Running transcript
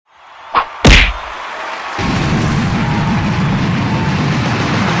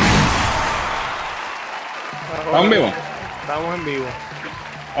¿Estamos en vivo? Estamos en vivo.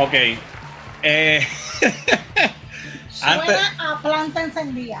 Ok. Suena a planta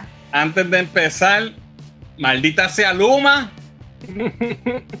encendida. Antes de empezar, maldita sea Luma.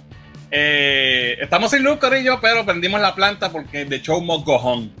 Estamos sin luz, corillo, pero prendimos la planta porque the show must go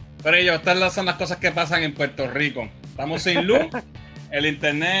on. Corillo, estas son las cosas que pasan en Puerto Rico. Estamos sin luz. El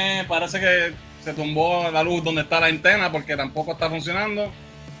internet parece que se tumbó la luz donde está la antena porque tampoco está funcionando.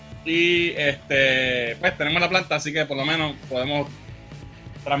 Y pues tenemos la planta, así que por lo menos podemos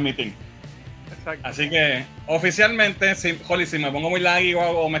transmitir. Exacto. Así que oficialmente, si me pongo muy laggy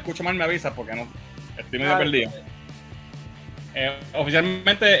o me escucho mal, me avisas porque no estoy medio perdido.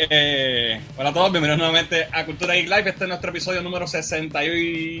 Oficialmente, hola a todos, bienvenidos nuevamente a Cultura Geek Live. Este es nuestro episodio número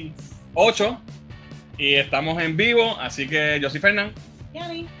 68 y estamos en vivo, así que yo soy Fernán.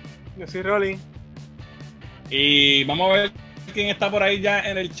 Yani. Yo soy Rolly. Y vamos a ver quién está por ahí ya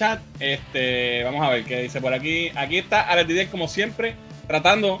en el chat. Vamos a ver qué dice por aquí. Aquí está Alex Didier, como siempre,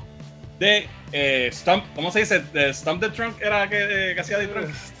 tratando de stump, ¿cómo se dice? De stump the trunk era que hacía de trunk.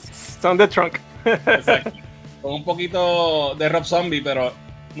 Stump the trunk. Exacto. Con un poquito de Rob Zombie, pero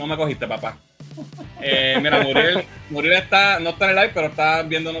no me cogiste, papá. Mira, Muriel no está en el live, pero está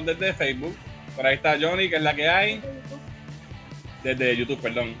viéndonos desde Facebook. Por ahí está Johnny, que es la que hay. Desde YouTube,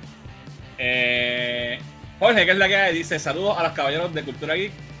 perdón. Jorge, que es la que hay, dice: saludos a los caballeros de Cultura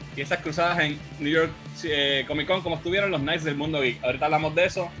Geek y esas cruzadas en New York Comic Con, como estuvieron los Knights del Mundo Geek. Ahorita hablamos de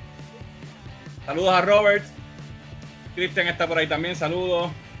eso. Saludos a Robert. Cristian está por ahí también, saludos.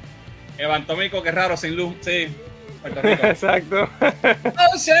 Evan Tomico, qué raro, sin luz. Sí, Puerto Rico. Exacto.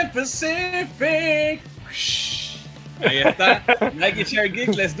 Ocean Pacific. Ahí está. Like y share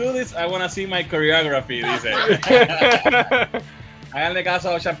geek, let's do this. I wanna see my choreography, dice. Háganle caso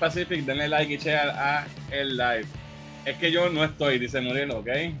a Ocean Pacific, denle like y share a el live. Es que yo no estoy, dice Muriel, ¿ok?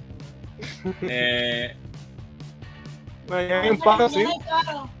 Mañana hay un paro, sí.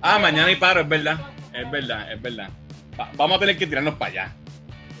 Mañana hay paro, es verdad. Es verdad. Vamos a tener que tirarnos para allá.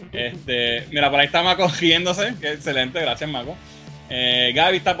 Mira, por ahí está Mako riéndose, que excelente, gracias Mako.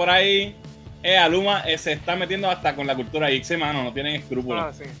 Gaby está por ahí. Aluma se está metiendo hasta con la cultura geek, sí, mano, no tienen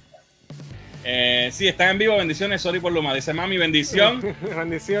escrúpulos. Sí. Sí, están en vivo, bendiciones, sorry por Luma. Dice mami, bendición.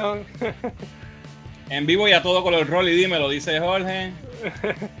 Bendición. En vivo y a todo color, Rolly, dímelo, dice Jorge.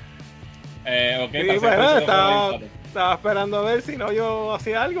 Ok, Sí, bueno, estaba esperando a ver si no yo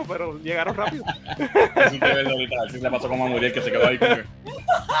hacía algo, pero llegaron rápido. Así que verlo ahorita, así le pasó como a Muriel, que se quedó ahí.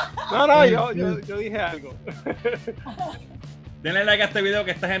 No, yo dije algo. Denle like a este video,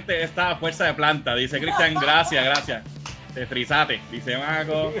 que esta gente está a fuerza de planta. Dice Cristian, gracias. Te frisate, dice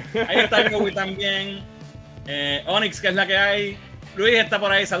Mako. Ahí está Joey también. Onyx, que es la que hay. Luis está por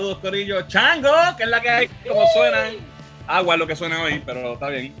ahí, saludos corillo. Chango, que es la que hay, como suenan. Agua es lo que suena hoy, pero está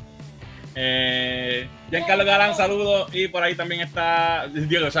bien. Giancarlo Galán, saludos. Y por ahí también está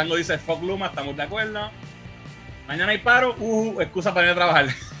Diego Chango, dice fuck Luma, estamos de acuerdo. Mañana hay paro, excusa para ir a trabajar.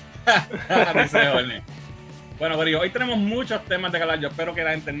 Dice Jorge. Bueno, corillo, hoy tenemos muchos temas de hablar. Yo espero que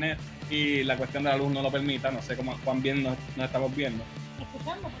la internet y la cuestión de la luz no lo permita. No sé cuán bien nos estamos viendo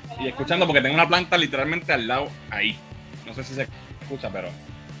y escuchando, porque tengo una planta literalmente al lado ahí. No sé si se escucha, pero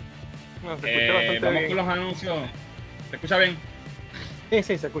No, se escucha bastante vamos bien. con los anuncios. ¿Se escucha bien? Sí,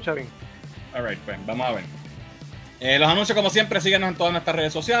 se escucha bien. Alright, pues vamos a ver. Los anuncios, como siempre, síguenos en todas nuestras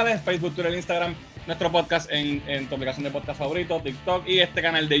redes sociales: Facebook, Twitter, Instagram, nuestro podcast en tu aplicación de podcast favorito, TikTok y este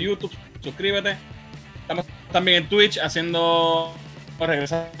canal de YouTube. Suscríbete. Estamos también en Twitch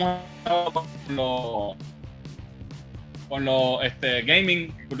regresamos con lo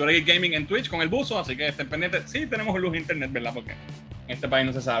gaming, Cultura Geek Gaming en Twitch con el buzo, así que estén pendientes. Sí, tenemos luz internet, ¿verdad? Porque en este país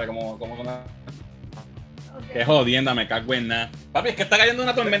no se sabe cómo. Qué jodienda, me cago en nada. Papi, es que está cayendo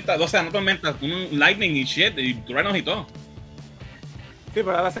una tormenta, o sea, no tormenta, un lightning y shit, y truenos y todo. Sí,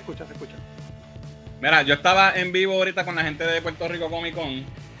 pero ahora se escucha. Mira, yo estaba en vivo ahorita con la gente de Puerto Rico Comic Con,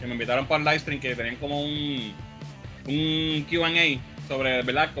 que me invitaron para el live stream, que tenían como un Q&A sobre,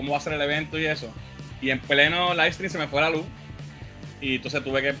 ¿verdad?, cómo va a ser el evento y eso. Y en pleno live stream se me fue la luz. Y entonces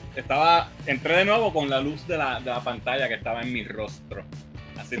entré de nuevo con la luz de la pantalla que estaba en mi rostro.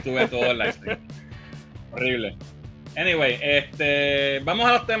 Así tuve todo el live stream. Horrible. Anyway, vamos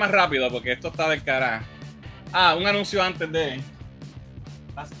a los temas rápido porque esto está del carajo. Un anuncio antes de...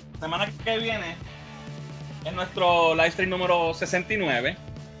 La semana que viene es nuestro live stream número 69.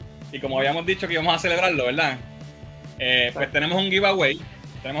 Y como habíamos dicho que íbamos a celebrarlo, ¿verdad? Pues tenemos un giveaway.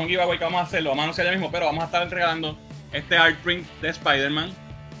 Tenemos un giveaway que vamos a hacerlo. Vamos a anunciar ya mismo, pero vamos a estar regalando este art print de Spider-Man.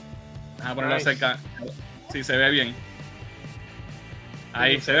 Vamos a ponerlo cerca. Sí, se ve bien.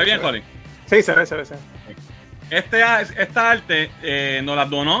 Ahí, ¿se ve bien, Jorge? Sí, se ve. Esta arte nos la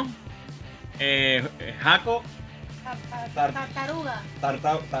donó Jaco Tartaruga.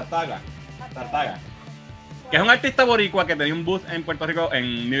 Tartaga. Que es un artista boricua que tenía un booth en Puerto Rico,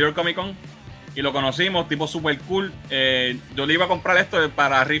 en New York Comic Con. Y lo conocimos, tipo super cool. Yo le iba a comprar esto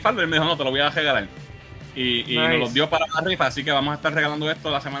para rifarlo y él me dijo, no, te lo voy a regalar. Y nice. Nos lo dio para la rifa, así que vamos a estar regalando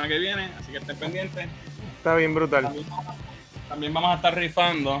esto la semana que viene. Así que estén pendientes. Está bien brutal. También vamos a estar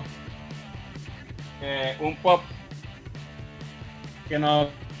rifando un pop que nos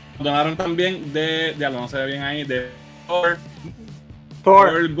donaron también no se ve bien ahí, de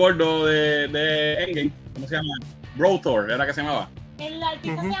Thor el gordo de Endgame. ¿Cómo se llama? Bro Thor, era que se llamaba. El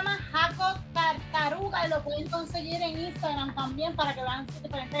artista se llama Jaco Tartaruga y lo pueden conseguir en Instagram también para que vean sus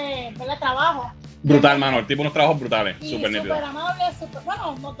diferentes trabajos. Brutal, mano. El tipo unos trabajos brutales. Súper nítido. Súper amable,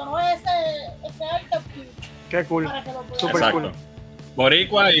 bueno, nos donó ese arte. Qué cool. Súper cool.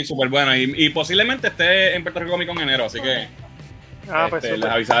 Boricua y súper bueno. Y posiblemente esté en Puerto Rico Comic Con en enero, así que pues les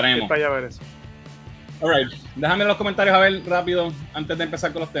avisaremos. Para ver eso. Alright, déjame en los comentarios a ver rápido antes de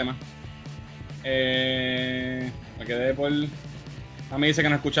empezar con los temas. Me quedé por... A mí dice que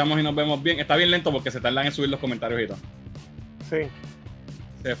nos escuchamos y nos vemos bien. Está bien lento porque se tardan en subir los comentarios y todo. Sí.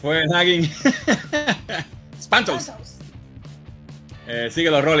 Se fue Nagging. Spantos.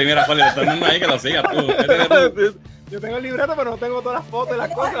 Síguelo, Rolly. Mira, Rolly, todo el mundo ahí que lo siga tú. Yo tengo el libreto, pero no tengo todas las fotos y las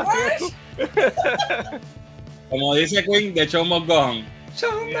cosas. Las Como dice Queen, the show must go on.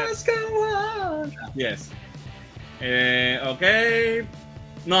 Show must go on. Yes. Ok.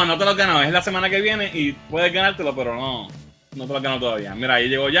 No te lo ganó. Es la semana que viene y puedes ganártelo, pero no te lo ganó todavía. Mira, ahí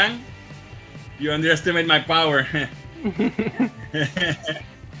llegó Jan. You underestimate my power.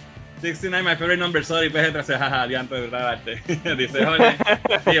 69, my favorite number, sorry, PG-13, jaja, diante de verdad arte. Dice Jorge.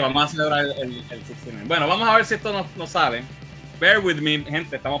 Sí, vamos a celebrar el 69. Bueno, vamos a ver si esto nos sale. Bear with me,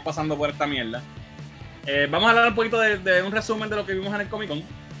 gente, estamos pasando por esta mierda. Vamos a hablar un poquito de un resumen de lo que vimos en el Comic Con.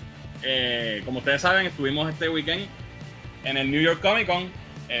 Como ustedes saben, estuvimos este weekend en el New York Comic Con.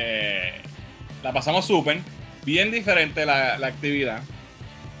 La pasamos súper, bien diferente la actividad.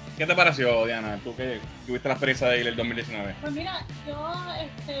 ¿Qué te pareció, Diana? Tú que tuviste la experiencia de ir el 2019. Pues mira, yo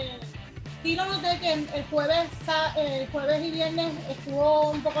sí lo noté que el jueves y viernes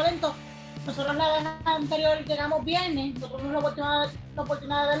estuvo un poco lento. Nosotros la vez anterior llegamos viernes, nosotros tuvimos la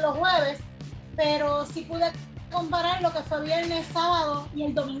oportunidad de ver los jueves, pero sí pude comparar lo que fue viernes, sábado y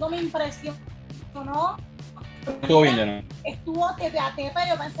el domingo me impresionó. Estuvo bien lleno. Estuvo tepe a tepe,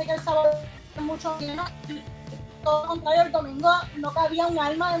 yo pensé que el sábado era mucho lleno. Todo lo contrario, el domingo no cabía un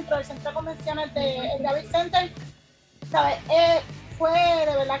alma dentro del centro de convenciones de David Center. ¿Sabes? Fue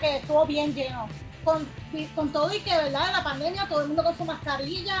de verdad que estuvo bien lleno. Con todo y que, ¿verdad? La pandemia, todo el mundo con su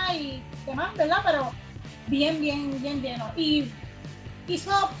mascarilla y demás, ¿verdad? Pero bien lleno. Y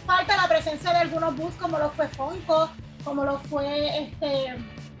hizo falta la presencia de algunos booths como lo fue Funko, como lo fue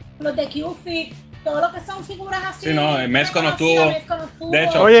los de Q-Fit, todo lo que son figuras así. Sí, no, el Mezco no estuvo. De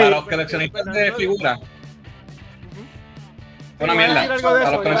hecho, oye, para los coleccionistas de figuras. Una mierda. Algo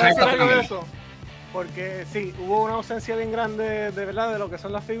de eso, porque sí, hubo una ausencia bien grande de verdad de lo que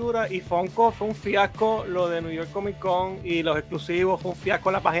son las figuras y Funko fue un fiasco, lo de New York Comic Con y los exclusivos fue un fiasco,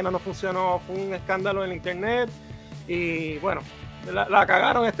 la página no funcionó, fue un escándalo en internet y bueno, la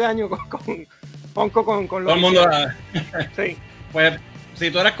cagaron este año con Funko con todo el mundo. Sí. Pues si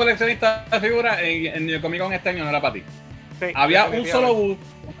tú eres coleccionista de figuras en New York Comic Con este año no era para ti. Sí, había un solo booth,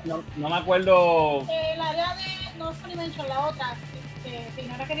 no me acuerdo. El área de no Funny Mention, la otra, que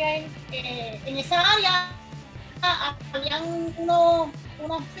no la quería ir, en esa área habían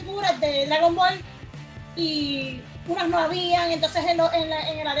unas figuras de Dragon Ball y unas no habían, entonces en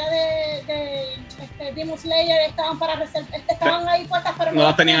el área de Demon Slayer estaban ahí puestas pero no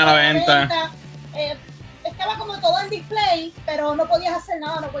las tenían a la venta. Estaba como todo en display, pero no podías hacer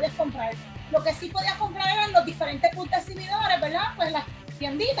nada, no podías comprar. Lo que sí podías comprar eran los diferentes puntos exhibidores, ¿verdad? Pues las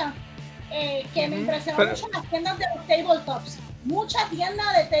tienditas. Que me impresionó mucho las tiendas de los tabletops. Muchas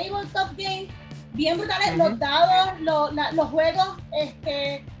tiendas de tabletop game, bien brutales, los dados, los juegos,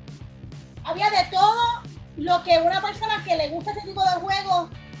 había de todo lo que una persona que le gusta este tipo de juegos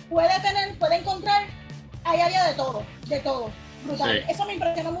puede encontrar, ahí había de todo, brutal. Sí. Eso me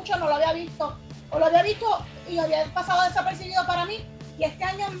impresionó mucho, no lo había visto, o lo había visto y había pasado desapercibido para mí, y este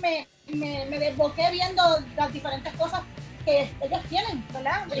año me desboqué viendo las diferentes cosas que ellos tienen,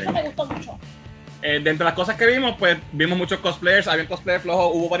 ¿verdad? Sí. Eso me gustó mucho. Dentro de las cosas que vimos, pues vimos muchos cosplayers, había cosplayers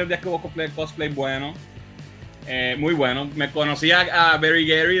flojos, hubo varios días que hubo cosplay bueno, muy bueno. Me conocía a Very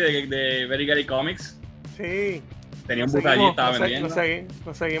Gary de Very Gary Comics. Sí. Tenía un boot allí, estaba vendiendo.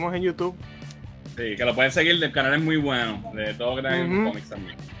 Nos seguimos en YouTube. Sí, que lo pueden seguir, el canal es muy bueno, de todo que tengan cómics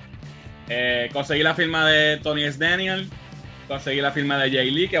también. Conseguí la firma de Tony S. Daniel, conseguí la firma de Jay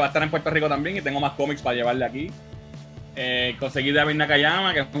Lee, que va a estar en Puerto Rico también, y tengo más cómics para llevarle aquí. Conseguí David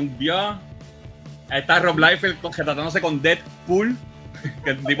Nakayama, que es un dios. Ahí está Rob Liefeld tratándose con Deadpool, que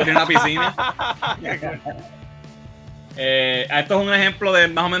el tipo tiene una piscina. Esto es un ejemplo de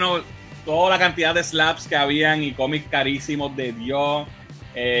más o menos toda la cantidad de slaps que habían y cómics carísimos de Dios,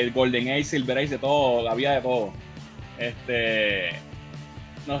 el Golden Age, Silver Age, de todo, había de todo.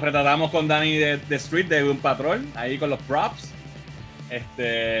 Nos retratamos con Danny de Street de un Patrol, ahí con los props.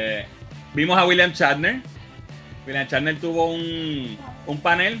 Vimos a William Shatner. William Shatner tuvo un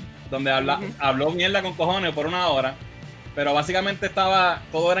panel donde habló mierda con cojones por 1 hora, pero básicamente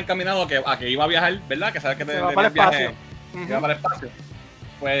todo era encaminado a que iba a viajar, ¿verdad? Que sabes que va para el espacio. Iba para el espacio.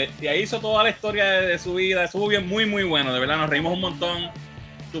 Pues, y ahí hizo toda la historia de su vida, estuvo bien, muy, muy bueno, de verdad, nos reímos un montón,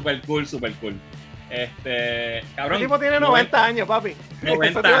 super cool, super cool. Cabrón. El tipo tiene 90 años, papi.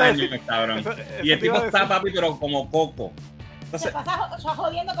 90 años, cabrón. Y el tipo está, papi, pero como coco. Entonces, se pasa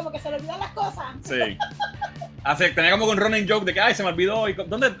jodiendo como que se le olvidan las cosas. Sí. Tenía como un running joke de que, ay, se me olvidó.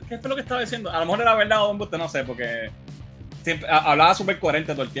 ¿Qué fue lo que estaba diciendo? A lo mejor era verdad o embuste, no sé, porque siempre hablaba súper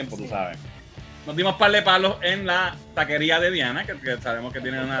coherente todo el tiempo, tú sabes. Nos dimos par de palos en la taquería de Diana, que sabemos que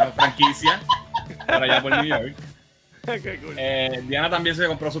tiene una franquicia por allá por New York. Qué cool. Diana también se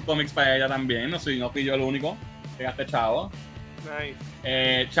compró sus cómics para ella también. No fui yo el único que gasté chavo.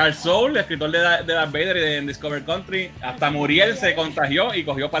 Nice. Charles Soule, escritor de Darth Vader y de Discover Country. Hasta Muriel se contagió y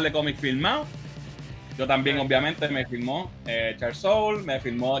cogió un par de cómics filmados. Yo también, obviamente, me filmó Charles Soule, me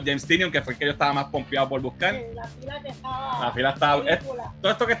filmó James Tynion, que fue el que yo estaba más pompeado por buscar. Sí, la fila que estaba. La fila estaba.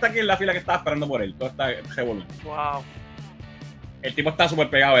 Todo esto que está aquí es la fila que estaba esperando por él. Todo está revolución. Wow. El tipo está súper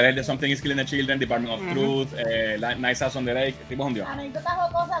pegado. Es el de Something is Killing the Children, Department of Truth, Nice House on the Lake. El tipo es un dios. Anécdotas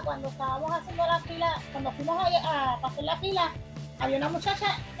o cosas, cuando estábamos haciendo la fila, cuando fuimos a hacer la fila, había una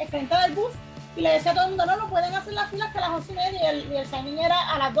muchacha enfrente del bus y le decía a todo el mundo: no pueden hacer la fila hasta las 11:30 y el signing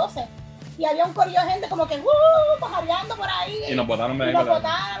era a las 12. Y había un corillo de gente como que pajareando por ahí. Y nos botaron,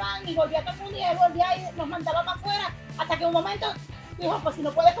 y volvía todo el mundo y él volvía y nos mandaba para afuera. Hasta que un momento dijo: pues si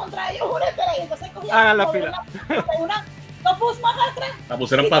no puedes contra ellos, únete. Y entonces cogía la fila. Dos bus más atrás. La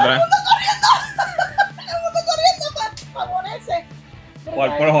pusieron para atrás. Todo el mundo corriendo para ponerse.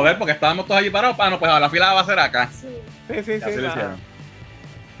 Por joder, porque estábamos todos allí parados. No, pues la fila va a ser acá. Sí. Sí. Así lo hicieron.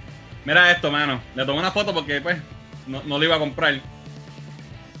 Mira esto, mano. Le tomé una foto porque pues no lo iba a comprar.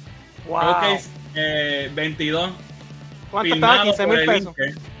 Wow. Showcase 22. ¿Cuánto estaba? 15,000 pesos.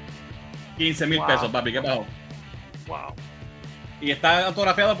 15,000 pesos, papi, ¿qué pasó? Wow. Y está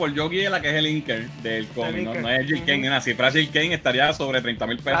autografiado por Yogi, la que es el inker del cómic, no es Jill Kane ni nada. Si fuera Jill Kane estaría sobre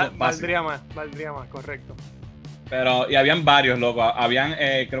 30,000 pesos. Valdría más, correcto. Pero, y habían varios, loco. Habían,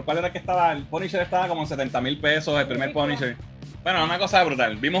 creo cuál era que estaba. El Punisher estaba como en 70,000 pesos, el primer Punisher. Bueno, una cosa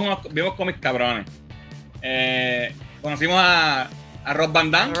brutal. Vimos cómics cabrones. Conocimos a Rob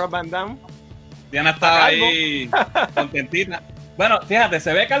Van Damme. Diana estaba ahí contentita. Bueno, fíjate,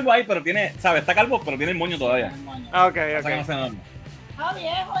 se ve calvo ahí, pero tiene, ¿sabes? Está calvo, pero tiene el moño todavía. Ok. Está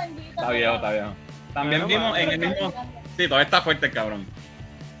viejo, bendito. Está viejo. También vimos en el mismo. Sí, todavía está fuerte el cabrón.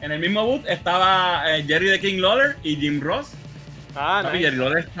 En el mismo booth estaba Jerry the King Lawler y Jim Ross. Nice. Jerry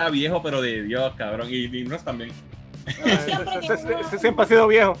Lawler está viejo, pero de Dios, cabrón. Y Jim Ross también. Siempre ha sido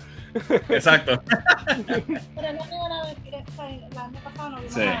viejo. Exacto. Pero es la primera vez que el año pasado no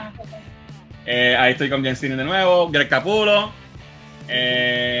vimos nada. Ahí estoy con James Tynion de nuevo, Greg Capullo,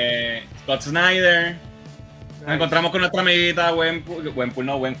 Scott Snyder. Nos encontramos con nuestra amiguita When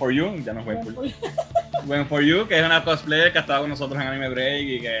For You, ya no es Wenpool. When For You, que es una cosplayer que ha estado con nosotros en Anime Break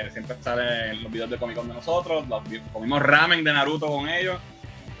y que siempre sale en los videos de Comic Con de nosotros. Comimos ramen de Naruto con ellos.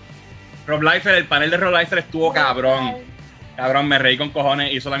 Rob Liefeld, el panel de Rob Liefeld estuvo cabrón. Cabrón, me reí con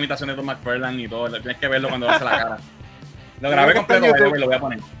cojones. Hizo la imitación de Tom McFarlane y todo. Tienes que verlo cuando hace la cara. Lo grabé completo, lo voy a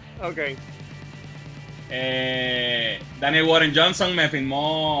poner. Ok. Daniel Warren Johnson me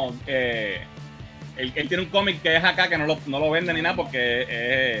filmó. Él tiene un cómic que es acá, que no lo vende ni nada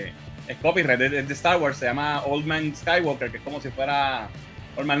porque es copyright, es de Star Wars. Se llama Old Man Skywalker, que es como si fuera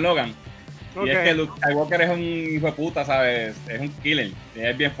Old Man Logan. Okay. Y es que Luke Skywalker es un hijo de puta, ¿sabes? Es un killer,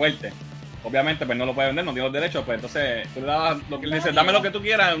 es bien fuerte. Obviamente, pues no lo puede vender, no tiene los derechos, pues entonces tú le das lo que le dices, dame lo que tú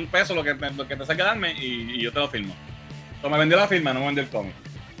quieras, $1, lo que te saque darme, y yo te lo firmo. Entonces me vendió la firma, no me vendió el cómic.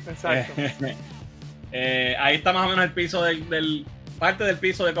 Exacto. Ahí está más o menos el piso parte del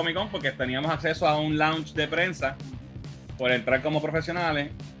piso de Comic Con, porque teníamos acceso a un lounge de prensa por entrar como profesionales,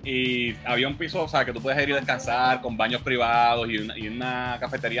 y había un piso, o sea, que tú puedes ir a descansar con baños privados y una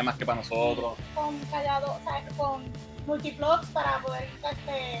cafetería más que para nosotros. Con callado, o sea, con multiplots para poder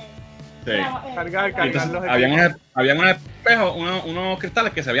cargar los habían unos espejos, unos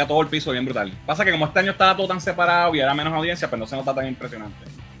cristales que se veía todo el piso bien brutal. Pasa que como este año estaba todo tan separado y era menos audiencia, pues no se nota tan impresionante.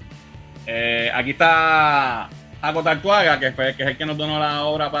 Aquí está Jaco Tartuaga, que es el que nos donó la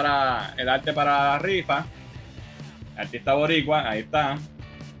obra para el arte para la rifa. Artista boricua, ahí está.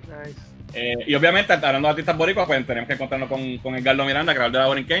 Nice. Y obviamente, hablando de artistas boricuas, pues tenemos que encontrarnos con Edgardo Miranda, creador de La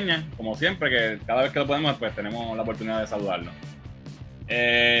Borinqueña, como siempre, que cada vez que lo podemos, pues tenemos la oportunidad de saludarlo.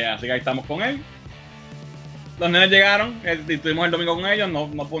 Así que ahí estamos con él. Los nenes llegaron, estuvimos el domingo con ellos. No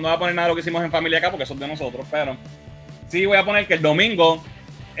voy a poner nada de lo que hicimos en familia acá, porque eso es de nosotros, pero sí voy a poner que el domingo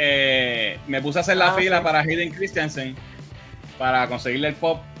me puse a hacer la fila para Hayden Christensen para conseguirle el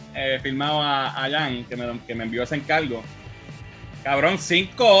pop filmado a Jan, que me envió ese encargo. Cabrón,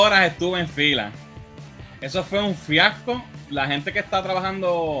 5 horas estuve en fila. Eso fue un fiasco. La gente que está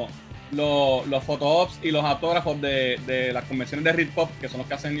trabajando los photo-ops y los autógrafos de las convenciones de Red Pop, que son los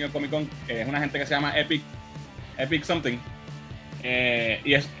que hacen New York Comic Con, es una gente que se llama Epic Something.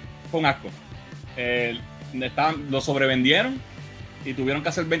 Y fue un asco. Lo sobrevendieron y tuvieron que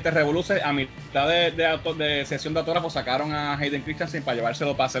hacer 20 revoluciones. A mitad de sesión de autógrafos sacaron a Hayden Christensen para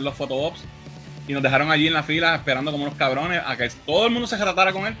llevárselo para hacer los photo-ops. Y nos dejaron allí en la fila esperando como unos cabrones a que todo el mundo se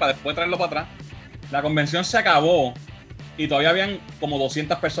tratara con él para después traerlo para atrás. La convención se acabó y todavía habían como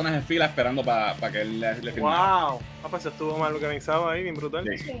 200 personas en fila esperando para que él le filmara. ¡Wow! Pues estuvo mal organizado ahí, bien brutal.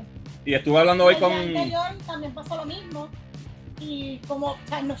 Sí. Y estuve hablando hoy con... El día anterior también pasó lo mismo. Y como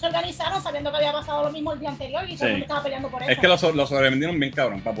no se organizaron sabiendo que había pasado lo mismo el día anterior y todo el mundo estaba peleando por eso. Es que lo sobrevendieron bien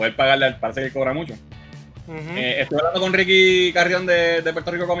cabrón para poder pagarle, parece que cobra mucho. Estuve hablando con Ricky Carrión de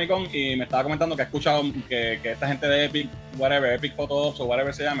Puerto Rico Comic Con y me estaba comentando que ha escuchado que esta gente de Epic Photos o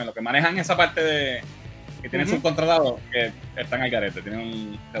whatever se llame, lo que manejan esa parte de que tienen subcontratados, que están al garete, tienen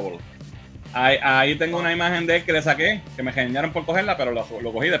un revolución. Ahí tengo una imagen de él que le saqué, que me regañaron por cogerla, pero lo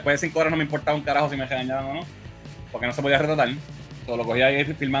cogí. Después de 5 horas no me importaba un carajo si me regañaron o no, porque no se podía retratar. Entonces lo cogí ahí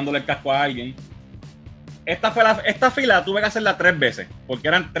filmándole el casco a alguien. Esta fila tuve que hacerla 3 veces, porque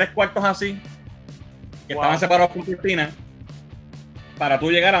eran 3 cuartos así, que estaban separados con Cristina, para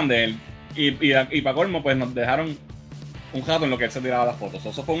tú llegar a donde él. Y para colmo, pues nos dejaron un rato en lo que él se tiraba las fotos.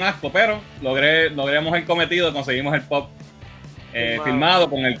 Eso fue un asco, pero logramos el cometido, conseguimos el pop filmado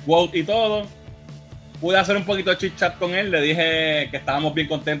con el quote y todo. Pude hacer un poquito de chit chat con él, le dije que estábamos bien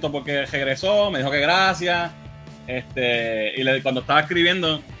contentos porque regresó, me dijo que gracias. Cuando estaba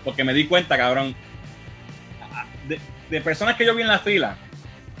escribiendo, porque me di cuenta, cabrón, de personas que yo vi en la fila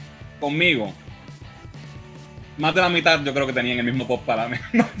conmigo, más de la mitad yo creo que tenían el mismo pop para mí.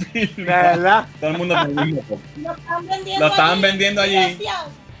 ¿Verdad? Todo el mundo tenía el mismo pop. Lo estaban vendiendo allí. Decían,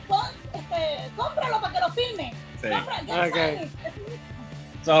 cómpralo para que lo filme. Sí. Okay.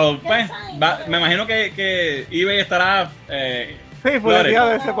 Me imagino que eBay estará. Sí, fue el día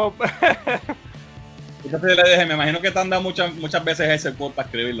de ese pop. Entonces le dije, me imagino que te han dado muchas veces ese quote para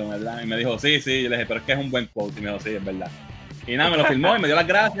escribirlo, ¿verdad? Y me dijo, sí. Y le dije, pero es que es un buen quote. Y me dijo, sí, es verdad. Y nada, me lo filmó y me dio las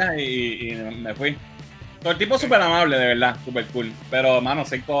gracias y me fui. Todo el tipo súper amable, de verdad, súper cool. Pero, mano,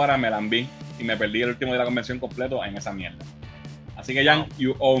 5 horas me lambí y me perdí el último día de la convención completo en esa mierda. Así que, Jan,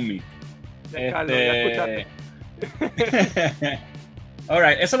 you owe me. Ya, Carlos, ya escuchaste.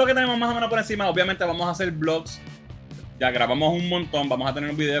 Alright, eso es lo que tenemos más o menos por encima. Obviamente vamos a hacer vlogs. Ya grabamos un montón. Vamos a tener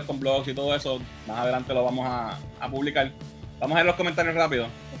un video con vlogs y todo eso. Más adelante lo vamos a publicar. Vamos a ver los comentarios rápido.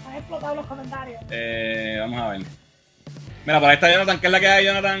 Están explotados los comentarios. Vamos a ver. Mira, por ahí está Jonathan. ¿Qué es la que hay,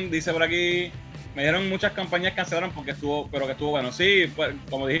 Jonathan? Dice por aquí. Me dijeron muchas campañas cancelaron porque estuvo bueno. Sí, pues,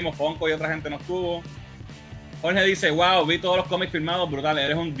 como dijimos, Funko y otra gente no estuvo. Jorge dice, wow, vi todos los cómics filmados, brutal,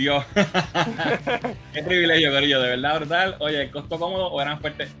 eres un dios. Qué privilegio, Corillo, de verdad, brutal. Oye, ¿el costo cómodo o eran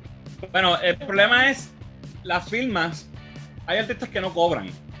fuertes? Bueno, el problema es, las filmas, hay artistas que no cobran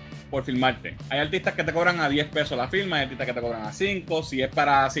por filmarte. Hay artistas que te cobran a 10 pesos la filma, hay artistas que te cobran a 5, si es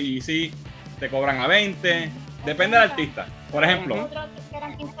para CGC, te cobran a 20. Depende del artista. Por ejemplo... Otros que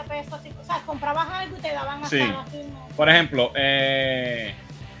eran 15 pesos, o sea, comprabas algo y te daban hasta la firma. Por ejemplo,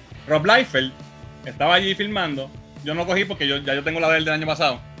 Rob Liefeld estaba allí filmando. Yo no cogí porque yo tengo la del año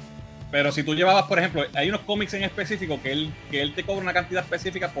pasado. Pero si tú llevabas, por ejemplo, hay unos cómics en específico que él te cobra una cantidad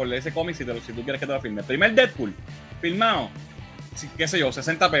específica por ese cómic si tú quieres que te lo filme. El primer Deadpool, filmado, qué sé yo,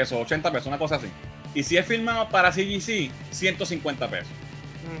 60 pesos, 80 pesos, una cosa así. Y si es filmado para CGC, 150 pesos.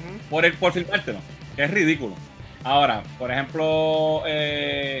 Por filmártelo, que es ridículo. Ahora, por ejemplo,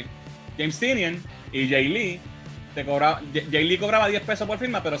 James Tynion y Jay Lee, Jay Lee cobraba 10 pesos por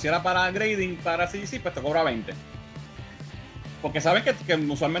firma, pero si era para grading, para CGC, pues te cobra 20. Porque saben que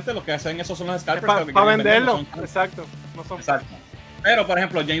usualmente lo que hacen esos son los scalpers para venderlo. Exacto. No son exacto. Pero, por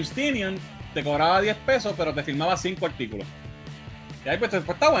ejemplo, James Tynion te cobraba 10 pesos, pero te firmaba 5 artículos. Y ahí pues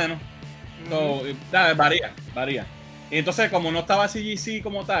está bueno. Varía. Y entonces, como no estaba CGC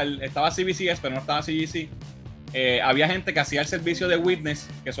como tal, estaba CBCS, pero no estaba CGC, había gente que hacía el servicio de witness,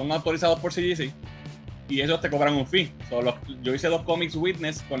 que son autorizados por CGC, y ellos te cobran un fee. Yo hice 2 cómics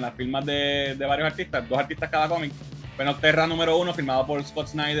Witness con las firmas de varios artistas, 2 artistas cada cómic. Bueno, Terra número 1, firmado por Scott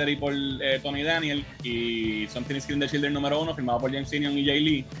Snyder y por Tony Daniel, y Something is Killing the Children número 1, firmado por James Tynion y Jay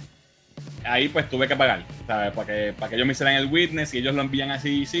Lee. Ahí pues tuve que pagar, ¿sabes? Para que ellos me hicieran el Witness y ellos lo envían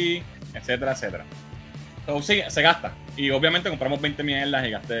así, sí, etcétera, etcétera. Entonces sí, se gasta. Y obviamente compramos 20 mierdas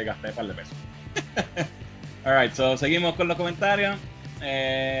y gasté un par de pesos. Alright, so seguimos con los comentarios.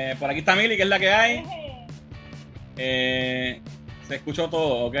 Por aquí está Mili, que es la que hay. Se escuchó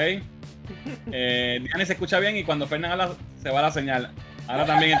todo, ¿ok? Diane se escucha bien y cuando Fernan habla se va la señal. Ahora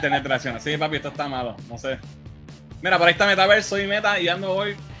también internet reacciona. Sí, papi, esto está malo, no sé. Mira, por ahí está Metaverse, soy Meta y ando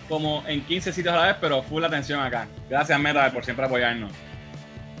hoy como en 15 sitios a la vez, pero full atención acá. Gracias, Metaverse, por siempre apoyarnos.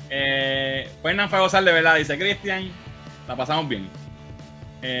 Fernan fue a gozar de verdad, dice Cristian. La pasamos bien.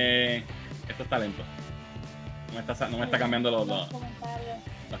 Esto es talento. No me está cambiando los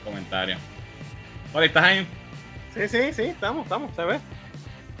comentarios. Hola, ¿estás ahí? Sí, estamos, se ve.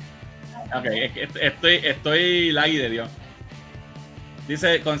 Ok, estoy lag de Dios.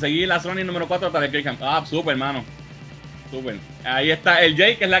 Dice, conseguí la Sony número 4 para el Graham. Ah, súper, hermano. Súper. Ahí está el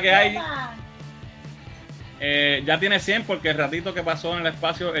Jay, que es la que hay. Ya tiene 100 porque el ratito que pasó en el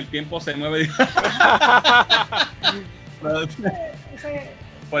espacio, el tiempo se mueve.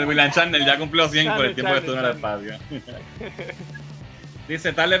 Por el William Channel ya cumplió 100 por el tiempo que estuvo en el espacio.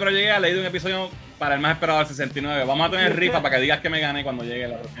 Dice, tarde pero llegué, leí un episodio para el más esperado del 69. Vamos a tener rifa para que digas que me gané cuando llegue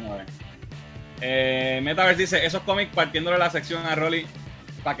la próxima vez. Metaverse dice, esos cómics partiéndole la sección a Rolly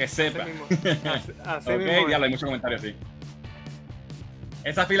para que sepa. Así ok, mismo. ya hay muchos comentarios, sí.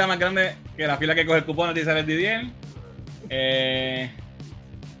 Esa fila más grande que la fila que coge el cupón, dice el Didier.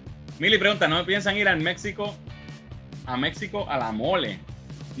 Mili pregunta, ¿no piensan ir a México a la mole?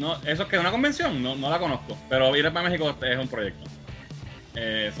 No, ¿eso es que es una convención? No la conozco, pero ir para México es un proyecto.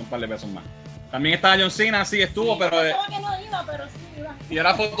 Son un par de pesos más. También estaba John Cena, sí estuvo, sí, pero... que no iba, pero sí iba. Y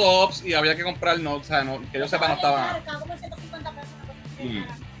era photo ops y había que comprar, o sea, que yo sepa no estaba... Como 150 pesos.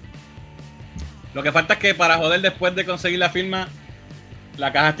 Lo que falta es que para joder después de conseguir la firma,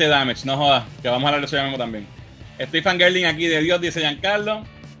 la caja esté damage, no jodas, que vamos a hablar de eso ya mismo también. Estoy fangirling aquí de Dios, dice Giancarlo.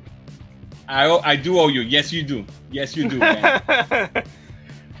 I do owe you, yes you do. Yes you do, man.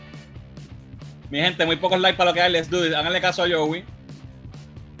 Mi gente, muy pocos likes para lo que hay, let's do it. Háganle caso a Joey.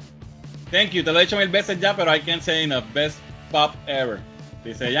 Thank you, te lo he dicho 1000 veces ya, pero I can't say enough. Best pop ever.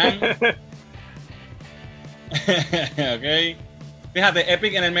 Dice Jan. Ok. Fíjate,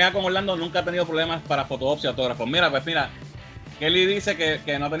 Epic en el Mega con Orlando nunca ha tenido problemas para fotoops y autógrafos. Mira, Kelly dice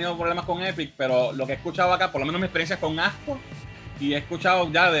que no ha tenido problemas con Epic, pero lo que he escuchado acá, por lo menos mi experiencia fue un asco. Y he escuchado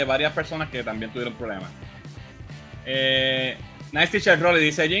ya de varias personas que también tuvieron problemas. Nice Teacher Rolly,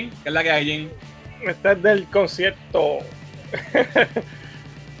 dice Jin. ¿Qué es la que hay, Jin? Este es del concierto.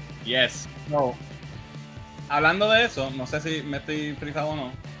 Yes. No. Hablando de eso, no sé si me estoy frisado o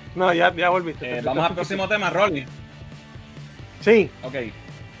no. No, ya volviste. Vamos al próximo tema, Rolly. Sí. Ok.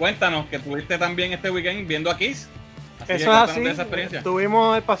 Cuéntanos que tuviste también este weekend viendo a Kiss. Eso es así. Esa experiencia.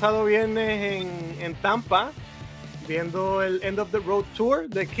 Estuvimos el pasado viernes en Tampa viendo el End of the Road Tour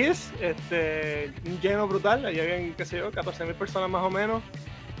de Kiss. Un lleno brutal. Allí habían, qué sé yo, 14,000 personas más o menos.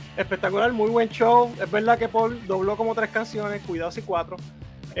 Espectacular, muy buen show. Es verdad que Paul dobló como 3 canciones, cuidado si 4.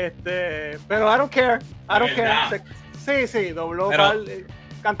 Pero I don't care. Sí, dobló. Pero,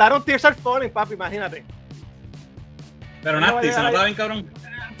 cantaron Tears Are Falling, papi, imagínate. Pero Nasty, ¿se notaba bien, cabrón?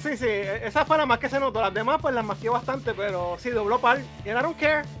 Sí, esa fue la más que se notó. Las demás, pues las masqué bastante, pero sí, dobló par. Y I don't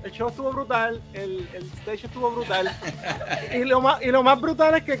care. El show estuvo brutal, el stage estuvo brutal. y lo más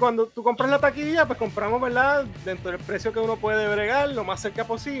brutal es que cuando tú compras la taquilla, pues compramos, ¿verdad? Dentro del precio que uno puede bregar, lo más cerca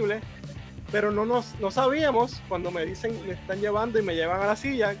posible. Pero no sabíamos, cuando me dicen, me están llevando y me llevan a la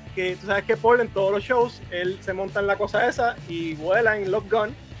silla, que tú sabes que Paul en todos los shows, él se monta en la cosa esa y vuela en Love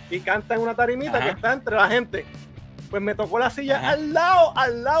Gun y canta en una tarimita. Ajá. Que está entre la gente. Pues me tocó la silla. Ajá. al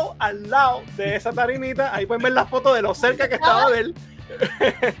lado de esa tarimita. Ahí pueden ver la foto de lo cerca que estaba de él.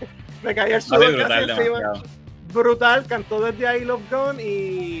 Me caía el sudor casi encima. Brutal, cantó desde ahí Love Gun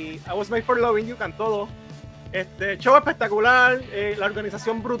y I Was Made for Loving You, cantó 2. Show espectacular, la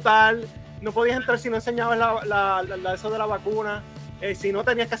organización brutal. No podías entrar si no enseñabas eso de la vacuna. Si no,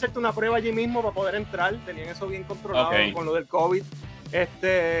 tenías que hacerte una prueba allí mismo para poder entrar. Tenían eso bien controlado con lo del COVID.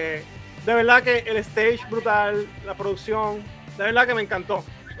 De verdad que el stage brutal, la producción, de verdad que me encantó.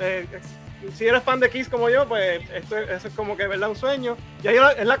 Si eres fan de Kiss como yo, pues eso es como que, ¿verdad? Un sueño. Ya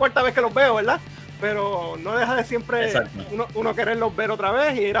es la 4ª vez que los veo, ¿verdad? Pero no deja de siempre uno quererlos ver otra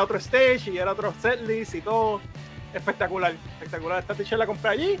vez y ir a otro stage y ir a otro setlist y todo. Espectacular. Esta t-shirt la compré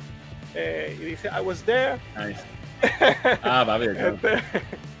allí. Y dice I was there. Nice. Papi,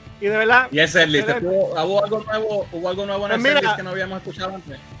 Y de verdad. Y ese list, ¿hubo algo nuevo en el setlist que no habíamos escuchado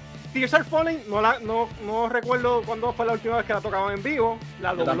antes? Tears Are Falling, no recuerdo cuándo fue la última vez que la tocaban en vivo.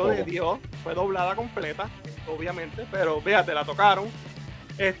 La dobló de Dios, fue doblada completa, obviamente, pero fíjate, la tocaron.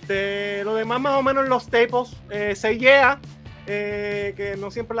 Lo demás más o menos los staples, Say Yeah, que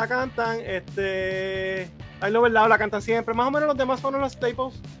no siempre la cantan, I Love It Loud la cantan siempre, más o menos los demás fueron los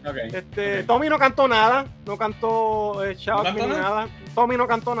staples. Okay. Tommy no cantó nada, no cantó Shout Me ni nada. Tommy no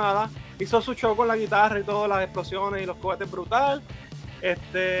cantó nada, hizo su show con la guitarra y todas las explosiones y los cohetes brutal.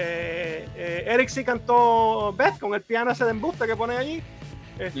 Eric sí cantó Beth con el piano ese de embuste que pone allí.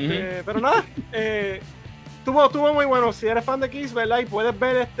 Pero nada, Estuvo muy bueno. Si eres fan de Kiss, ¿verdad? Y puedes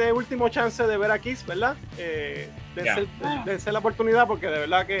ver este último chance de ver a Kiss, ¿verdad? Dense la oportunidad porque de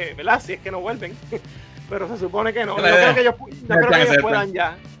verdad que, ¿verdad? Si es que no vuelven. Pero se supone que no. Yo creo que ellos puedan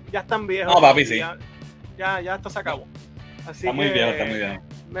ya. Ya están viejos. No, papi, sí. Ya esto se acabó. Así está muy que, viejo, está muy viejo.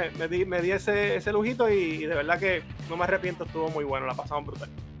 Me di ese lujito y de verdad que no me arrepiento. Estuvo muy bueno. La pasamos brutal.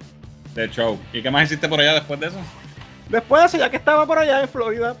 De show. ¿Y qué más hiciste por allá después de eso? Después de eso, ya que estaba por allá en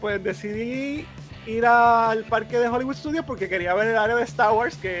Florida, pues decidí ir al parque de Hollywood Studios porque quería ver el área de Star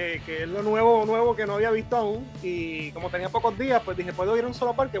Wars, que es lo nuevo que no había visto aún. Y como tenía pocos días, pues dije, puedo ir a un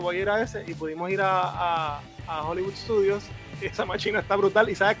solo parque, voy a ir a ese. Y pudimos ir a Hollywood Studios. Esa máquina está brutal.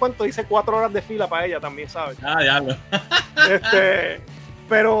 ¿Y sabes cuánto? Hice 4 horas de fila para ella también, ¿sabes? Diablo.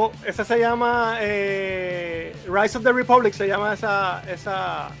 Pero esa se llama Rise of the Republic, se llama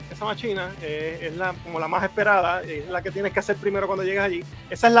esa máquina. Es como la más esperada, es la que tienes que hacer primero cuando llegas allí.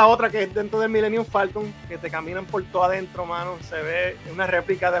 Esa es la otra que es dentro del Millennium Falcon, que te caminan por todo adentro, mano. Se ve una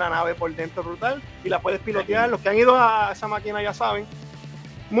réplica de la nave por dentro brutal y la puedes pilotear. Los que han ido a esa máquina ya saben.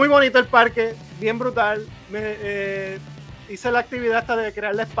 Muy bonito el parque, bien brutal. Hice la actividad hasta de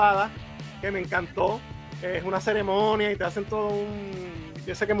crear la espada, que me encantó. Es una ceremonia y te hacen todo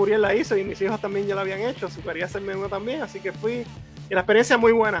Yo sé que Muriel la hizo y mis hijos también ya la habían hecho, quería hacerme uno también, así que fui. Y la experiencia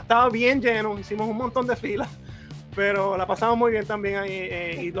muy buena, estaba bien lleno, hicimos un montón de filas, pero la pasamos muy bien también ahí.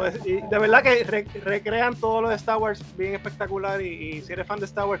 Y de verdad que recrean todo lo de Star Wars bien espectacular. Y si eres fan de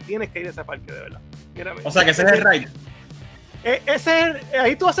Star Wars, tienes que ir a ese parque, de verdad. Mírame. O sea, que ese es el ride.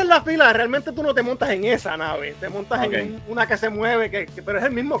 Ahí tú haces la fila, realmente tú no te montas en esa nave, te montas en una que se mueve, pero es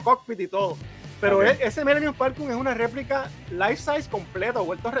el mismo cockpit y todo. Pero ese Millennium Falcon es una réplica life size completo,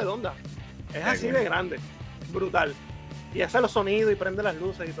 vuelto redonda. Es así de grande, brutal. Y hace los sonidos y prende las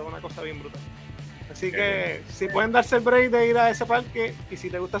luces y toda una cosa bien brutal. Así que si pueden darse el break de ir a ese parque y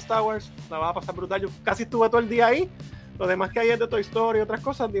si te gusta Star Wars, la vas a pasar brutal. Yo casi estuve todo el día ahí. Lo demás que hay es de Toy Story y otras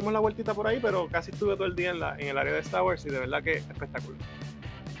cosas, dimos la vueltita por ahí, pero casi estuve todo el día en el área de Star Wars y de verdad que espectacular.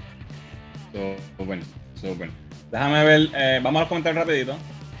 Súper. Déjame ver, vamos a los comentarios rapidito.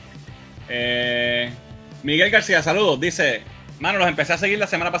 Miguel García, saludos, dice, mano, los empecé a seguir la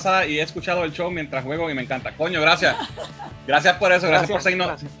semana pasada y he escuchado el show mientras juego y me encanta. Coño, gracias. Gracias por eso, gracias por seguirnos.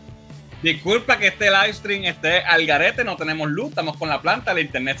 Gracias. Disculpa que este live stream esté al garete, no tenemos luz, estamos con la planta, el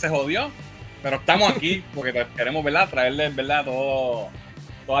internet se jodió. Pero estamos aquí porque queremos, ¿verdad?, traerles, ¿verdad?,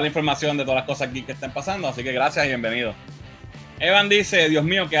 toda la información de todas las cosas aquí que están pasando. Así que gracias y bienvenidos. Evan dice, Dios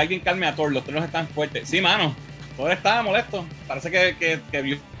mío, que alguien calme a Thor, los truenos están fuertes. Sí, mano, Thor estaba molesto. Parece que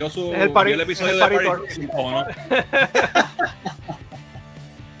vio el episodio de Party Thor.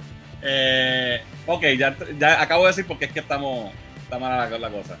 ¿No? Ok, ya acabo de decir porque es que está mala la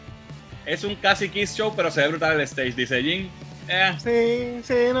cosa. Es un casi Kiss show, pero se ve brutal el stage, dice Jin. Sí,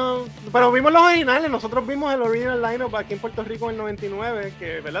 no. Pero vimos los originales, nosotros vimos el original lineup aquí en Puerto Rico en el 99,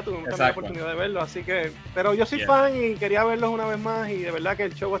 que verdad tuvimos también la oportunidad de verlo, así que, pero yo soy fan y quería verlos una vez más y de verdad que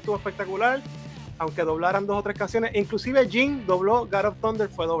el show estuvo espectacular, aunque doblaran 2 o 3 canciones, inclusive Jin dobló God of Thunder,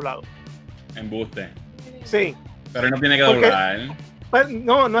 fue doblado. Embuste. Sí. Pero él no tiene que doblar, pues,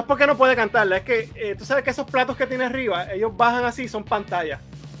 no es porque no puede cantarla, es que tú sabes que esos platos que tiene arriba, ellos bajan así, son pantallas.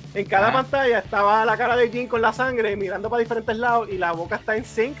 En cada pantalla estaba la cara de Jin con la sangre mirando para diferentes lados y la boca está en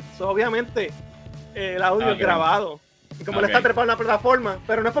sync. Obviamente el audio es grabado. Y como él está trepado en la plataforma,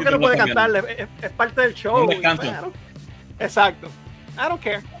 pero no es porque no puede cantarle, es parte del show. Exacto. I don't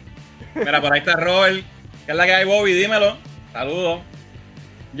care. Mira, por ahí está Robert. ¿Qué es la que hay, Bobby? Dímelo. Saludos.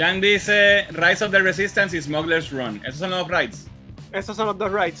 Jan dice Rise of the Resistance y Smuggler's Run. ¿Esos son los 2 rides? Esos son los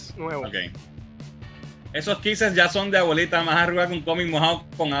 2 rides nuevos. Ok. Esos kisses ya son de abuelita más arruga que un cómic mojado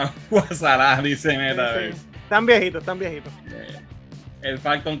con agua salada, dice Metaverse. Sí. Están viejitos. El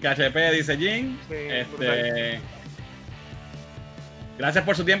Falcon KHP, dice Jin. Sí, gracias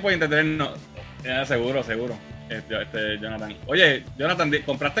por su tiempo y entretenernos. Seguro. Jonathan. Oye, Jonathan,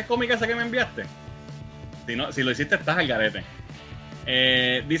 ¿compraste el cómic ese que me enviaste? Si lo hiciste, estás al garete.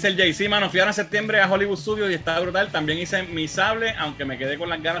 Dice el JC, mano, fui ahora en septiembre a Hollywood Studios y está brutal. También hice mi sable, aunque me quedé con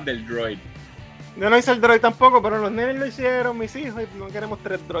las ganas del droid. Yo no hice el droid tampoco, pero los nenes lo hicieron, mis hijos, y no queremos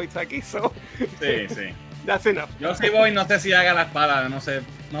 3 droids aquí, so. Sí, sí. That's enough. Yo sí voy, no sé si haga la espada, no sé.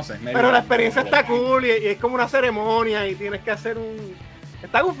 Pero la experiencia está cool y es como una ceremonia y tienes que hacer un...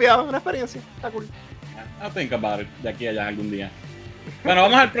 Está gufiado, una experiencia, está cool. I'll think about it de aquí a allá algún día. Bueno,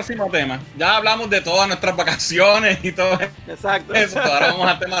 vamos al próximo tema. Ya hablamos de todas nuestras vacaciones y todo Exacto. eso. Ahora vamos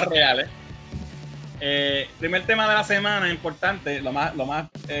a temas reales. Primer tema de la semana importante, lo más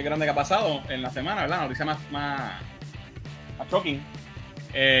grande que ha pasado en la semana, ¿verdad? Noticia más shocking.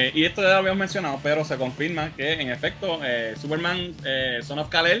 Y esto ya lo habíamos mencionado, pero se confirma que en efecto Superman Son of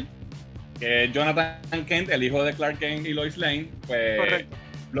Kal-El, que es Jonathan Kent, el hijo de Clark Kent y Lois Lane, pues correcto,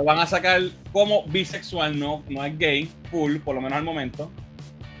 lo van a sacar como bisexual, no es gay, full, por lo menos al momento.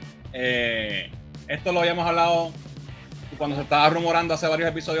 Esto lo habíamos hablado cuando se estaba rumorando hace varios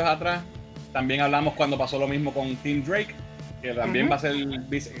episodios atrás. También hablamos cuando pasó lo mismo con Tim Drake, que también va a ser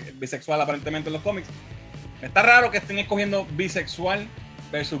bisexual aparentemente en los cómics. Está raro que estén escogiendo bisexual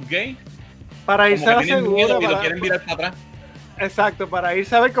versus gay. Para irse a la segura. Y lo quieren virar para atrás. Exacto, para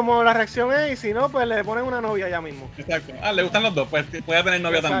irse a ver cómo la reacción es y si no, pues le ponen una novia ya mismo. Exacto. Le gustan los dos, pues puede tener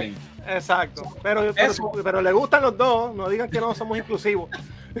novia también. Exacto. Pero le gustan los dos, no digan que no somos inclusivos.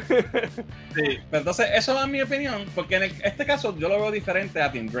 Sí, pero entonces eso es mi opinión, porque en este caso yo lo veo diferente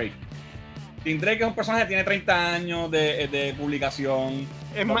a Tim Drake. Tim Drake es un personaje que tiene 30 años de publicación.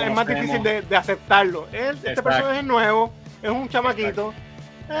 Es más difícil de aceptarlo. Este personaje es nuevo, es un chamaquito.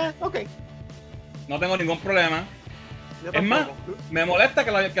 Ok. No tengo ningún problema. Es más, me molesta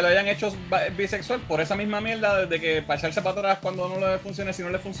que lo hayan hecho bisexual por esa misma mierda de que para echarse para atrás cuando no le funcione, si no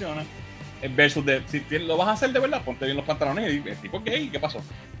le funciona. Versus si lo vas a hacer de verdad, ponte bien los pantalones y el tipo gay, ¿qué pasó?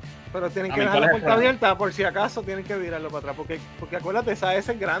 Pero tienen que dejar la puerta abierta por si acaso tienen que virarlo para atrás. Porque acuérdate, esa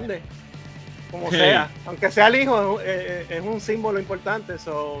es grande. Como sea, aunque sea el hijo, es un símbolo importante,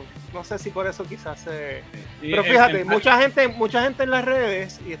 no sé si por eso quizás pero fíjate, mucha gente en las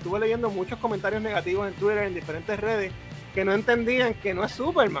redes, y estuve leyendo muchos comentarios negativos en Twitter, en diferentes redes, que no entendían que no es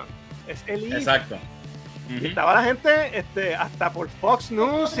Superman, es el hijo. Exacto. Y estaba la gente, hasta por Fox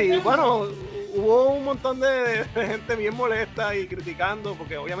News, y bueno, hubo un montón de gente bien molesta y criticando,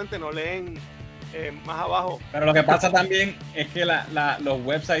 porque obviamente no leen más abajo. Pero lo que pasa también es que los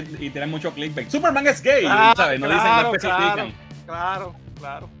websites y tienen mucho clickbait. Superman es gay, ¿sabes? No dicen, no especifican. Claro.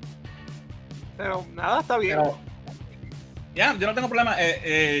 Pero nada, está bien. Yo no tengo problema.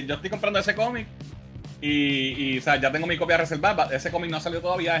 Yo estoy comprando ese cómic y o sea, ya tengo mi copia reservada. Ese cómic no ha salido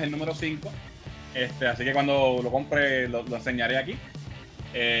todavía, es el número 5. Así que cuando lo compre lo enseñaré aquí.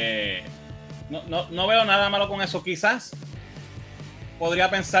 No veo nada malo con eso. Quizás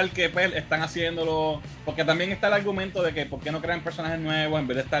podría pensar que pues, están haciéndolo, porque también está el argumento de que por qué no crean personajes nuevos en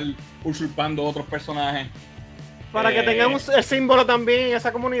vez de estar usurpando otros personajes. Para que tengan el símbolo también en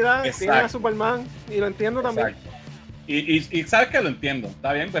esa comunidad, tienen a Superman, y lo entiendo también. Y sabes que lo entiendo,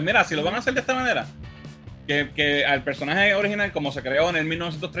 está bien, pues mira, si lo van a hacer de esta manera, que al personaje original, como se creó en el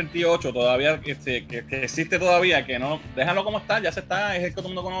 1938, todavía que existe todavía, que no, déjalo como está, ya se está, es el que todo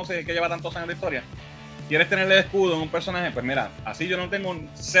el mundo conoce, el que lleva tantos años de historia. ¿Quieres tenerle escudo en un personaje? Pues mira, así yo no tengo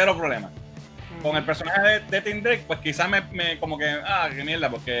cero problema. Con el personaje de Tim Drake, pues quizás me como que, qué mierda,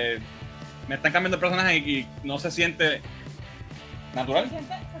 porque me están cambiando el personaje y no se siente natural.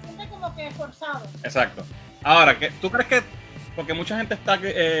 Se siente como que forzado. Exacto. Ahora, ¿tú crees que, porque mucha gente está,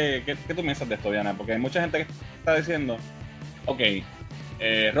 ¿qué tú piensas de esto, Diana? Porque hay mucha gente que está diciendo, ok,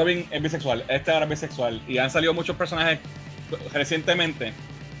 Robin es bisexual, ahora es bisexual, y han salido muchos personajes recientemente.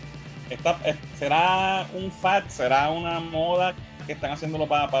 ¿Será un fad? ¿Será una moda que están haciéndolo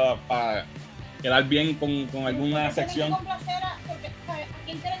para quedar bien con alguna sección? ¿A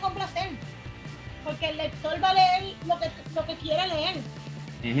quién quiere complacer? Porque el lector va a leer lo que quiere leer.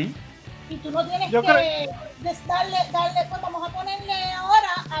 Y tú no tienes que darle, pues vamos a ponerle ahora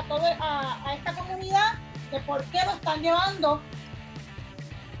a esta comunidad de por qué lo están llevando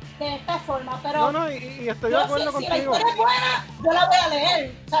de esta forma, pero y estoy de acuerdo contigo. Si la historia es buena, yo la voy a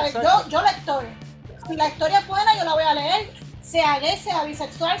leer, ¿sabes? Yo lector, si la historia es buena, yo la voy a leer, sea gay, sea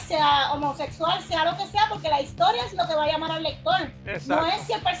bisexual, sea homosexual, sea lo que sea, porque la historia es lo que va a llamar al lector. Exacto. No es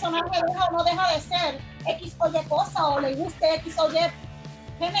si el personaje deja o no deja de ser X o Y cosa, o le guste X o Y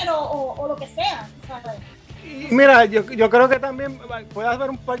género, o lo que sea, ¿sabes? Y mira, yo creo que también puede haber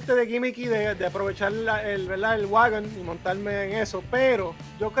un parte de gimmicky de aprovechar el wagon y montarme en eso, pero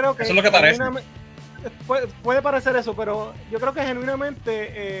yo creo que eso es lo que parece. Puede parecer eso, pero yo creo que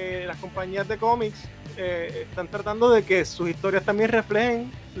genuinamente las compañías de cómics están tratando de que sus historias también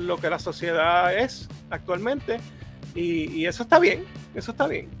reflejen lo que la sociedad es actualmente, y eso está bien. Eso está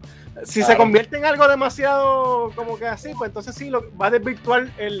bien. Si se convierte en algo demasiado como que así, pues entonces sí va a desvirtuar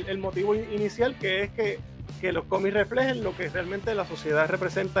el motivo inicial, que es que los cómics reflejen lo que realmente la sociedad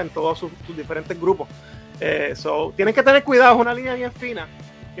representa en todos sus diferentes grupos. Tienen que tener cuidado, es una línea bien fina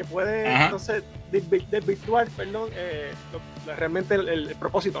que puede entonces desvirtuar, realmente el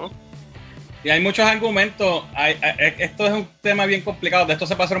propósito, ¿no? Y hay muchos argumentos. Esto es un tema bien complicado. De esto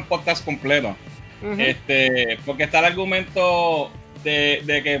se puede hacer un podcast completo. Porque está el argumento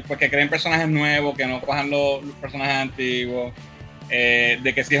de que porque creen personajes nuevos, que no cojan los personajes antiguos,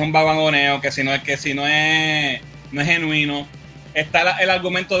 de que si es un vagoneo, que si no es genuino. Está el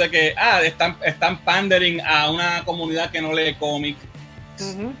argumento de que están pandering a una comunidad que no lee cómics.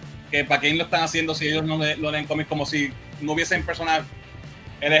 Que para quién lo están haciendo si ellos no lo leen cómics, como si no hubiesen personas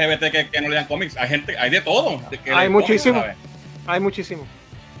LGBT que no lean cómics. Hay de todo. Hay muchísimo. Hay muchísimo.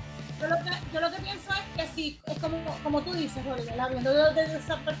 Yo lo que pienso es que sí, es como tú dices, Jorge, viendo desde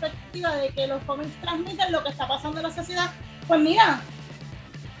esa perspectiva de que los cómics transmiten lo que está pasando en la sociedad, pues mira,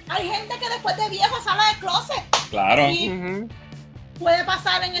 hay gente que después de viejo sale del closet. Claro. Y puede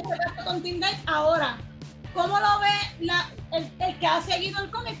pasar en este caso con Team Day. Ahora, ¿cómo lo ve el que ha seguido el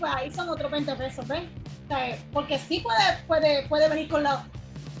cómic? Pues ahí son otros 20 pesos, ¿ves? O sea, porque sí puede venir con lo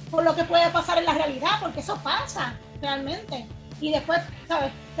que puede pasar en la realidad, porque eso pasa realmente. Y después,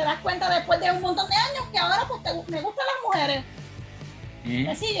 ¿sabes? Te das cuenta después de un montón de años que ahora pues me gustan las mujeres.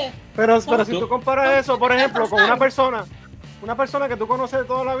 ¿Me sigue? Pero si tú comparas eso, por ejemplo, con una persona que tú conoces de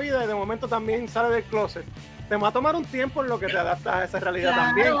toda la vida y de momento también sale del closet, te va a tomar un tiempo en lo que te adaptas a esa realidad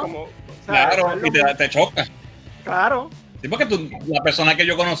también. Claro, y te choca. Claro. Sí, porque la persona que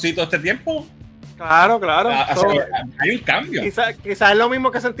yo conocí todo este tiempo. Claro. Hay un cambio. Quizás es lo mismo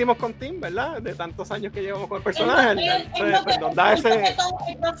que sentimos con Tim, ¿verdad? De tantos años que llevamos con el personaje. El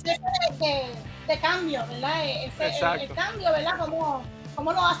proceso de cambio, ¿verdad? El cambio, ¿verdad?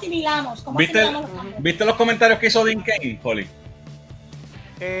 ¿Cómo lo asimilamos? ¿Viste los comentarios que hizo Dean Cain, Holly?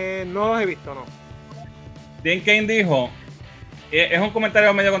 No los he visto, no. Dean Cain dijo, es un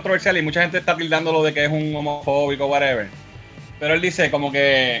comentario medio controversial y mucha gente está tildándolo de que es un homofóbico, whatever. Pero él dice como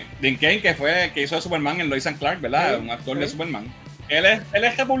que Dean Cain, que hizo de Superman en Lois and Clark, ¿verdad? Un actor de Superman. Él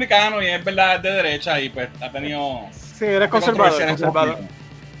es republicano y es verdad de derecha y pues ha tenido... Sí, él es conservador,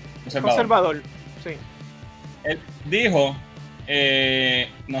 sí. Él dijo,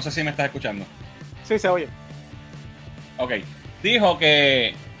 no sé si me estás escuchando. Sí, se oye. Ok. Dijo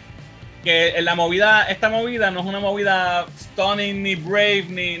que esta movida no es una movida stunning, ni brave,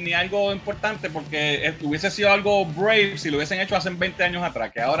 ni algo importante, porque hubiese sido algo brave si lo hubiesen hecho hace 20 años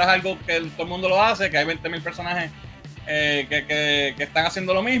atrás, que ahora es algo que todo el mundo lo hace, que hay 20,000 personajes que están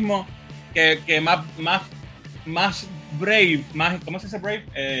haciendo lo mismo, que más brave, ¿cómo se dice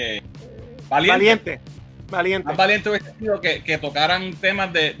brave? Valiente. Más valiente hubiese sido que tocaran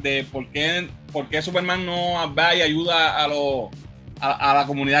temas de por qué Superman no va y ayuda a la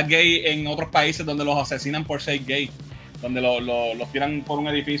comunidad gay en otros países donde los asesinan por ser gay, donde los tiran por un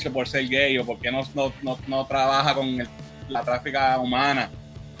edificio por ser gay, o porque no trabaja con la tráfica humana.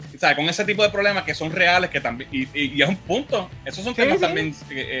 O sea, con ese tipo de problemas que son reales, que también y es un punto. Esos son temas también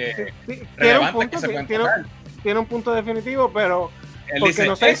relevantes que se pueden tocar. Tiene un punto definitivo, pero él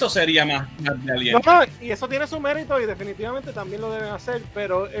dice, eso sería más valiente. No, y eso tiene su mérito y definitivamente también lo deben hacer,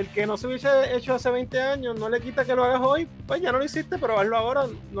 pero el que no se hubiese hecho hace 20 años no le quita que lo hagas hoy, pues ya no lo hiciste, pero hazlo ahora,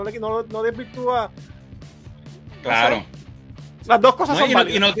 no desvirtúa. Claro. Las dos cosas son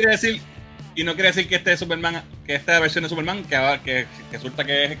válidas. Y no quiere decir que Superman, que esta versión de Superman, que resulta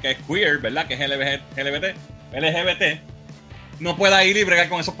que es queer, ¿verdad? Que es LGBT, no pueda ir y bregar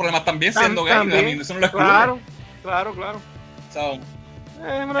con esos problemas también siendo gay. Eso no lo excluye. Claro. So,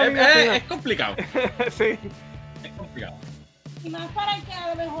 es complicado. Sí. Es complicado. Y más para el que a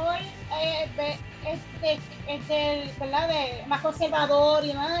lo mejor es ¿verdad? Más conservador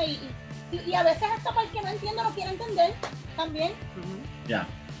y más. Y a veces hasta para el que no entiende, no quiere entender también. Ya.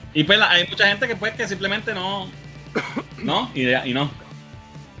 Y pues hay mucha gente que simplemente no. Y no.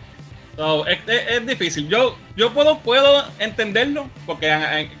 So, es difícil. Yo puedo entenderlo,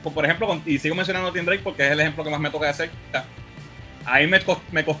 porque por ejemplo, y sigo mencionando a Tim Drake porque es el ejemplo que más me toca de cerca. Ahí me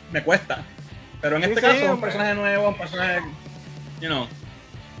cuesta. Pero en este caso es un personaje nuevo, un personaje,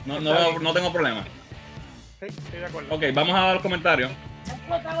 no tengo problema. Sí, estoy de acuerdo. Ok, vamos a ver los comentarios.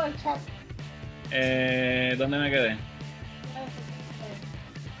 El chat. ¿Dónde me quedé?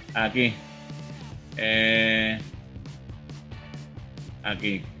 Aquí.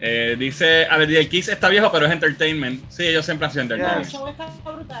 Aquí. Dice, a ver, el Kiss está viejo, pero es entertainment. Sí, ellos siempre han sido entertainment. El show está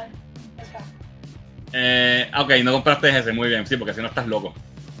brutal. Ok, no compraste ese, muy bien, sí, porque si no estás loco.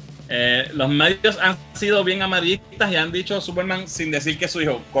 Los medios han sido bien amarillistas y han dicho Superman sin decir que es su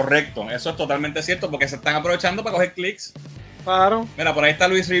hijo. Correcto, eso es totalmente cierto porque se están aprovechando para coger clics. Claro. Mira, por ahí está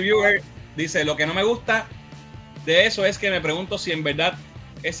Luis Reviewer. Dice, lo que no me gusta de eso es que me pregunto si en verdad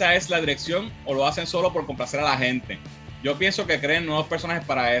esa es la dirección o lo hacen solo por complacer a la gente. Yo pienso que creen nuevos personajes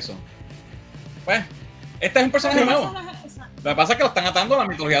para eso. Pues, este es un personaje nuevo. Lo que pasa es que lo están atando a la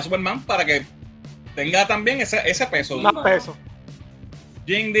mitología de Superman para que tenga también ese peso. Más peso.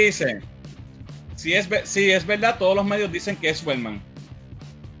 Jim dice, si es verdad, todos los medios dicen que es Superman.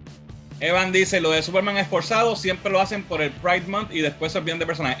 Evan dice, lo de Superman es forzado, siempre lo hacen por el Pride Month y después se olvidan de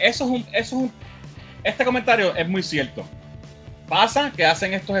personajes. Este comentario es muy cierto. Pasa que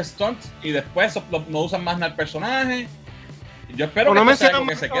hacen estos stunts y después no usan más nada el personaje. Yo espero que sea algo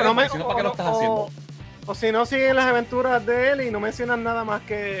que se quede, porque si no, ¿para qué lo estás haciendo? O si no, siguen las aventuras de él y no mencionan nada más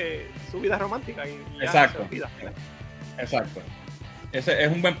que su vida romántica. Exacto. Exacto. Ese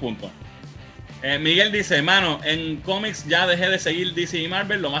es un buen punto. Miguel dice, mano, en cómics ya dejé de seguir DC y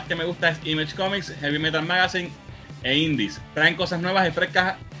Marvel. Lo más que me gusta es Image Comics, Heavy Metal Magazine e Indies. Traen cosas nuevas y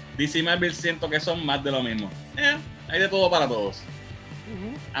frescas. DC y Marvel siento que son más de lo mismo. Hay de todo para todos.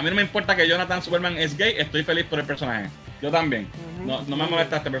 A mí no me importa que Jonathan Superman es gay. Estoy feliz por el personaje. Yo también. No me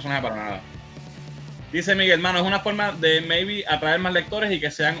molesta este personaje para nada. Dice Miguel, mano, es una forma de maybe atraer más lectores y que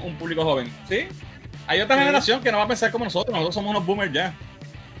sean un público joven. ¿Sí? Hay otra generación que no va a pensar como nosotros. Nosotros somos unos boomers ya.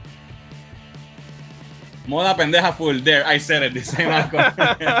 Moda pendeja full. There, I said it, dice Marco.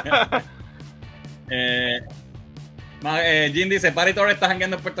 Jim dice, Patty Torres está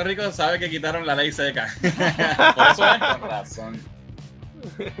jangueando en Puerto Rico, sabe que quitaron la ley seca. Por eso es con razón.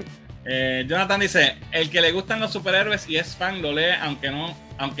 Jonathan dice, el que le gustan los superhéroes y es fan lo lee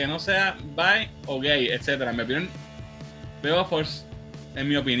aunque no sea bi o gay, etcétera. En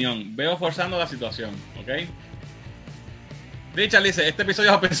mi opinión, veo forzando la situación, ¿ok? Richard dice, este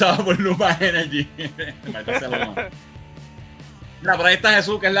episodio es pensado por Luma Energy. Mira, por ahí está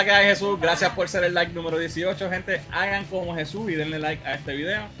Jesús, que es la que hay, Jesús. Gracias por ser el like número 18, gente. Hagan como Jesús y denle like a este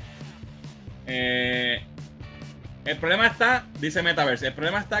video. El problema está, dice Metaverse, el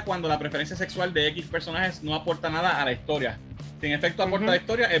problema está cuando la preferencia sexual de X personajes no aporta nada a la historia. Si en efecto aporta a la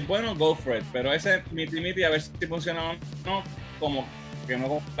historia, es bueno, go for it. Pero ese miti a ver si funciona o no, como que no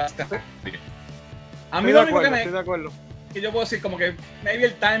compraste. A mí lo único estoy de acuerdo. Que yo puedo decir, como que maybe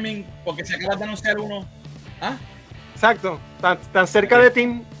el timing, porque si acabas de anunciar uno. ¿Ah? Exacto, tan cerca de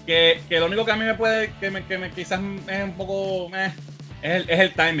Tim. Que lo único que a mí me puede, quizás es un poco. Es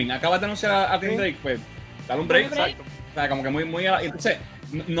el timing. Acabas de anunciar a Tim Drake, pues dale un break. Exacto. O sea, como que muy. Entonces,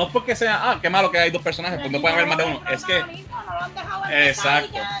 no es porque sea, qué malo que hay dos personajes, pues no pueden haber más de uno. Es que.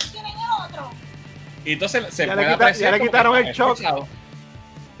 Exacto. Y entonces se puede apreciar. Ya le quitaron el shock.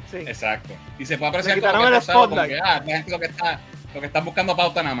 Sí. Exacto. Y se puede apreciar como que forzado, como que, la gente lo que está buscando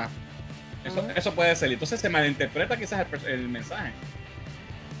pauta nada más. Eso puede ser. Entonces se malinterpreta quizás el mensaje.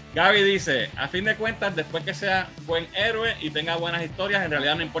 Gaby dice, a fin de cuentas, después que sea buen héroe y tenga buenas historias, en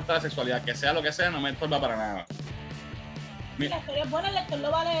realidad no importa la sexualidad, que sea lo que sea, no me estorba para nada. Si la historia es buena, el lector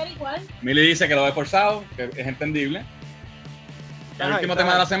lo va a leer igual. Milly dice que lo ve forzado, que es entendible. El último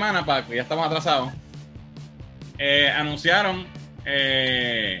tema de la semana, que ya estamos atrasados. Anunciaron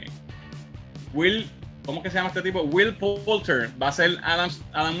 ¿cómo que se llama este tipo? Will Poulter va a ser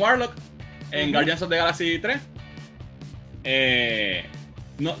Adam Warlock en Guardians of the Galaxy 3.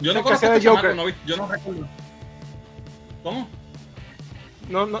 Yo no conozco a este chamaco, yo no recuerdo. ¿Cómo?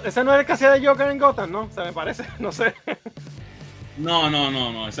 No, ese no es el que hacía de Joker en Gotham, ¿no? O sea, me parece, no sé. No,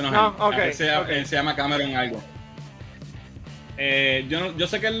 ese no es él. Okay, Él se llama Cameron algo. Yo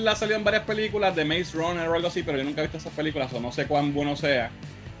sé que él ha salido en varias películas de Maze Runner o algo así, pero yo nunca he visto esas películas, o no sé cuán bueno sea.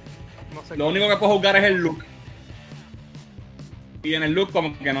 No sé. Lo único que puedo juzgar es el look. Y en el look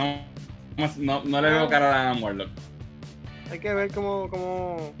como que no le veo cara a Adam Warlock. Hay que ver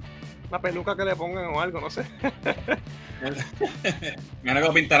como la peluca que le pongan o algo, no sé. Me que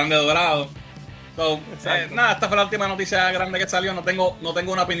lo pintaron de dorado. Nada, esta fue la última noticia grande que salió. No tengo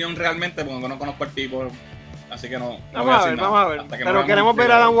una opinión realmente porque no conozco al tipo. Así que no vamos a ver. Pero queremos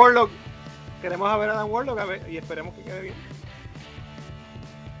ver a Adam Warlock. Queremos ver a Adam Warlock y esperemos que quede bien.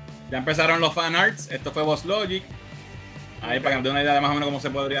 Ya empezaron los fan arts. Esto fue Boss Logic. Ahí para que me dé una idea de más o menos cómo se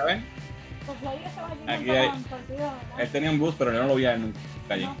podría ver. Aquí él tenía un bus, pero yo no lo vi a él nunca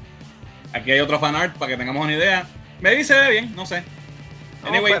allí. No. Aquí hay otro fan art para que tengamos una idea. Maybe se ve bien, no sé.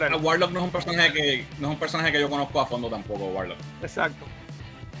 Anyway, Warlock no es un personaje que yo conozco a fondo tampoco, Warlock. Exacto.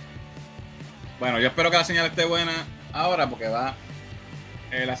 Bueno, yo espero que la señal esté buena ahora porque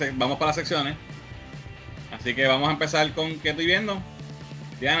vamos para las secciones. Así que vamos a empezar con ¿qué estoy viendo?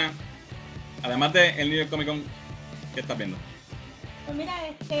 Diana, además de el New York Comic Con, ¿qué estás viendo? Pues mira,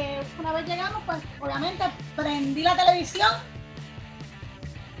 una vez llegamos, pues obviamente prendí la televisión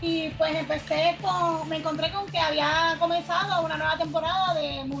y pues me encontré con que había comenzado una nueva temporada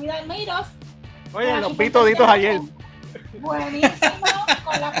de Movie That Made Us. Oye, los vi toditos ayer. Buenísimo,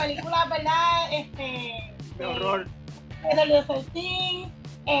 con las películas, ¿verdad? De horror. De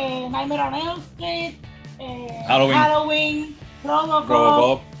 13, Nightmare on Elm Street, Halloween,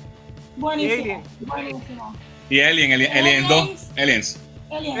 Robocop. Y Buenísimo, Alien. buenísimo. Y Alien 2. Aliens.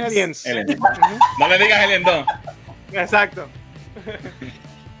 Aliens. No le digas Alien 2. Exacto.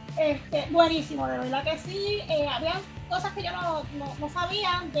 Buenísimo, de verdad que sí. Había cosas que yo no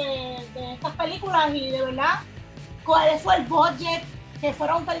sabía de estas películas y de verdad cuál fue el budget, que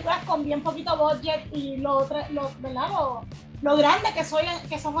fueron películas con bien poquito budget y ¿verdad? Lo grande que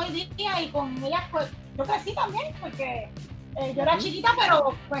son hoy día, y con ellas pues yo crecí también porque yo era chiquita,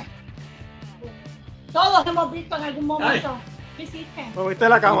 pero pues todos hemos visto en algún momento. ¿Qué hiciste? ¿Moviste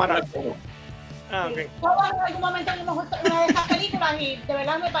la cámara? Ah, ok. Todos en algún momento hemos visto una de estas películas y de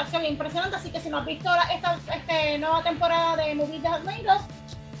verdad me pareció bien impresionante, así que si no has visto esta nueva temporada de Movies That Made Us,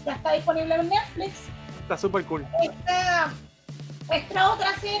 ya está disponible en Netflix. Está súper cool. Esta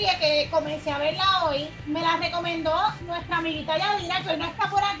otra serie que comencé a verla hoy, me la recomendó nuestra amiguita Yadira, que hoy no está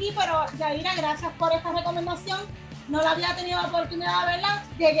por aquí, pero Yadira, gracias por esta recomendación. No la había tenido la oportunidad de verla,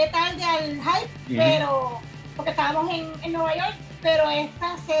 llegué tarde al hype, pero porque estábamos en Nueva York, pero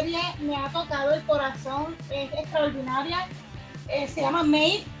esta serie me ha tocado el corazón, es extraordinaria, se llama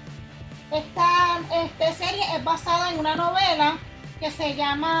Made. Esta serie es basada en una novela que se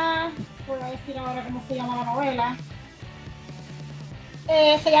llama, voy a decir ahora cómo se llama la novela,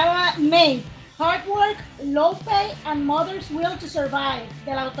 se llama Made, Hard Work, Low Pay and Mother's Will to Survive,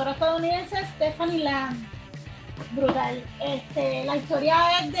 de la autora estadounidense Stephanie Lamb. Brutal. La historia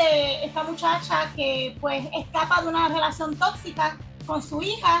es de esta muchacha que pues escapa de una relación tóxica con su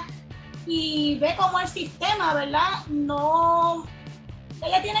hija y ve cómo el sistema, ¿verdad?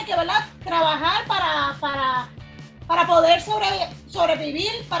 Ella tiene que, ¿verdad?, trabajar para poder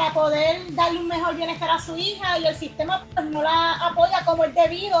sobrevivir, para poder darle un mejor bienestar a su hija, y el sistema pues no la apoya como es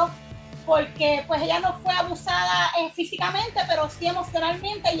debido, porque pues ella no fue abusada físicamente, pero sí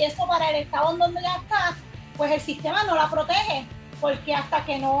emocionalmente, y eso para el estado en donde ella está, pues el sistema no la protege, porque hasta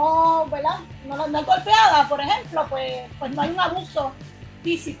que no, ¿verdad?, no es golpeada, por ejemplo, pues no hay un abuso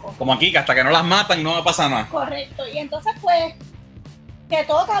físico. Como aquí, que hasta que no las matan no pasa nada. Correcto, y entonces pues que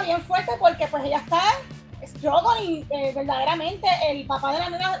todo está bien fuerte porque pues ella está struggling, verdaderamente el papá de la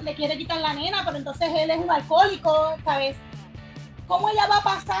nena le quiere quitar la nena, pero entonces él es un alcohólico, ¿sabes? Cómo ella va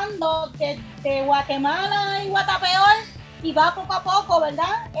pasando de Guatemala y Guatapeor y va poco a poco,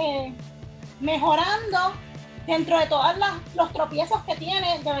 ¿verdad?, mejorando dentro de todos los tropiezos que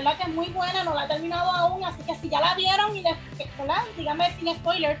tiene. De verdad que es muy buena, no la he terminado aún, así que si ya la vieron, ¿verdad?, díganme sin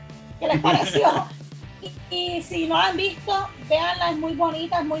spoiler qué les pareció. y si no la han visto, véanla, es muy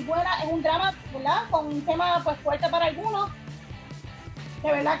bonita, es muy buena, es un drama, ¿verdad?, con un tema pues fuerte para algunos.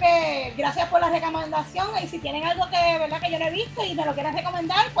 De verdad que gracias por la recomendación, y si tienen algo que, ¿verdad?, que yo no he visto y me lo quieren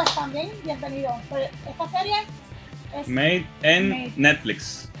recomendar, pues también bienvenido. Pues esta serie es Made en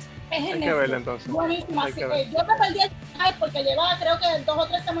Netflix. Es Hay que verla entonces. Buenísima. Hay que Yo verla. me perdí el hype porque lleva creo que 2 o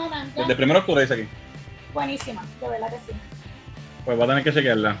 3 semanas. ¿Ya? Desde 1 de octubre dice aquí. Buenísima, de verdad que sí. Pues voy a tener que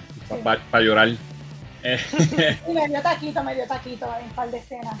chequearla Sí. para llorar. Y me dio taquito en un par de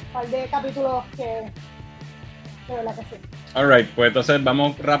escenas, un par de capítulos que de verdad que sí. Alright, pues entonces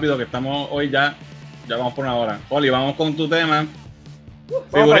vamos rápido, que estamos hoy ya vamos por 1 hora. Oli, vamos con tu tema.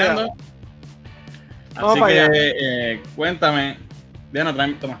 Figureando. Vamos Así para que cuéntame. Diana,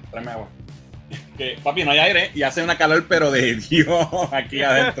 tráeme agua. Que, papi, no hay aire y hace una calor, pero de Dios aquí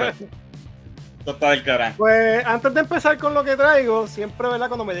adentro. Esto está del carajo. Pues antes de empezar con lo que traigo, siempre, ¿verdad?,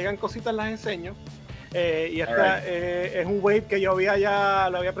 cuando me llegan cositas las enseño. Y esta es un Wave que yo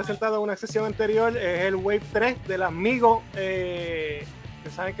lo había presentado en una sesión anterior. Es el Wave 3 de las Migo. Que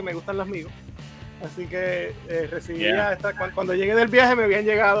saben que me gustan las Migo. Así que recibí ya cuando llegué del viaje me habían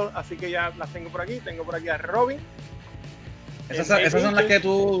llegado. Así que ya las tengo por aquí. Tengo por aquí a Robin. Esas son las que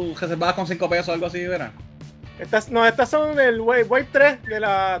tú reservabas con 5 pesos o algo así, ¿verdad? Estas son el Wave 3 de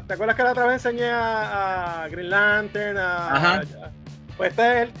la. ¿Te acuerdas que la otra vez enseñé a Green Lantern? Ajá. Pues este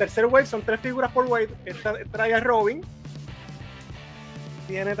es el tercer Wave, son 3 figuras por Wave. Esta trae a Robin.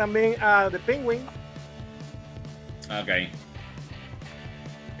 Tiene también a The Penguin. Ok.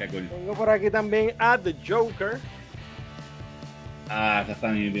 Qué cool. Tengo por aquí también a The Joker. Esta está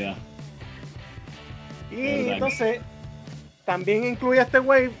nítida. Y entonces también incluye este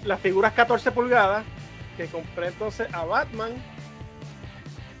Wave las figuras 14 pulgadas. Que compré entonces a Batman,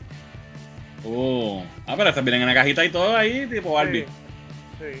 Pero estas vienen en la cajita y todo ahí, tipo Barbie.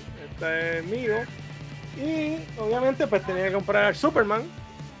 Sí, este es mío. Y obviamente pues tenía que comprar el Superman.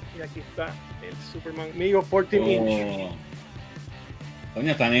 Y aquí está el Superman mío 14 inch.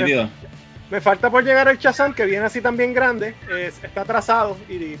 Coño, está nítido. Me falta por llegar el Shazam, que viene así también grande. Está atrasado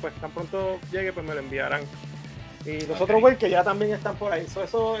y pues tan pronto llegue pues me lo enviarán. Y los otros güey que ya también están por ahí.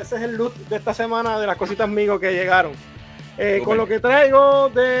 Ese es el loot de esta semana de las cositas mío que llegaron. Con lo que traigo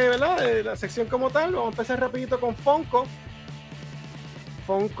 ¿verdad? De la sección como tal, vamos a empezar rapidito con Funko.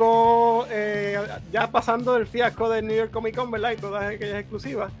 Funko, ya pasando el fiasco del New York Comic Con, ¿verdad? Y todas aquellas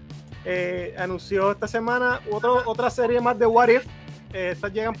exclusivas, anunció esta semana otra serie más de What If.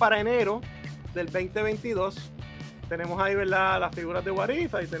 Estas llegan para enero del 2022. Tenemos ahí, ¿verdad? Las figuras de What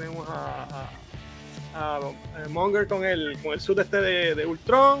If. Ahí tenemos a Monger con el suit de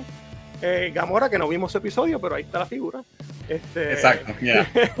Ultron. Gamora, que no vimos su episodio, pero ahí está la figura. Exacto, yeah.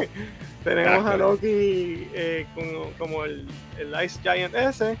 Tenemos a Loki como el Ice Giant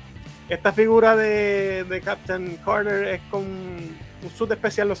ese. Esta figura de Captain Carter es con un suit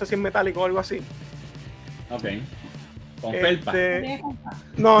especial, no sé si es metálico o algo así. Ok. Con felpa.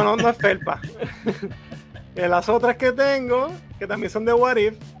 No es felpa. Las otras que tengo, que también son de What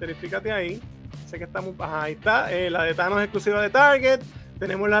If, verifícate ahí. Sé que está muy... ahí está. La de Thanos exclusiva de Target.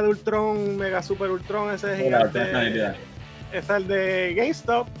 Tenemos la de Ultron, Mega Super Ultron, ese es gigante. Esa es el de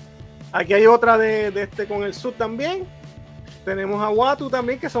GameStop. Aquí hay otra de con el suit también. Tenemos a Watu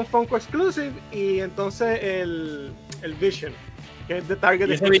también, que son Funko Exclusive. Y entonces el Vision, que es de Target.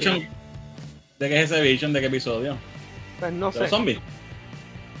 ¿Y ese Vision? ¿De qué es ese Vision? ¿De qué episodio? Pues no sé. ¿Los zombies?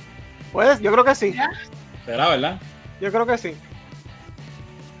 Pues yo creo que sí. ¿Será, verdad? Yo creo que sí.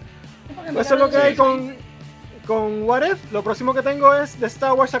 Eso es lo que hay con What If. Lo próximo que tengo es de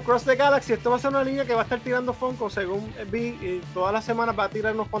Star Wars Across the Galaxy. Esto va a ser una línea que va a estar tirando Funko, según vi, y todas las semanas va a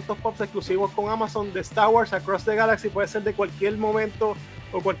tirar unos cuantos pops exclusivos con Amazon de Star Wars Across the Galaxy. Puede ser de cualquier momento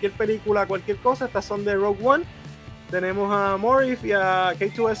o cualquier película, cualquier cosa. Estas son de Rogue One. Tenemos a Morif y a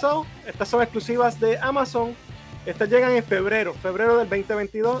K2SO. Estas son exclusivas de Amazon. Estas llegan en febrero del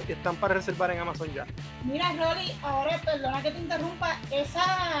 2022 y están para reservar en Amazon ya. Mira, Rolly, ahora perdona que te interrumpa,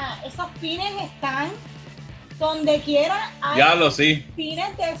 esos pines están donde quiera. Ya lo sí.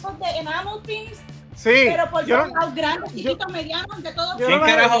 Pines de esos de enamel pins. Sí. Pero por todos lados, grandes, chiquitos, medianos, de todo. ¿Quién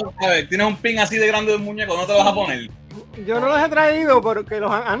carajo? A ver, tienes un pin así de grande de un muñeco, ¿no te lo vas a poner? Yo no los he traído porque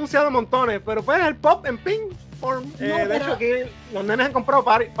los han anunciado montones, pero pues el pop en pin form. De hecho, aquí los nenes han comprado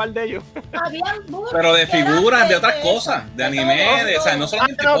par de ellos. Pero de figuras, de otras cosas, de anime, o sea, no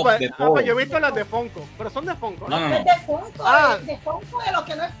solamente pop, de todo. Pues yo he visto las de Funko, pero son de Funko. No. De Funko, de Funko, de lo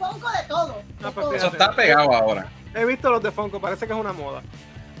que no es Funko, de todo. Pues eso está pegado ahora. He visto los de Funko, parece que es una moda.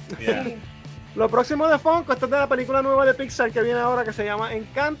 Yeah. Lo próximo de Funko, esto es de la película nueva de Pixar que viene ahora, que se llama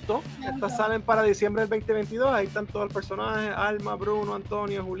Encanto. Estas salen para diciembre del 2022. Ahí están todos los personajes: Alma, Bruno,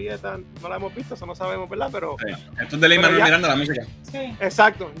 Antonio, Julieta. No la hemos visto, eso no sabemos, ¿verdad? Pero sí. Esto es de Lin-Manuel Miranda, la música. Sí.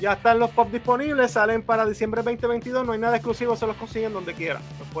 Exacto, ya están los pop disponibles, salen para diciembre del 2022. No hay nada exclusivo, se los consiguen donde quiera.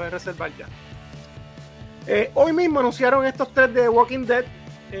 Los puedes reservar ya. Hoy mismo anunciaron estos 3 de Walking Dead.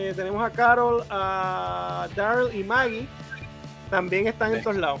 Tenemos a Carol, a Daryl y Maggie. También están en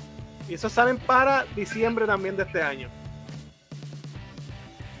todos lados. Y esos salen para diciembre también de este año.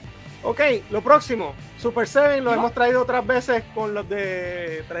 Ok, lo próximo, Super 7, lo hemos traído otras veces con los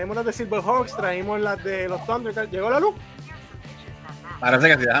de... Traemos las de Silverhawks, traímos las de los Thundercats. ¿Llegó la luz? Parece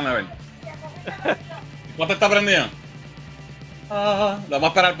que sí, déjame ver. ¿Cuánto está prendido? Lo vamos a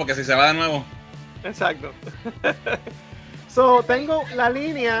esperar porque si se va de nuevo. Exacto. Tengo la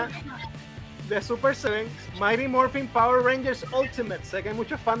línea de Super 7, Mighty Morphin Power Rangers Ultimate. Sé que hay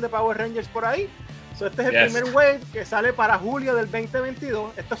muchos fans de Power Rangers por ahí. Este es el primer wave que sale para julio del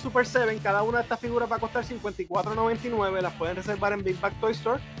 2022. Esto es Super 7. Cada una de estas figuras va a costar $54.99. Las pueden reservar en Big Bag Toy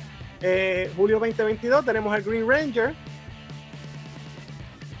Store. Julio 2022 tenemos el Green Ranger.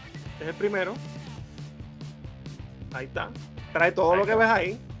 Este es el primero. Ahí está. Trae todo lo que ves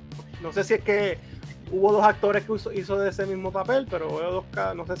ahí. No sé si es que hubo 2 actores que hizo de ese mismo papel, pero veo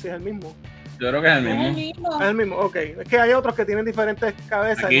 2, no sé si es el mismo. Yo creo que es el mismo. Es el mismo, ok. Es que hay otros que tienen diferentes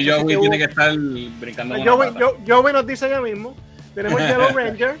cabezas. Aquí no Joey tiene que estar brincando con Joey nos dice ya mismo. Tenemos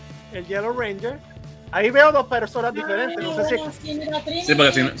el Yellow Ranger. Ahí veo 2 personas diferentes. No sé si... Sí,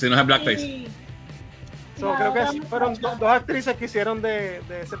 porque si no es el Blackface. Creo que fueron 2 actrices que hicieron de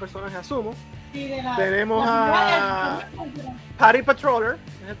ese personaje, asumo. Tenemos a Patty Patroller,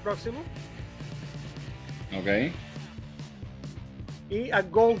 es el próximo. Ok. Y a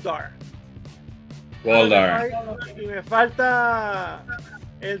Goldar. Y me falta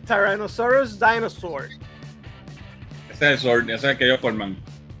el Tyrannosaurus Dinosaur. Ese es el Sword, ese es el que ellos forman.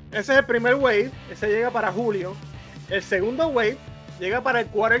 Ese es el primer wave, ese llega para julio. El segundo wave llega para el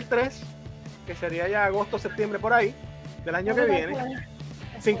quarter 3, que sería ya agosto, septiembre por ahí, del año que viene.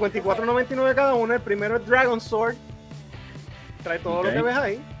 $54.99 cada uno. El primero es Dragon Sword. Trae todo lo que ves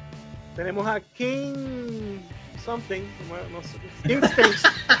ahí. Tenemos a King something, no sé, King Sphinx.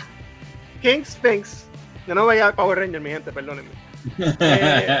 King Sphinx. Yo no veía Power Ranger, mi gente, perdónenme.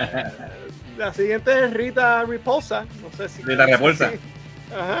 La siguiente es Rita Repulsa. No sé si. Rita Repulsa.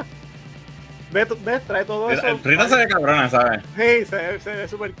 Ajá. ¿Ves? Trae todo eso. Rita se ve cabrona, ¿sabes? Sí, se ve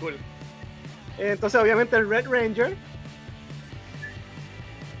súper cool. Entonces, obviamente, el Red Ranger.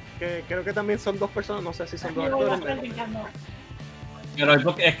 Que creo que también son 2 personas. No sé si son 2 actores. Pero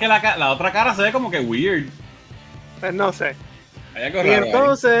es que la otra cara se ve como que weird. Pues no sé. Y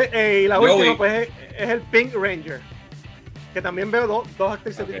entonces, y la última, pues, es el Pink Ranger. Que también veo dos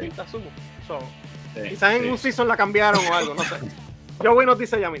actrices distintas, sumo. Quizás en un season la cambiaron o algo, no sé. Joey nos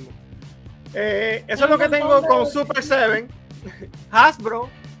dice ya mismo. Eso es lo que tengo con Super 7. Hasbro,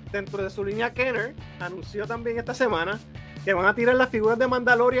 dentro de su línea Kenner, anunció también esta semana que van a tirar las figuras de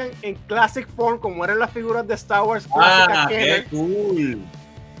Mandalorian en Classic Form, como eran las figuras de Star Wars clásicas Kenner. ¡Qué cool!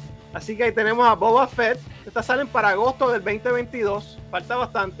 Así que ahí tenemos a Boba Fett. Estas salen para agosto del 2022. Falta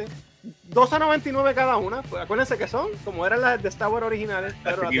bastante. $12.99 cada una. Pues acuérdense que son como eran las de Star Wars originales,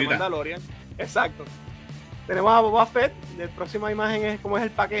 pero las de Mandalorian. Exacto. Tenemos a Boba Fett. La próxima imagen es como es el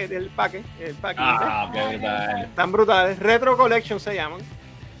paque. Qué brutal. Están brutales. Retro Collection se llaman.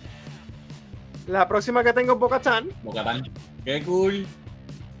 La próxima que tengo es Bo-Katan. Bo-Katan. Qué cool.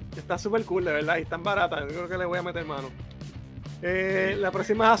 Está súper cool, de verdad. Y están baratas. Yo creo que le voy a meter mano. La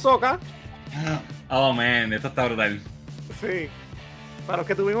próxima es Ahsoka. Oh man, esto está brutal. Sí. Para los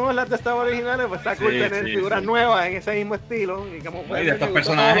que tuvimos las de Star Wars originales, pues está cool tener figuras nuevas en ese mismo estilo. Y como de estos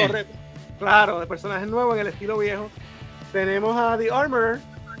personajes. Claro, de personajes nuevos en el estilo viejo. Tenemos a The Armorer.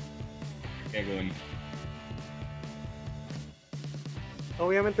 Qué cool.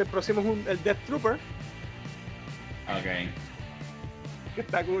 Obviamente el próximo es el Death Trooper. Ok. Que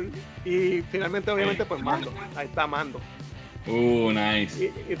está cool. Y finalmente, obviamente, pues Mando. Ahí está Mando.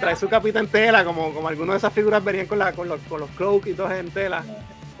 Nice. Y trae su capita en tela, como algunas de esas figuras venían con los cloaks y todo en tela.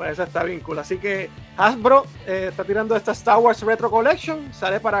 Pues eso está bien cool. Así que Hasbro está tirando esta Star Wars Retro Collection.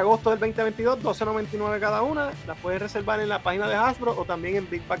 Sale para agosto del 2022, $12.99 cada una. Las puedes reservar en la página de Hasbro o también en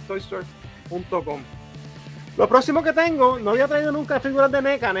bigbagtoystore.com. Lo próximo que tengo, no había traído nunca figuras de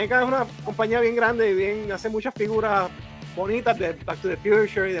NECA. NECA es una compañía bien grande y hace muchas figuras bonitas de Back to the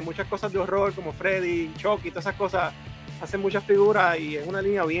Future y de muchas cosas de horror como Freddy, Chucky y todas esas cosas. Hacen muchas figuras y es una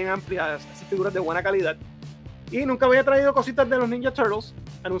línea bien amplia, hace figuras de buena calidad. Y nunca había traído cositas de los Ninja Turtles.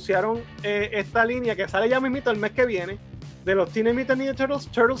 Anunciaron esta línea que sale ya mismito el mes que viene, de los Teenage Mutant Ninja Turtles,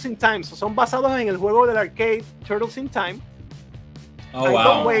 Turtles in Time. Son basados en el juego del arcade Turtles in Time.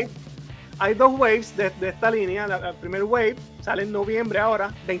 Hay dos waves de esta línea. El primer wave sale en noviembre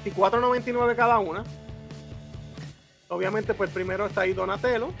ahora, $24.99 cada una. Obviamente, pues primero está ahí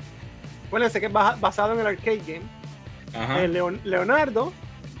Donatello. Acuérdense que es basado en el arcade game. Leonardo,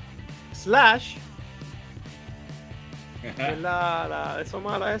 Slash, es la eso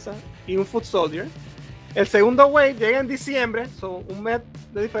mala esa, y un Foot Soldier. El segundo wave llega en diciembre, son un mes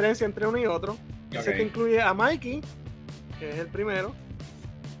de diferencia entre uno y otro. Ese que incluye a Mikey, que es el primero.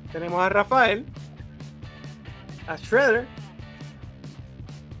 Tenemos a Rafael, a Shredder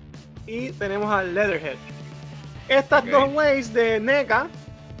y tenemos a Leatherhead. Estas dos waves de NECA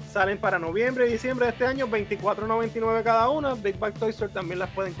salen para noviembre y diciembre de este año, $24.99 cada una. Big Bag Toy Store también las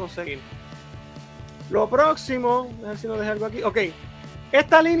pueden conseguir. Lo próximo, a ver si no dejé algo aquí. Ok,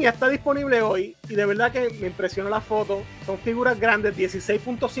 esta línea está disponible hoy y de verdad que me impresionó la foto. Son figuras grandes,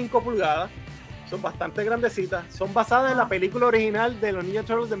 16.5 pulgadas. Son bastante grandecitas. Son basadas en la película original de los Ninja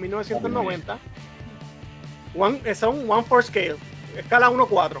Turtles de 1990. Son 1/4 scale, escala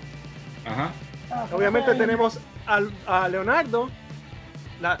 1/4. Ajá. Obviamente tenemos a Leonardo.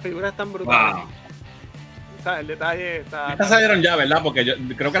 Las figuras están brutales. Wow. O sea, el detalle está. Estas salieron ya, ¿verdad? Porque yo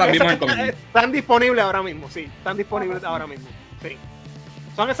creo que las vimos en Comic. Están disponibles ahora mismo, sí. Están disponibles ahora mismo. Sí.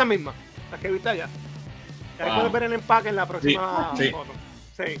 Son esas mismas, las que viste allá. Ahí puedes ver el empaque en la próxima foto.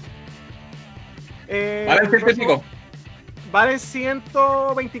 Sí. ¿Vale el científico? Vale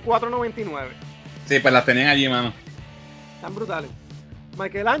 $124.99. Sí, pues las tenían allí, mano. Están brutales.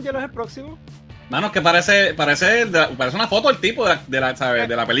 Michelangelo es el próximo. Mano, que parece una foto del tipo de la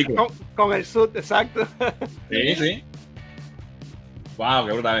película. Con el suit, exacto. Sí. Wow,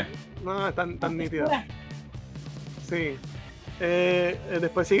 qué brutal. No, están nítidas. Sí.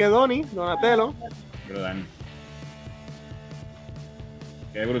 Después sigue Donatello. Brutal.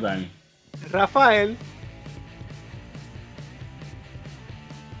 Qué brutal. Rafael.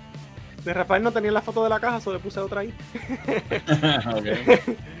 De Rafael no tenía la foto de la caja, solo le puse otra ahí. Okay.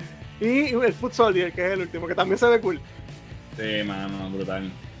 Y el Foot Soldier, que es el último, que también se ve cool. Sí, mano,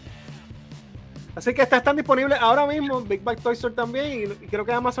 brutal. Así que estas están disponibles ahora mismo en Big Bad Toy Store también, y creo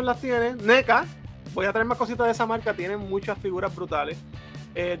que Amazon las tiene. NECA, voy a traer más cositas de esa marca, tienen muchas figuras brutales.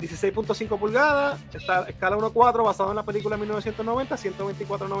 16.5 pulgadas, está escala 1.4, basado en la película 1990,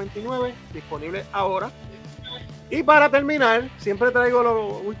 124.99, disponible ahora. Y para terminar, siempre traigo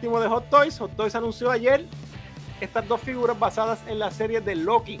lo último de Hot Toys. Hot Toys anunció ayer estas dos figuras basadas en la serie de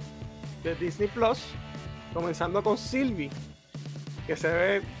Loki de Disney Plus, comenzando con Sylvie, que se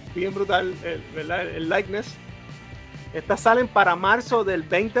ve bien brutal, ¿verdad? El likeness. Estas salen para marzo del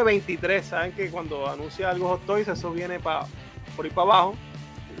 2023. Saben que cuando anuncia algo Hot Toys, eso viene por ahí para abajo.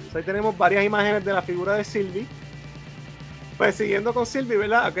 Entonces, ahí tenemos varias imágenes de la figura de Sylvie. Pues siguiendo con Sylvie,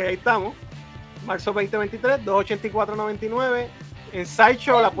 ¿verdad? Ok, ahí estamos. Marzo 2023, $284.99. En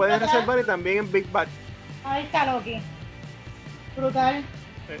Sideshow la puedes reservar y también en Big Bad. Ahí está Loki. Brutal.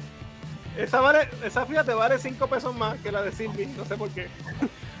 Esa fíjate, vale 5 pesos más que la de Sylvie, no sé por qué.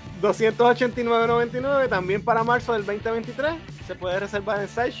 $289.99 también para marzo del 2023. Se puede reservar en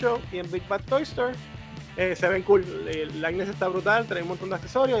Sideshow y en Big Bad Toy Store. Se ven cool, el likeness está brutal, trae un montón de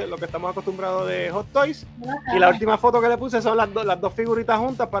accesorios, lo que estamos acostumbrados de Hot Toys. Y la última foto que le puse son las dos figuritas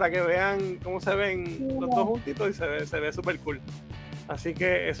juntas para que vean cómo se ven los dos juntitos y se ve súper cool. Así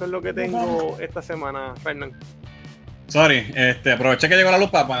que eso es lo que tengo esta semana, Fernán. Sorry, aproveché que llegó la luz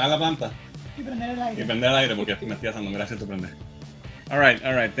para apagar la planta Y prender el aire. y prender el aire porque me estoy haciendo. Gracias por prender.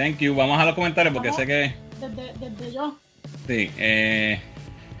 Alright, thank you. Vamos a los comentarios porque sé que... Desde yo. Sí,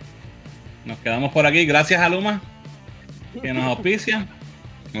 nos quedamos por aquí. Gracias a Luma, que nos auspicia.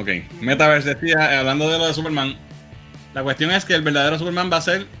 Ok, Metaverse decía, hablando de lo de Superman, la cuestión es que el verdadero Superman va a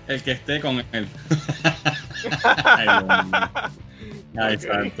ser el que esté con él. Ay,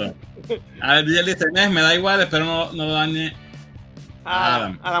 santo. A ver, DJ dice, me da igual, espero no lo dañe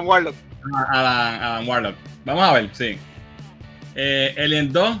a Adam Warlock. Adam Warlock. Vamos a ver, sí.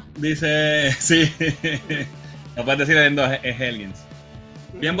 Alien 2 dice, sí. No puedes decir Alien 2, es Aliens.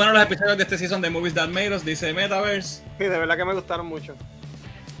 Bien buenos los episodios de este season de Movies That Made Us, dice Metaverse. Sí, de verdad que me gustaron mucho.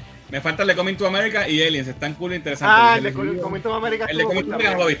 Me falta el de Coming to America y Aliens, están cool e interesantes. El de Coming to America. El de Coming to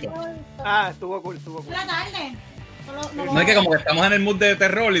America no lo he visto. Estuvo cool. La tarde. No es que como que estamos en el mood de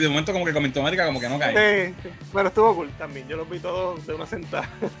terror y de momento como que Coming to America como que no cae. Sí, pero estuvo cool también, yo los vi todos de una sentada.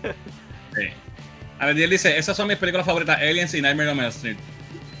 Sí. A ver, él dice, esas son mis películas favoritas, Aliens y Nightmare on Elm Street.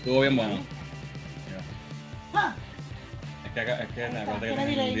 Estuvo bien bueno. Es que tengo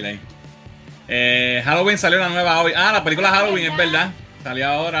un delay. Halloween salió la nueva hoy. La película Halloween, es verdad. Salió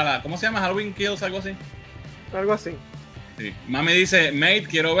ahora ¿cómo se llama? Halloween Kills, algo así. Algo así. Sí. Mami dice, Mate,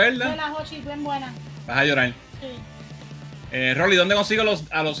 quiero verla. Buena, Hochi, bien buena. Vas a llorar. Sí. Rolly, ¿dónde consigo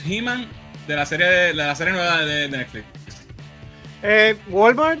a los He-Man de la serie nueva de Netflix?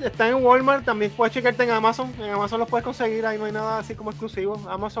 Walmart, está en Walmart, también puedes chequearte en Amazon. En Amazon los puedes conseguir, ahí no hay nada así como exclusivo.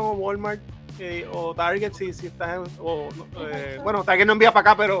 Amazon o Walmart o Target si estás bueno, Target no envía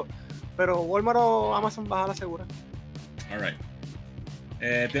para acá, pero Walmart o Amazon vas a la segura. Alright.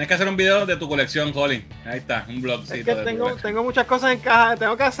 Tienes que hacer un video de tu colección, Holly. Ahí está, un blogcito. Es que tengo muchas cosas en caja.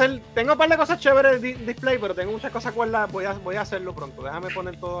 Tengo un par de cosas chéveres de display, pero tengo muchas cosas guardadas. Voy a hacerlo pronto. Déjame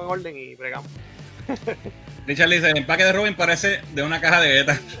poner todo en orden y bregamos. Richard dice, el empaque de Robin parece de una caja de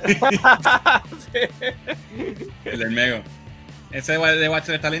beta. Sí. El del Mego. Ese de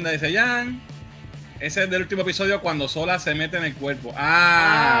Watcher está linda, dice Jan. Ese es del último episodio cuando Sola se mete en el cuerpo.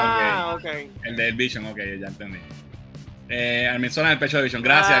 Okay. El de Vision, ok, ya entendí. Arminzona en el pecho de Vision.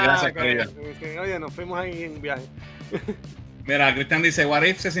 Gracias, okay. querida. Oye, nos fuimos ahí en viaje. Mira, Cristian dice, What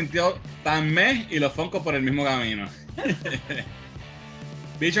If se sintió tan meh y los Funko por el mismo camino.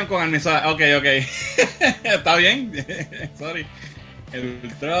 Vision con Arminzona, ok. Está bien. Sorry. El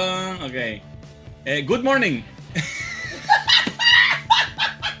Ultron, ok. Good morning.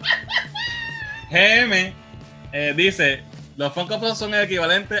 GM dice, los Funko Pop son el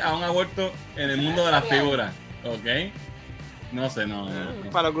equivalente a un aborto en el mundo de las figuras. Ok. No sé, no.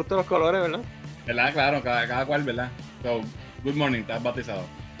 Para los gustos los colores, ¿verdad? ¿Verdad? Claro, cada cual, ¿verdad? So, good morning, estás bautizado.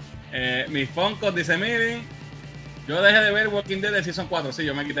 Mis Funkos, dice Miri. Yo dejé de ver Walking Dead de Season 4, sí,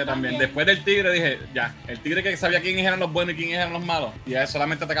 yo me quité también. Después del tigre dije, ya, el tigre que sabía quiénes eran los buenos y quiénes eran los malos, y a él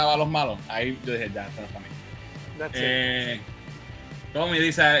solamente atacaba a los malos. Ahí yo dije, ya, esto no es para mí. Tommy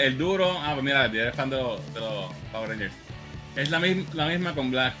dice, el duro. Pues mira, eres fan de los Power Rangers. Es la misma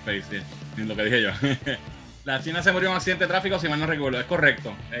con Blackface, sí, es lo que dije yo. La china se murió en un accidente de tráfico, si mal no recuerdo. Es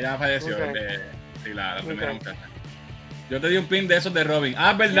correcto, ella falleció. Sí, la primera muchacha. Yo te di un pin de esos de Robin.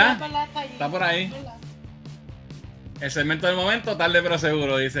 ¿Verdad? Sí, Está por ahí. El segmento del momento, tarde pero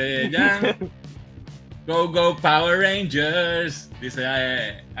seguro, dice Jan. Go Power Rangers, dice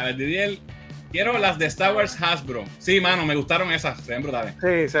Alex Didier. Quiero las de Star Wars Hasbro. Sí, mano, me gustaron esas, se ven brutales.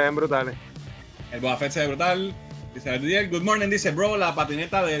 Sí, se ven brutales. El Boba Fett se ve brutal. Dice Alex Didier. Good morning, dice bro, la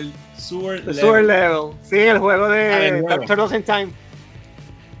patineta del Sewer Level. Sewer Level. Sí, el juego el de juego. Turtles in Time.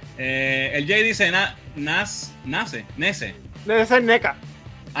 El Jay dice Nese. Debe ser NECA.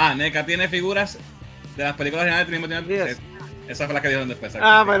 NECA tiene figuras de las películas originales. Yes. Esa fue la que dijeron después.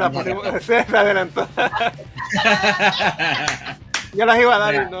 Pues la pusimos. Se adelantó. Yo las iba a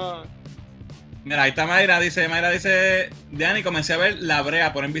dar y no. Mira, ahí está Mayra dice, Dani, comencé a ver La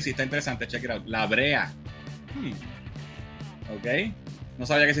Brea por NBC, está interesante, check it out. La Brea. Ok. No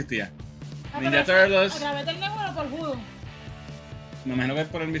sabía que existía. Ninja Turtles. ¿A través del Network o por Hulu? Me imagino que es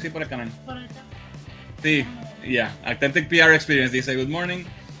por NBC por el canal. Por el canal. Sí, ya. Authentic PR Experience dice, good morning.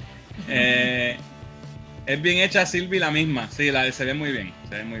 Es bien hecha Sylvie la misma. Sí, se ve muy bien.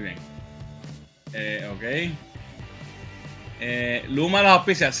 Ok. Luma nos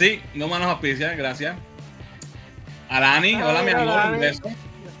auspicia. Sí, Luma nos auspicia, gracias. Alani, hola mi amor, un beso. Dios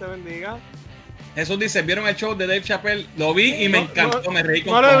te bendiga. Jesús dice, ¿vieron el show de Dave Chappelle? Lo vi y me encantó, me reí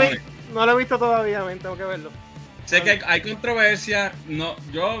con no cojones. No lo he visto todavía, tengo que verlo. Sé que hay controversia,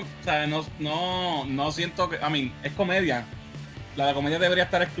 yo no siento que, es comedia. La comedia debería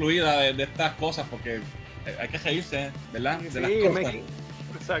estar excluida de estas cosas porque hay que reírse, ¿verdad? Sí, de las cosas.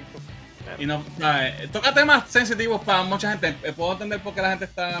 Exacto. Y no, toca temas sensitivos para mucha gente. Puedo entender por qué la gente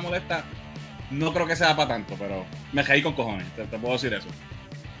está molesta. No creo que sea para tanto, pero me reí con cojones, te puedo decir eso.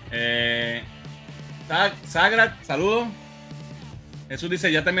 Sagrat, saludos. Jesús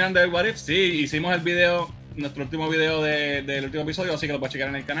dice, ¿ya terminaron de ver What If? Sí, hicimos el video, nuestro último video del último episodio, así que lo puedes checar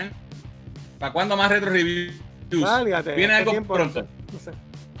en el canal. ¿Para cuándo más retro reviews? Viene algo pronto. No sé.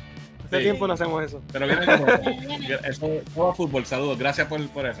 Hace tiempo no hacemos eso. Pero viene algo pronto. Eso es todo fútbol, saludos, gracias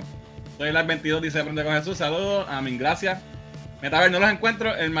por eso. Soy las 22, dice Aprende con Jesús, saludos, gracias. Metaver, no los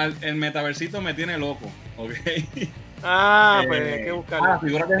encuentro, el metaversito me tiene loco, ok. Pues hay que buscarlo.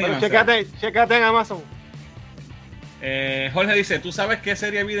 Chécate en Amazon. Jorge dice, ¿tú sabes qué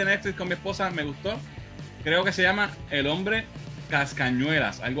serie vi de Netflix con mi esposa? Me gustó. Creo que se llama El Hombre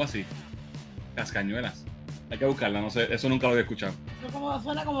Cascañuelas, algo así. Cascañuelas. Hay que buscarla, no sé, eso nunca lo había escuchado. Eso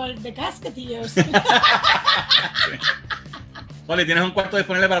suena como el de Casketeers. Holly, tienes un cuarto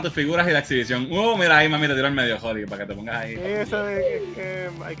disponible para tus figuras y la exhibición. Mira ahí, mami, te tiro al medio, Holly, para que te pongas ahí. Sí, eso que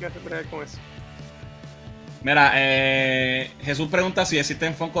hay que hacer con eso. Mira, Jesús pregunta si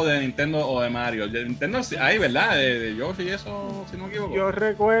existen Funko de Nintendo o de Mario. De Nintendo hay, ¿verdad? De Yoshi y eso, si no me equivoco. Yo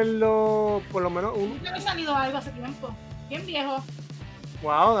recuerdo por lo menos uno. Me ha salido algo hace tiempo. Bien viejo.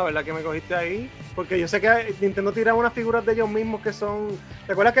 Wow, la verdad que me cogiste ahí. Porque yo sé que Nintendo tiraba unas figuras de ellos mismos que son.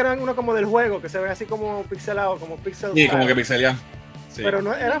 ¿Te acuerdas que eran uno como del juego? Que se ve así como pixelado, como pixel. Sí, como que pixelado. Sí. Pero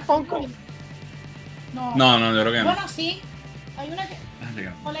no era Funko. No, yo creo que no. Bueno, sí. Hay una que.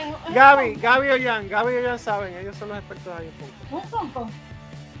 Gaby o Jan saben, ellos son los expertos ahí en Funko. ¿Un Funko?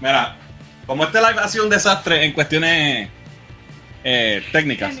 Mira, como este live ha sido un desastre en cuestiones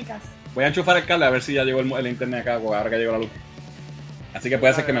técnicas, voy a enchufar el cable a ver si ya llegó el internet acá, ahora que llegó la luz. Así que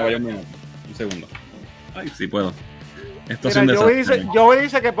puede ser que me vaya un minuto, un segundo. Ay, sí puedo. Esto es un desastre. Yo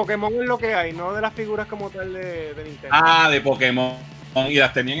dice que Pokémon es lo que hay, no de las figuras como tal de Nintendo. De Pokémon. Y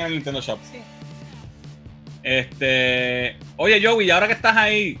las tenían en el Nintendo Shop. Sí. Oye, Joey, y ahora que estás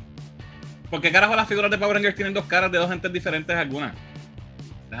ahí, ¿por qué carajo las figuras de Power Rangers tienen dos caras de dos gentes diferentes algunas?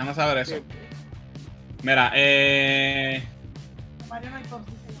 Déjame saber eso. Sí. Mira,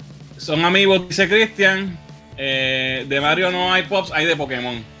 son amigos, dice Cristian. De Mario no hay pops, hay de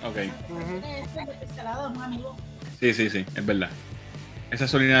Pokémon. Ok. Sí, es verdad. Esa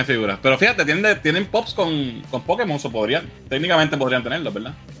es su línea de figuras. Pero fíjate, tienen pops con Pokémon, técnicamente podrían tenerlos,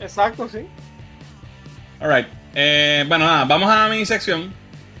 ¿verdad? Exacto, sí. Alright. Bueno, nada, vamos a mi sección.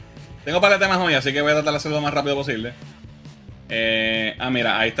 Tengo un par de temas hoy, así que voy a tratar de hacerlo lo más rápido posible.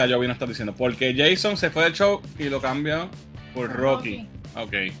 Mira, ahí está Joey, nos está diciendo. Porque Jason se fue del show y lo cambió por Rocky.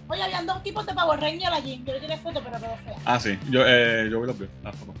 Ok. Oye, habían dos tipos de Power Rangers allí. Yo le tiré foto, pero quedó fea. Sí. Yo vi los videos.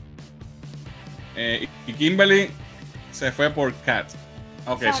 Y Kimberly se fue por Cat.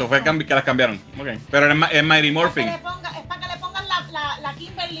 Ok, eso fue que las cambiaron. Ok. Pero es Mighty Morphin. Es para que le pongan la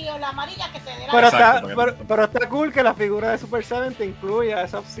Kimberly o la amarilla que te dé la. Pero está cool que la figura de Super 7 te incluya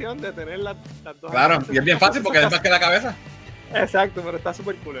esa opción de tener las dos. Claro, y es bien fácil porque es más que la cabeza. Exacto, pero está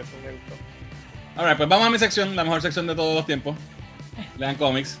súper cool eso. Alright, pues vamos a mi sección, la mejor sección de todos los tiempos. Lean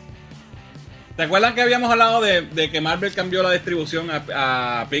cómics. ¿Te acuerdan que habíamos hablado de que Marvel cambió la distribución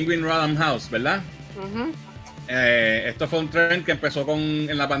a Penguin Random House, verdad? Esto fue un trend que empezó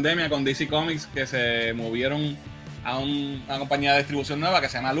en la pandemia con DC Comics, que se movieron a una compañía de distribución nueva que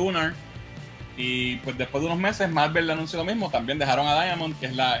se llama Lunar. Y pues después de unos meses Marvel le anunció lo mismo. También dejaron a Diamond, que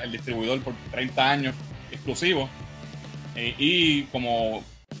es el distribuidor por 30 años exclusivo. Y como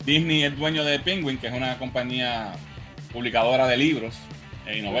Disney es dueño de Penguin, que es una compañía publicadora de libros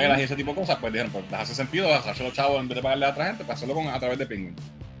y novelas y ese tipo de cosas, pues dijeron, pues hace sentido hacerse los chavos en vez de pagarle a otra gente, pues hacerlo a través de Penguin.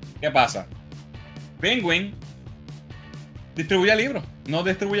 ¿Qué pasa? Penguin distribuye libros, no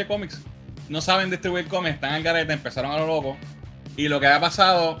distribuye cómics. No saben distribuir cómics, están al garete, empezaron a lo loco. Y lo que ha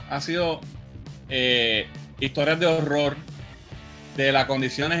pasado ha sido historias de horror de las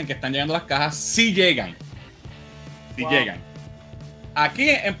condiciones en que están llegando las cajas, si llegan. Si llegan. Aquí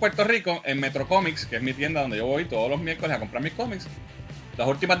en Puerto Rico, en Metro Comics, que es mi tienda donde yo voy todos los miércoles a comprar mis cómics, las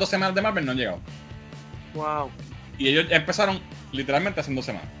últimas 2 semanas de Marvel no han llegado. Wow. Y ellos empezaron literalmente hace 2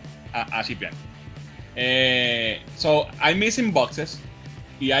 semanas a shipear. So, hay missing boxes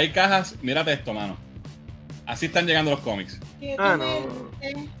y hay cajas. Mírate esto, mano. Así están llegando los cómics. No.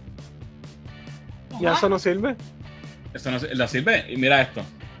 ¿Ya eso no sirve? Esto no sirve. Y mira esto.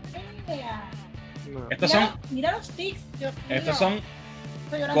 No. Estos mira los tics. Estos son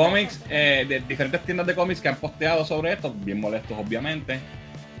cómics de diferentes tiendas de cómics que han posteado sobre esto. Bien molestos, obviamente.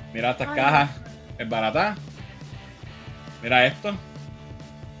 Mira estas cajas. Es barata. Mira esto.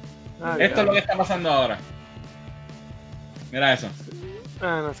 Esto es lo que está pasando ahora. Mira eso.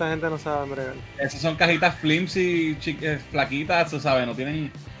 No, esa gente no sabe bregar. Esas son cajitas flimsy, flaquitas, tú sabes, no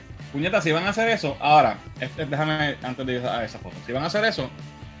tienen puñetas. Si van a hacer eso, ahora, déjame antes de ir a esa foto. Si van a hacer eso,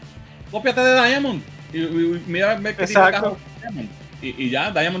 cópiate de Diamond y mira qué tipo de caja es Diamond. Y ya,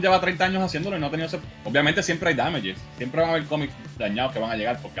 Diamond lleva 30 años haciéndolo y no ha tenido ese. Obviamente siempre hay damages, siempre van a haber cómics dañados que van a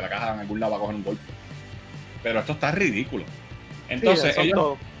llegar porque la caja en algún lado va a coger un golpe. Pero esto está ridículo. Entonces,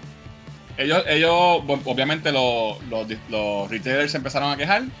 ellos obviamente los retailers se empezaron a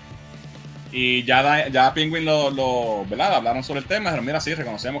quejar y ya Penguin ¿verdad? Hablaron sobre el tema, dijeron, mira, sí,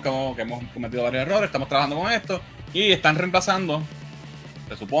 reconocemos que hemos cometido varios errores, estamos trabajando con esto y están reemplazando,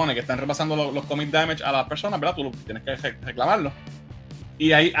 se supone que están reemplazando los comic damage a las personas, ¿verdad? Tú tienes que reclamarlo.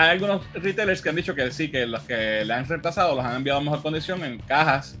 Y hay algunos retailers que han dicho que sí, que los que le han reemplazado los han enviado en mejor condición en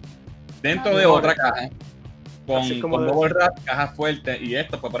cajas dentro de otra caja. Con bubble wrap, cajas fuertes y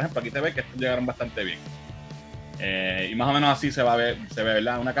esto, pues por ejemplo aquí te ves que estos llegaron bastante bien y más o menos así se ve,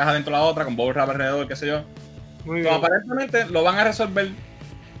 ¿verdad? Una caja dentro de la otra con bubble wrap alrededor, qué sé yo. Muy bien. Aparentemente lo van a resolver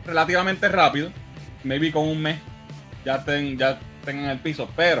relativamente rápido, maybe con un mes ya tengan el piso,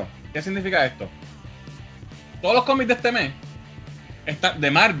 pero ¿qué significa esto? Todos los cómics de este mes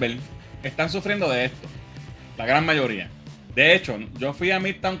de Marvel están sufriendo de esto, la gran mayoría. De hecho, yo fui a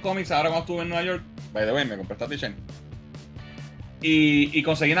Midtown Comics ahora cuando estuve en Nueva York. By the way, me compré esta t-shirt. Y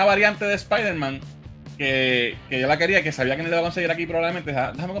conseguí una variante de Spider-Man que yo la quería, que sabía que no la iba a conseguir aquí probablemente.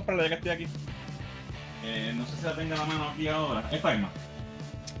 Déjame comprarla ya que estoy aquí. No sé si la tengo en la mano aquí ahora.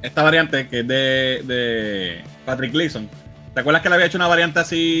 Esta variante que es de Patrick Gleason. ¿Te acuerdas que le había hecho una variante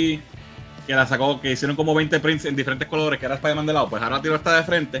así? Que la sacó, que hicieron como 20 prints en diferentes colores, que era Spider-Man de lado. Pues ahora tiró esta de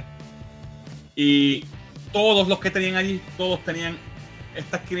frente. Y todos los que tenían allí, todos tenían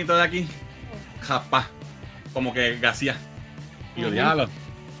esta esquinita de aquí. Japá, como que gasía. Y yo, diablo.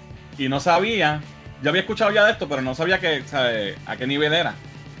 Y no sabía, yo había escuchado ya de esto, pero no sabía a qué nivel era.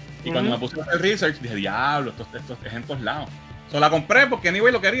 Y cuando me puse a hacer research, dije, diablo, esto es en todos lados. La compré porque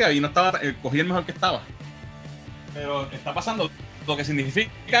anyway lo quería y no estaba, cogí el mejor que estaba. Pero está pasando, lo que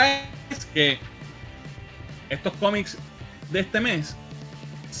significa es que estos cómics de este mes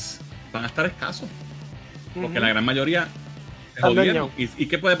van a estar escasos. Porque la gran mayoría se jodieron. ¿Y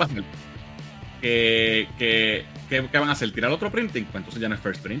qué puede pasar? ¿Qué van a hacer? ¿Tirar otro printing? Pues entonces ya no es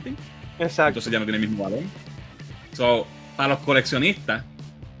first printing. Exacto. Entonces ya no tiene el mismo valor. Para los coleccionistas,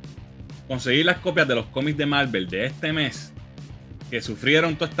 conseguir las copias de los cómics de Marvel de este mes que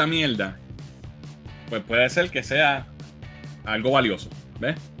sufrieron toda esta mierda, pues puede ser que sea algo valioso.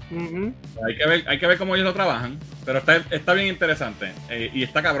 ¿Ves? Hay que ver cómo ellos lo trabajan. Pero está bien interesante. Y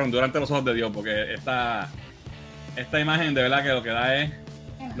está cabrón durante los ojos de Dios, porque esta imagen de verdad que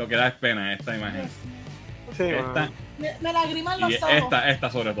lo que da es pena, esta imagen. Sí, me lagriman los ojos. Esta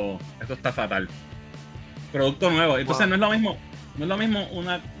sobre todo. Esto está fatal. Producto nuevo. Entonces no es lo mismo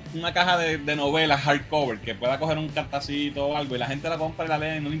una caja de novelas hardcover que pueda coger un cartacito o algo y la gente la compra y la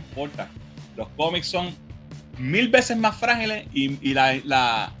lee y no le importa. Los cómics son 1000 veces más frágiles y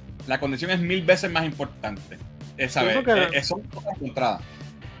la condición es 1000 veces más importante. Son cosas encontradas.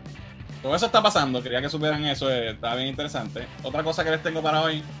 Todo eso está pasando, quería que supieran eso, está bien interesante. Otra cosa que les tengo para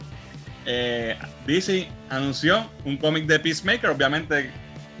hoy, DC anunció un cómic de Peacemaker, obviamente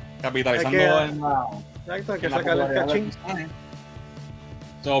capitalizando en la... Exacto, hay que sacarle el cachín.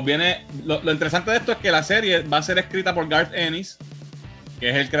 So, viene, lo interesante de esto es que la serie va a ser escrita por Garth Ennis, que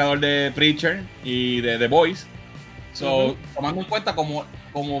es el creador de Preacher y de The Boys. So, tomando en cuenta como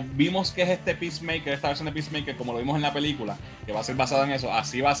vimos que es este Peacemaker, esta versión de Peacemaker, como lo vimos en la película, que va a ser basado en eso,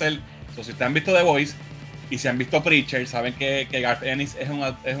 así va a ser. So, si ustedes han visto The Boys y si han visto Preacher, saben que Garth Ennis es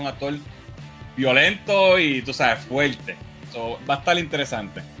un actor violento y, tú sabes, fuerte. So, va a estar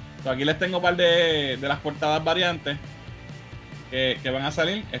interesante. So, aquí les tengo un par de las portadas variantes que van a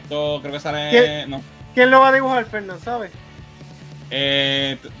salir. Esto creo que sale... ¿Quién lo va a dibujar, Fernán, sabes?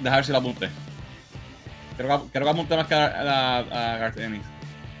 Deja ver si lo apunté. Creo que apunté más que a Garth Ennis.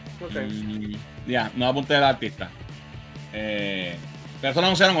 Okay. Ya, no apunté al artista. Pero eso lo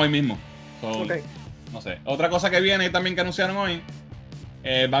anunciaron hoy mismo. So, Okay. No sé. Otra cosa que viene también que anunciaron hoy,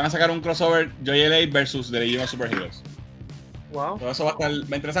 van a sacar un crossover JLA versus The Legion of Superheroes. Wow. So, eso va a estar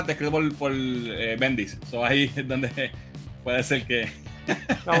interesante, escrito por Bendis. So, ahí es donde puede ser que...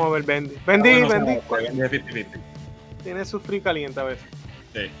 Vamos a ver, Bendy. Bendy es 50-50. Tiene su free caliente a veces.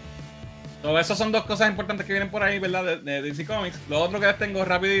 Sí. So, esas son dos cosas importantes que vienen por ahí, ¿verdad? De DC Comics. Lo otro que les tengo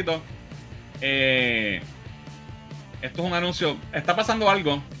rapidito. Esto es un anuncio. Está pasando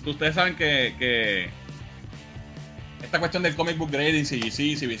algo. Ustedes saben que esta cuestión del comic book grading,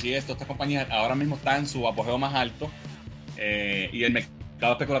 CGC, CBC, estas compañías ahora mismo están en su apogeo más alto. Y el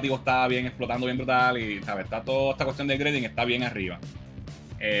mercado especulativo está bien explotando, bien brutal. Y ¿sabes? Está toda esta cuestión del grading está bien arriba.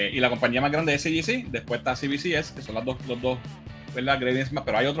 Y la compañía más grande es CGC. Después está CBCS, que son los dos, ¿verdad? Gradings más.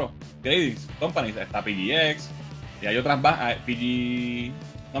 Pero hay otros gradings companies. Está PGX. Y hay otras PG...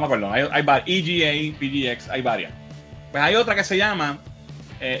 No me acuerdo. Hay EGA, PGX, hay varias. Pues hay otra que se llama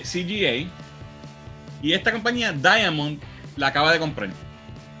CGA. Y esta compañía, Diamond, la acaba de comprar.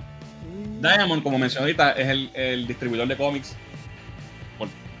 Diamond, como mencioné ahorita, es el distribuidor de cómics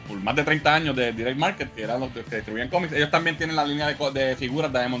por más de 30 años de Direct Market, que eran los que distribuían cómics. Ellos también tienen la línea de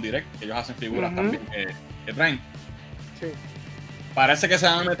figuras Diamond Direct, que ellos hacen figuras también que traen. Sí. Parece que se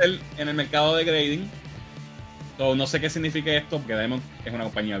van a meter en el mercado de grading. So, no sé qué significa esto, porque Diamond es una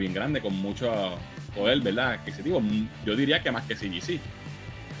compañía bien grande, con mucho poder, ¿verdad? Adquisitivo. Yo diría que más que CGC.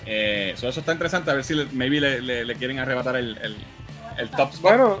 Eso está interesante, a ver si maybe le quieren arrebatar el top spot.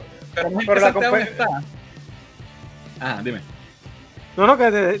 Bueno, pero la compañía... dime. No,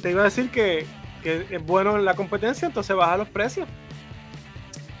 que te iba a decir que es bueno en la competencia, entonces baja los precios.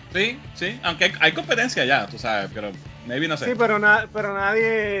 Sí, aunque hay competencia ya, tú sabes, pero maybe no sé. Sí, pero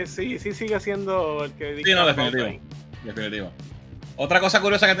nadie sí sigue siendo el que... Sí, no, definitivo. Otra cosa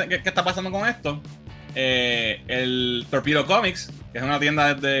curiosa que está pasando con esto, el Torpedo Comics, que es una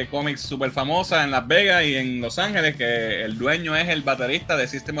tienda de cómics súper famosa en Las Vegas y en Los Ángeles, que el dueño es el baterista de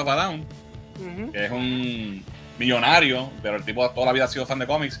System of a Down, que es un millonario, pero el tipo toda la vida ha sido fan de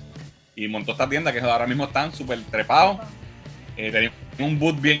cómics y montó esta tienda que ahora mismo están súper trepados. Tenían un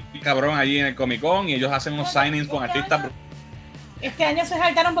boot bien cabrón allí en el Comic Con y ellos hacen unos signings con artistas. Este año se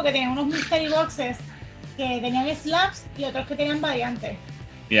saltaron porque tenían unos mystery boxes que tenían slabs y otros que tenían variantes.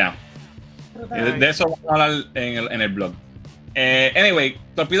 Ya. De eso vamos a hablar en el blog. Anyway,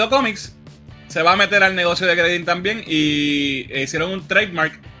 Torpedo Comics se va a meter al negocio de grading también y hicieron un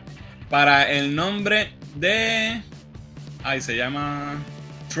trademark para el nombre de... se llama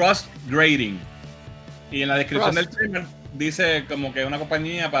Trust Grading. Y en la descripción del trademark dice como que es una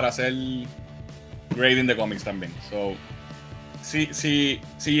compañía para hacer grading de cómics también. So, si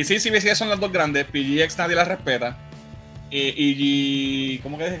CBC son las dos grandes, PGX nadie las respeta.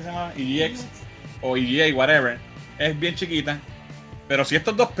 ¿Cómo que se llama? EGX o EGA, whatever, es bien chiquita. Pero si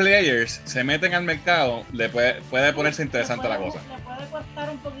estos dos players se meten al mercado, le puede ponerse interesante la cosa. Le puede costar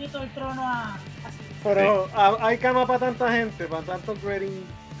un poquito el trono a pero sí. Hay cama para tanta gente, para tanto grading.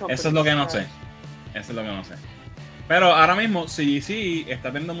 Eso es lo que no sé. Pero ahora mismo sí está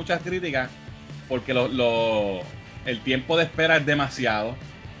teniendo muchas críticas porque el tiempo de espera es demasiado.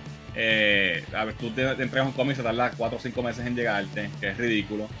 A ver, tú te entregas un cómic y se tarda 4 o 5 meses en llegarte, que es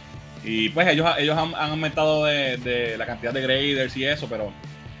ridículo. Y pues ellos han aumentado de la cantidad de graders y eso, pero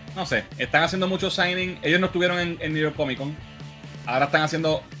no sé, están haciendo muchos signings. Ellos no estuvieron en New York Comic Con. Ahora están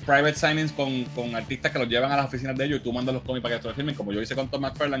haciendo private signings con artistas que los llevan a las oficinas de ellos y tú mandas los cómics para que te los firmen, como yo hice con Tom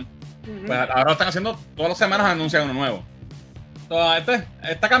McFarlane. Pues ahora lo están haciendo, todas las semanas anuncian uno nuevo. Entonces,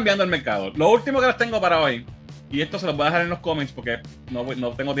 está cambiando el mercado. Lo último que les tengo para hoy, y esto se los voy a dejar en los comments porque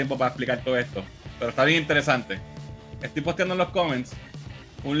no tengo tiempo para explicar todo esto, pero está bien interesante. Estoy posteando en los comments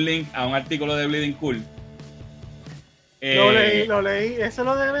un link a un artículo de Bleeding Cool. Lo leí. ¿Eso es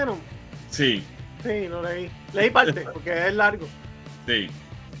lo de Venom? Sí. Sí, lo leí. Leí parte, porque es largo. Sí.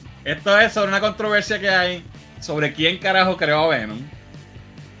 Esto es sobre una controversia que hay sobre quién carajo creó a Venom.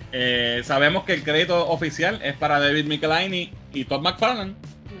 Sabemos que el crédito oficial es para David Michelinie y Todd McFarlane,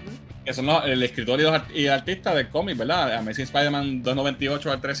 que son el escritor y el artista del cómic, ¿verdad? Amazing Spider-Man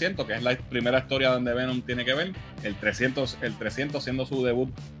 298 al 300, que es la primera historia donde Venom tiene que ver. El 300 siendo su debut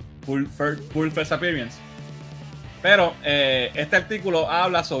full first appearance. Pero este artículo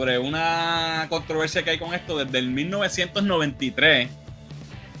habla sobre una controversia que hay con esto desde el 1993,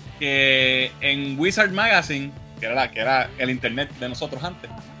 que en Wizard Magazine, que era el internet de nosotros antes,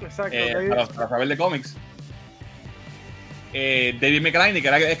 para saber de cómics, David Michelinie, que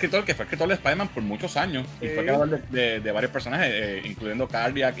era escritor, que fue escritor de Spider-Man por muchos años, y fue creador de varios personajes, incluyendo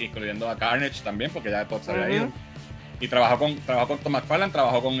Cardiac, incluyendo a Carnage también, porque ya todo se había ido. Y trabajó con Tom McFarlane,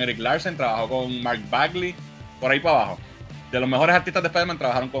 trabajó con Eric Larsen, trabajó con Mark Bagley, por ahí para abajo. De los mejores artistas de Spider-Man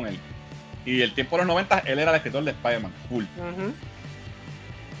trabajaron con él. Y el tiempo de los 90, él era el escritor de Spider-Man, full.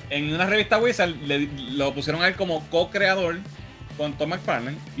 En una revista Wizard lo pusieron a él como co-creador con Tom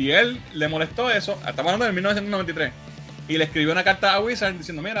McFarlane, y él le molestó eso, estamos hablando de 1993, y le escribió una carta a Wizard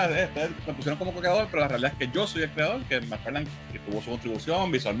diciendo, mira, me pusieron como co-creador, pero la realidad es que yo soy el creador, que McFarlane que tuvo su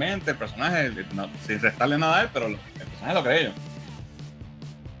contribución visualmente, el personaje, sin restarle nada a él, pero el personaje lo creé yo.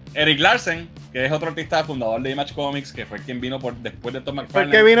 Eric Larsen, que es otro artista fundador de Image Comics, que fue quien vino después de Tom McFarlane. Fue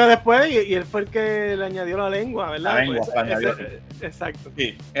el que vino después y él fue el que le añadió la lengua, ¿verdad? La lengua, exacto.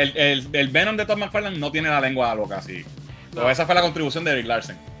 Sí, el Venom de Tom McFarlane no tiene la lengua loca así. No. Esa fue la contribución de Eric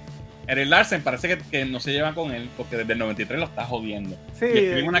Larsen. Eric Larsen parece que no se lleva con él porque desde el 93 lo está jodiendo. Sí, y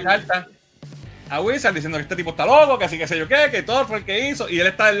escribió una carta a Wizard diciendo que este tipo está loco, que así que sé yo qué, que todo fue el que hizo, y él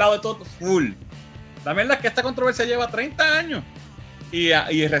está del lado de todo full. La verdad es que esta controversia lleva 30 años. Y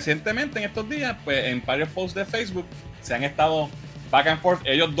recientemente, en estos días, pues en varios posts de Facebook se han estado back and forth,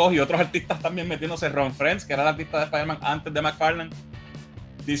 ellos dos y otros artistas también metiéndose. Ron Friends, que era el artista de Spider-Man antes de McFarlane,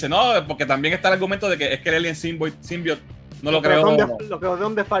 dice no, porque también está el argumento de que es que el Alien Symbiote no lo creó. Lo creó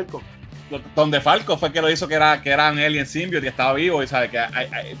Don DeFalco. Don DeFalco fue el que lo hizo, que era un Alien Symbiote y estaba vivo, y sabe que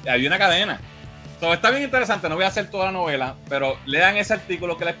hay una cadena. So, está bien interesante, no voy a hacer toda la novela, pero lean ese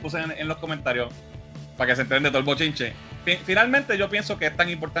artículo que les puse en los comentarios para que se enteren de todo el bochinche. Finalmente yo pienso que es tan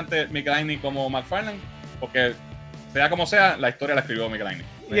importante Michelinie como McFarlane, porque sea como sea, la historia la escribió Michelinie.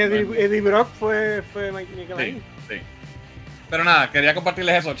 Y Eddie Brock fue Michelinie. Sí. Pero nada, quería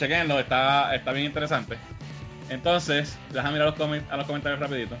compartirles eso, chequenlo, está bien interesante. Entonces, déjame mirar a los comentarios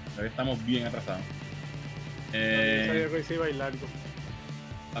rapidito, hoy estamos bien atrasados.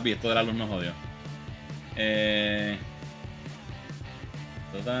 Papi, esto de la luz nos jodió.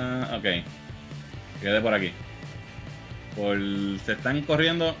 Ok, quedé por aquí. Se están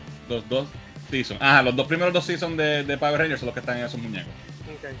corriendo los dos seasons. Los primeros dos seasons de Power Rangers son los que están en esos muñecos.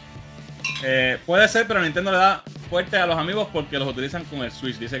 Okay. Puede ser, pero Nintendo le da fuerte a los amigos porque los utilizan con el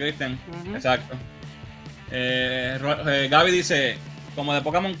Switch, dice Christian. Exacto. Gaby dice, como de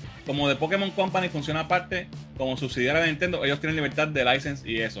Pokémon Company funciona aparte, como subsidiaria de Nintendo, ellos tienen libertad de license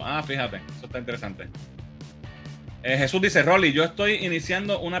y eso. Fíjate, eso está interesante. Jesús dice, Rolly, yo estoy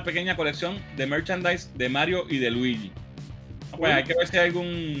iniciando una pequeña colección de merchandise de Mario y de Luigi. Pues hay que ver si hay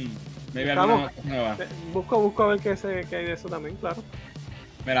alguna nueva. Busco a ver qué hay de eso también, claro.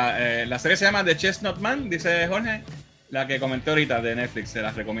 Mira, la serie se llama The Chestnut Man, dice Jorge. La que comenté ahorita de Netflix, se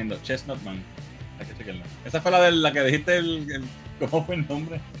las recomiendo. Chestnut Man. Hay que chequearla. Esa fue la que dijiste ¿cómo fue el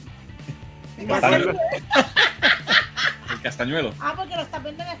nombre? El castañuelo. Porque lo estás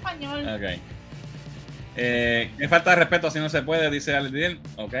viendo en español. Ok. Qué falta de respeto, así no se puede, dice Aldiel.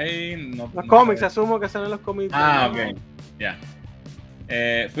 Ok. Los cómics, asumo que son en los cómics. Ok. Ya.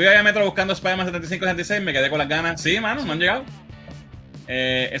 Fui allá a Metro buscando Spider-Man 75-76, me quedé con las ganas. Sí, mano, me han llegado.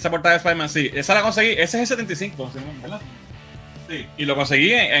 Esa portada de Spider-Man, sí. Esa la conseguí. Ese es el 75, ¿verdad? Sí. Y lo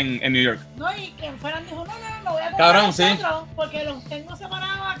conseguí en New York. No, y quien fueran dijo, no, lo voy a comprar cabrón, sí. Porque los tengo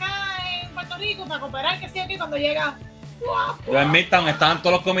separados acá en Puerto Rico para cooperar, que sí, aquí cuando llega. Yo en Midtown estaban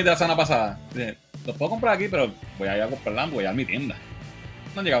todos los cómics de la semana pasada. Dije, los puedo comprar aquí, pero voy a ir a comprarla, voy a ir a mi tienda.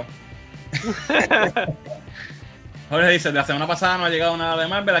 No han llegado. Jorge dice, la semana pasada no ha llegado nada de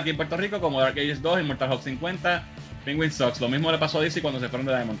Marvel aquí en Puerto Rico, como Dark Ages 2, Immortal Hulk 50, Penguin Sucks. Lo mismo le pasó a DC cuando se fueron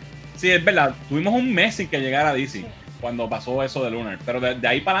de Diamond. Sí, es verdad, tuvimos un mes sin que llegara DC, sí, cuando pasó eso de Lunar. Pero de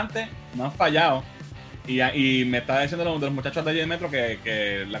ahí para adelante no han fallado. Y me está diciendo los muchachos de allí de Metro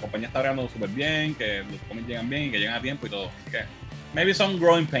que la compañía está bregando súper bien, que los cómics llegan bien y que llegan a tiempo y todo. Así que, maybe some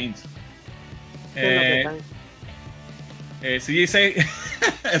growing pains. CGC,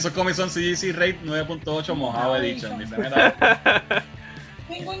 esos cómics son CGC Rate 9.8 Mojado Edition. Dice,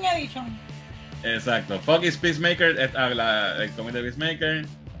 Penguin Edition. Exacto. Fuck is Peacemaker, el cómic de Peacemaker.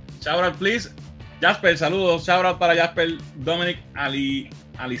 Shout out, please. Jasper, saludos. Shout out para Jasper Dominic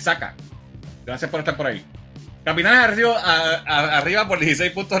Alisaka. Gracias por estar por ahí. Capitanes arriba por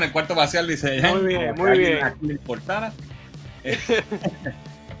 16 puntos en el cuarto parcial, dice ella. Muy bien, muy bien. Aquí le importara.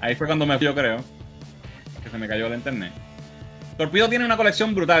 Ahí fue cuando me fui, yo creo. Que se me cayó el internet. Torpedo tiene una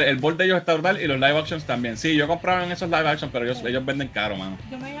colección brutal. El board de ellos está brutal y los live actions también. Sí, yo compraron esos live actions, pero ellos venden caro, mano.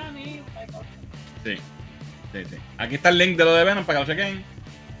 Yo me gané. Sí. Aquí está el link de lo de Venom para que lo chequen.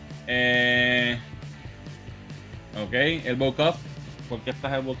 Ok, el Cuff. ¿Por qué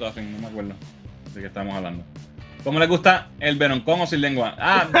está el Cuffing? No me acuerdo de qué estamos hablando. ¿Cómo les gusta el Venom? ¿Con o sin lengua?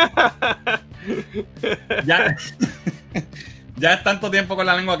 Ya. Ya es tanto tiempo con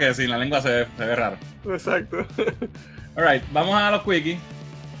la lengua que sin la lengua se ve raro. Exacto. Alright, vamos a los quickies.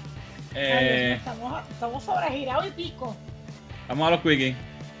 Estamos sobregirados y pico. Vamos a los quickies.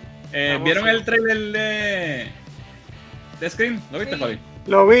 ¿Vieron el trailer de Scream? ¿Lo viste, Fabi?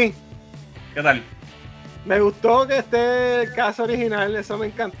 Lo vi. ¿Qué tal? Me gustó que esté el caso original, eso me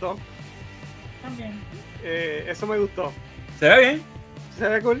encantó. También. Eso me gustó. ¿Se ve bien? ¿Se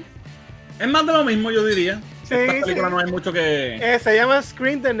ve cool? Es más de lo mismo, yo diría. Sí, Esta película sí. no hay mucho que... Se llama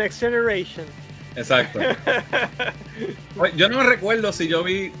Scream The Next Generation. Exacto. Oye, yo no me recuerdo si yo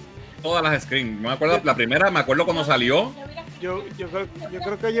vi todas las Scream. Me acuerdo la primera, me acuerdo cuando salió. Yo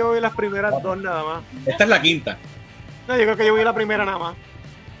creo que yo vi las primeras dos nada más. Esta es la quinta. No, yo creo que yo vi la primera nada más.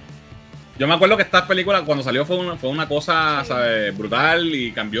 Yo me acuerdo que esta película cuando salió fue una cosa, ¿sabes? Brutal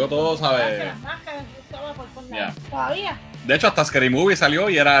y cambió todo, ¿sabes? Yeah. Todavía. De hecho, hasta Scary Movie salió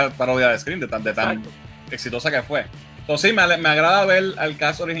y era parodia de Scream, de tan exitosa que fue. Entonces sí, me agrada ver al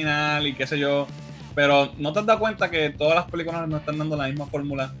cast original y qué sé yo. Pero ¿no te has dado cuenta que todas las películas nos están dando la misma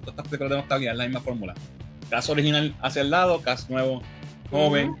fórmula? Todas estas películas de nostalgia es la misma fórmula. Cast original hacia el lado, cast nuevo,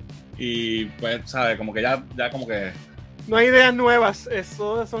 joven. Y pues, ¿sabes? Como que ya como que... No hay ideas nuevas,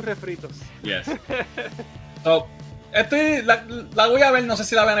 todos son refritos. Yes. So, la voy a ver, no sé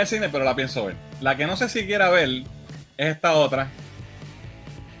si la veo en el cine, pero la pienso ver. La que no sé si quiera ver es esta otra.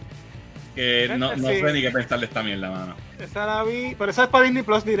 Que no sé ni qué pensar de esta mierda, mano. Esa la vi, pero esa es para Disney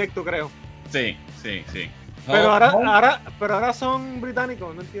Plus directo, creo. Sí. Pero ahora son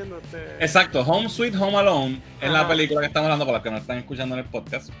británicos, no entiendo. Exacto, Home Sweet Home Alone es la película que estamos hablando para los que no están escuchando en el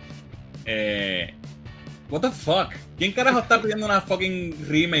podcast. What the fuck? ¿Quién carajo está pidiendo una fucking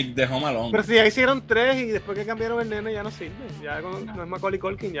remake de Home Alone? Pero si ya hicieron 3 y después que cambiaron el nene ya no sirve. Ya no es Macaulay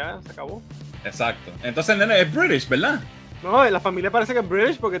Culkin, ya se acabó. Exacto. Entonces el nene es British, ¿verdad? No, la familia parece que es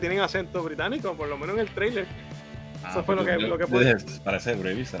British porque tienen acento británico, por lo menos en el trailer. Eso fue lo que pude. Parece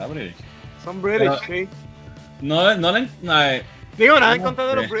British, será British. Son British, sí. Digo, nada en contra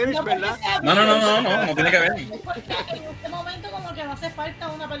de los British, ¿verdad? No tiene que ver. Porque en este momento como que no hace falta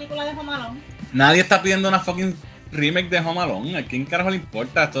una película de Home Alone. Nadie está pidiendo una fucking remake de Home Alone. ¿A quién carajo le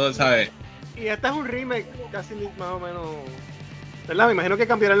importa? Todo, ¿sabes? Y esta es un remake casi más o menos... ¿Verdad? Me imagino que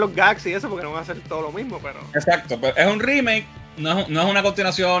cambiarán los gags y eso porque no van a hacer todo lo mismo, pero... Exacto, pero es un remake. No es una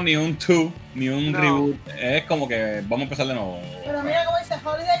continuación, ni un 2, ni un reboot. Es como que vamos a empezar de nuevo. Pero mira cómo dice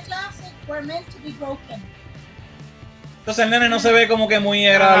Holiday Classic, we're meant to be broken. Entonces el nene no se ve como que muy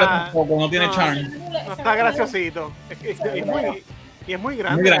agradable tampoco, no tiene charm. No está graciosito. Y es muy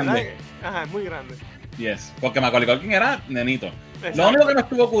grande. Muy grande. ¿verdad? Ajá, es muy grande. Yes, porque Macaulay Culkin era nenito. Exacto. Lo único que me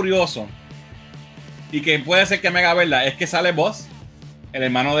estuvo curioso y que puede ser que me haga verla es que sale Buzz, el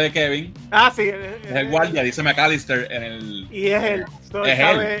hermano de Kevin. Sí. Es el guardia, dice McAllister en el... Y es él.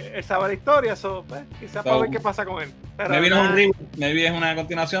 Él sabe la historia, pues, quizás para ver qué pasa con él. Pero maybe no es un reboot, maybe es una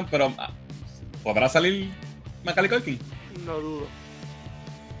continuación, pero ¿podrá salir Macaulay Culkin? No dudo.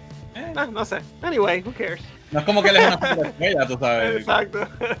 No sé. Anyway, who cares? No es como que él es una superestrella, tú sabes. Exacto.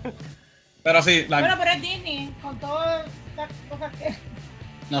 Pero sí, Bueno, pero es Disney, con todas las cosas que...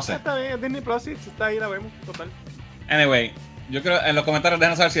 No sé. Está bien, es Disney Plus, sí, está ahí, la vemos, total. Anyway, yo creo en los comentarios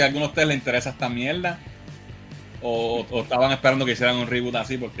déjenos saber si a alguno de ustedes les interesa esta mierda. O estaban esperando que hicieran un reboot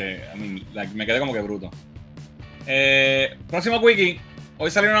así, porque a mí me quedé como que bruto. Próximo wiki. Hoy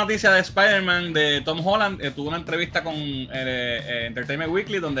salió una noticia de Spider-Man de Tom Holland. Tuvo una entrevista con Entertainment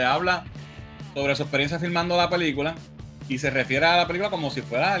Weekly donde habla sobre su experiencia filmando la película y se refiere a la película como si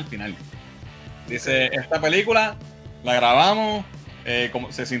fuera el final. Dice, esta película la grabamos,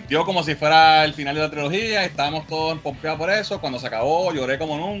 se sintió como si fuera el final de la trilogía, estábamos todos pompeados por eso, cuando se acabó lloré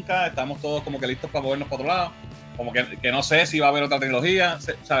como nunca, estábamos todos como que listos para movernos para otro lado, como que no sé si va a haber otra trilogía,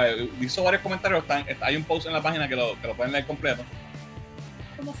 ¿sabes? Hizo varios comentarios, hay un post en la página que lo pueden leer completo.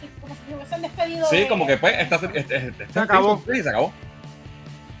 Como si se hubiesen despedido. Sí, de... como que pues se acabó. Sí, se acabó.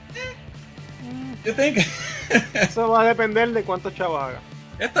 Yo think Eso va a depender de cuántos chavos haga.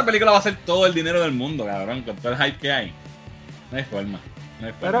 esta película va a ser todo el dinero del mundo, cabrón, con todo el hype que hay. No hay forma.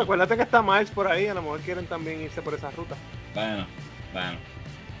 Pero acuérdate que está Miles por ahí, a lo mejor quieren también irse por esa ruta. Bueno.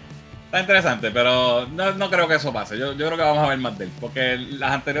 Está interesante, pero no creo que eso pase. Yo creo que vamos a ver más de él, porque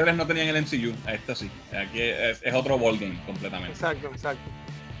las anteriores no tenían el MCU, esto sí. Aquí es otro ballgame completamente. Exacto.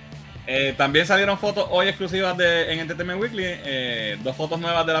 También salieron fotos hoy exclusivas en Entertainment Weekly, 2 fotos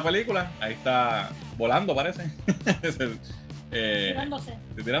nuevas de la película. Ahí está volando, parece.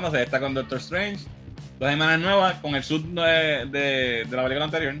 Tirándose. Está con Doctor Strange. 2 imágenes nuevas con el suit de la película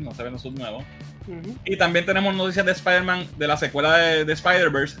anterior. No se ve el suit nuevo. Y también tenemos noticias de Spider-Man de la secuela de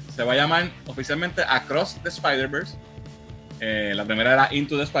Spider-Verse. Se va a llamar oficialmente Across the Spider-Verse. La primera era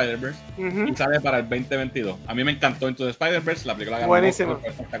Into the Spider-Verse. Y sale para el 2022. A mí me encantó Into the Spider-Verse. La película ganó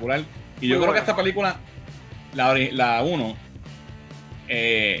espectacular. Y yo creo que esta película, la 1,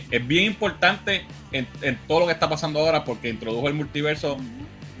 es bien importante en todo lo que está pasando ahora, porque introdujo el multiverso,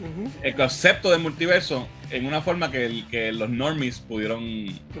 el concepto del multiverso, en una forma que los normies pudieron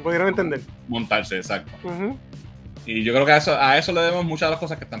entender, montarse, exacto. Y yo creo que a eso le debemos muchas de las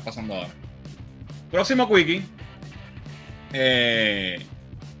cosas que están pasando ahora. Próximo quickie.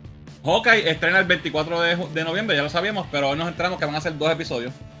 Hawkeye estrena el 24 de noviembre, ya lo sabíamos, pero hoy nos enteramos que van a ser 2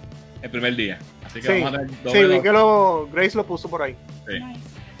 episodios el primer día. Así que vamos a tener vi que Grace lo puso por ahí. Sí.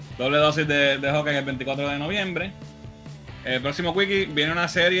 Doble dosis de Hawkeye el 24 de noviembre. El próximo quickie viene una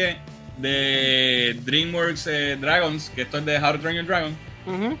serie de DreamWorks Dragons, que esto es de How to Train Your Dragon.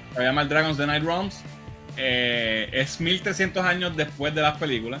 Se llama el Dragons The Night Realms. Es 1300 años después de las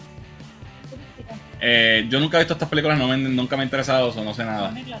películas. Yo nunca he visto estas películas, nunca me ha interesado, o no sé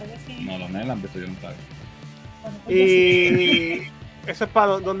nada. Claro que sí. No, los nenes las han visto, yo nunca. Y ¿eso es para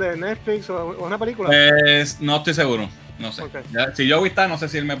dónde? ¿Netflix o una película? No estoy seguro, no sé. Okay. Si yo está, no sé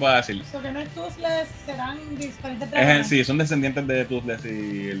si él me puede decir. So que no es Toothless, serán diferentes. Sí, son descendientes de Toothless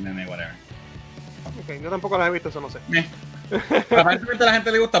y el nene, whatever. Ok, yo tampoco las he visto, eso no sé. Aparentemente a la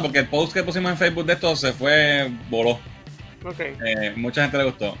gente le gusta porque el post que pusimos en Facebook de esto voló. Okay. Mucha gente le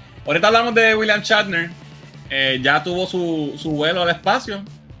gustó. Ahorita hablamos de William Shatner. Ya tuvo su vuelo al espacio.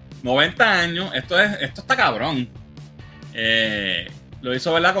 90 años. Esto está cabrón. Lo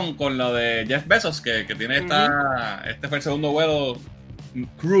hizo, ¿verdad? Con lo de Jeff Bezos, que tiene este fue el segundo vuelo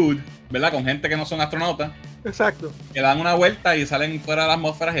crewed, ¿verdad? Con gente que no son astronautas. Exacto. Que dan una vuelta y salen fuera de la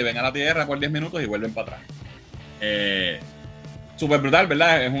atmósfera y ven a la Tierra por 10 minutos y vuelven para atrás. Súper brutal,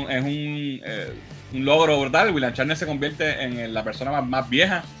 ¿verdad? Es un logro brutal. William Shatner se convierte en la persona más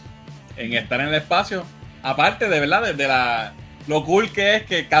vieja en estar en el espacio. Aparte de, ¿verdad? De lo cool que es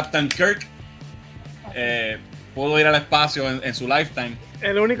que Captain Kirk pudo ir al espacio en su lifetime.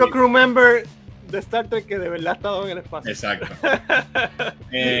 El único crew member de Star Trek que de verdad ha estado en el espacio. Exacto.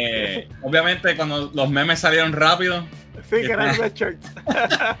 Obviamente cuando los memes salieron rápido. Sí, que eran red shirts.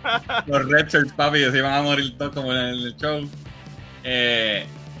 Los red shirts, papi, se iban a morir todos como en el show.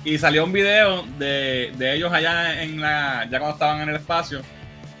 Y salió un video de ellos allá ya cuando estaban en el espacio.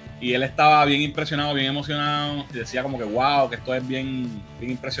 Y él estaba bien impresionado, bien emocionado. Y decía como que wow, que esto es bien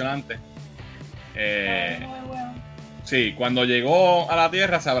impresionante. Sí, cuando llegó a la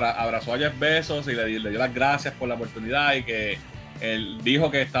Tierra se abrazó a Jeff Bezos y le dio las gracias por la oportunidad, y que él dijo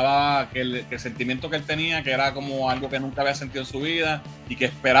que el sentimiento que él tenía, que era como algo que nunca había sentido en su vida y que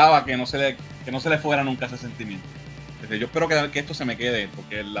esperaba que no se le fuera nunca ese sentimiento. Entonces, yo espero que esto se me quede,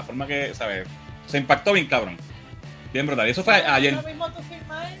 porque la forma que, ¿sabes? Se impactó bien cabrón. Bien brutal. Y eso fue ayer. Lo mismo tú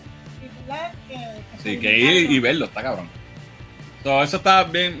firmar y titular sí, que ir y verlo, está cabrón. Todo eso está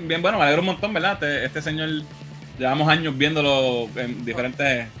bien bueno, me alegro un montón, ¿verdad? Este señor, llevamos años viéndolo en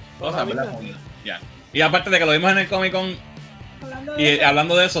diferentes cosas, ¿verdad? Yeah. Y aparte de que lo vimos en el Comic Con,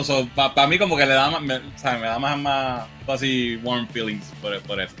 hablando de eso, para mí como que le da me da más así warm feelings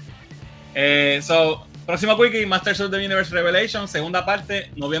por eso. Próximo quickie, Masters of the Universe Revelation, segunda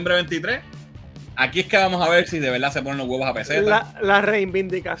parte, noviembre 23. Aquí es que vamos a ver si de verdad se ponen los huevos a peseta. La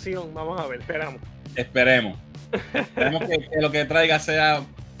reivindicación, vamos a ver, Esperemos que lo que traiga sea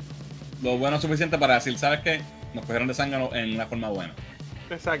lo bueno suficiente para decir, ¿sabes qué? Nos cogieron de sangre en una forma buena.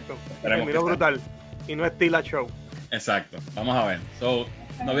 Exacto. Terminó brutal. Y no es Tila Show. Exacto. Vamos a ver.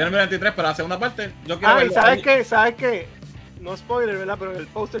 Noviembre 23 para la segunda parte. Yo quiero y ¿sabes qué? No spoiler, ¿verdad? Pero en el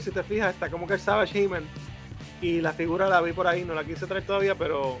póster, si te fijas, está como que el Savage He-Man. Y la figura la vi por ahí, no la quise traer todavía,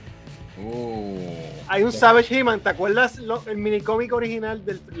 pero... hay un Savage He-Man, ¿te acuerdas el minicómic original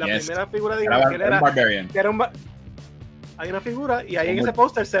de la primera figura de He-Man? Hay una figura y ahí en ese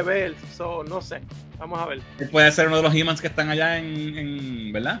póster se ve él. No sé, vamos a ver. Puede ser uno de los He-Mans que están allá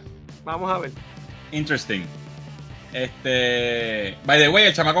en ¿verdad? Vamos a ver. Interesting. By the way,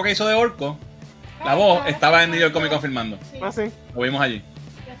 el chamaco que hizo de Orco, la voz, estaba en New York Comic Con filmando. Sí. Ah, sí. Lo vimos allí.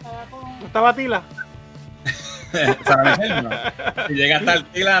 ¿No estaba Tila? Si llega hasta el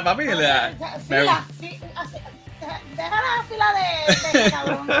Tila, papi, le da. Déjala fila de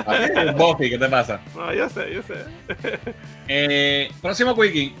cabrón. Buffy, ¿qué te pasa? No, yo sé. Próximo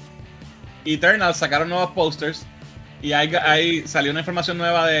Quickie. Eternal sacaron nuevos posters. Y ahí salió una información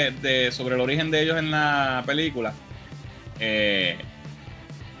nueva sobre el origen de ellos en la película. En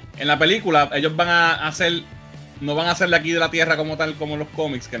la película, ellos van a hacer. No van a ser de aquí de la Tierra como tal, como en los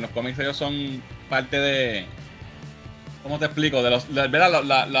cómics. Que en los cómics ellos son parte de. ¿Cómo te explico?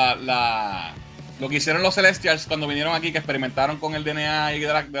 Lo que hicieron los Celestials cuando vinieron aquí, que experimentaron con el DNA y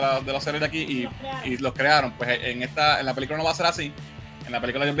de los seres de aquí y los crearon. Pues en la película no va a ser así. En la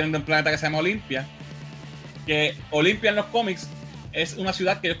película ellos vienen de un planeta que se llama Olympia. Que Olympia en los cómics es una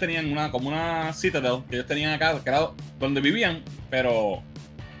ciudad que ellos tenían, como una citadel que ellos tenían acá, que era donde vivían, pero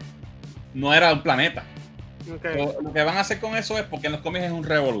no era un planeta. Okay. Lo que van a hacer con eso es porque en los cómics es un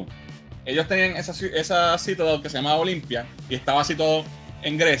revolú. Ellos tenían esa citadel que se llamaba Olympia y estaba así todo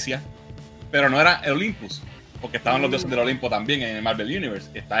en Grecia, pero no era el Olympus, porque estaban los dioses del Olimpo también en el Marvel Universe.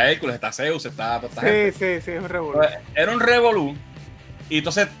 Está Hércules, está Zeus, está toda esta gente. Sí, es un revolú. Era un revolú. Y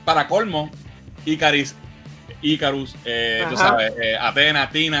entonces, para colmo, Icarus, tú sabes, Athena,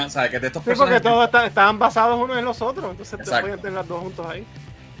 Tina, ¿sabes? Que de estos personajes. Porque todos estaban basados unos en los otros, entonces te Exacto. podían tener las dos juntos ahí.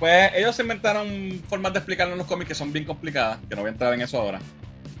 Pues ellos se inventaron formas de explicarlo en los cómics que son bien complicadas, que no voy a entrar en eso ahora.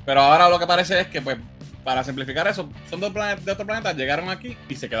 Pero ahora lo que parece es que, pues, para simplificar eso, son de otro planeta, llegaron aquí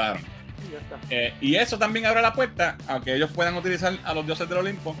y se quedaron. Y ya está. Y eso también abre la puerta a que ellos puedan utilizar a los dioses del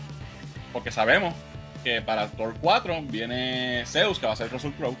Olimpo, porque sabemos que para Thor 4 viene Zeus, que va a ser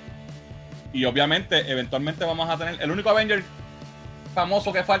Russell Crowe. Y obviamente, eventualmente vamos a tener. El único Avenger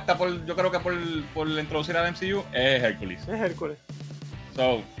famoso que falta, yo creo que por introducir al MCU, es Hércules. Es Hércules.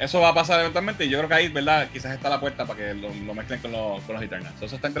 So, eso va a pasar eventualmente y yo creo que ahí, ¿verdad? Quizás está la puerta para que lo mezclen con los Eternals. So,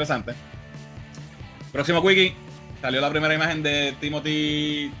 eso está interesante. Próximo Quickie. Salió la primera imagen de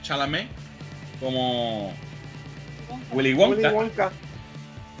Timothy Chalamet como Willy Wonka.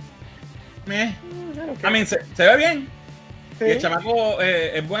 Okay. I mean, se ve bien. Sí. Y el chamaco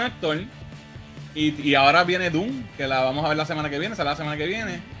es buen actor. Y ahora viene Doom, que la vamos a ver la semana que viene, sale la semana que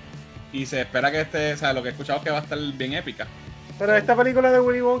viene. Y se espera que o sea, lo que he escuchado es que va a estar bien épica. Pero esta película de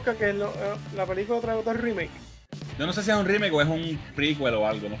Willy Wonka, que es la película trae otro remake. Yo no sé si es un remake o es un prequel o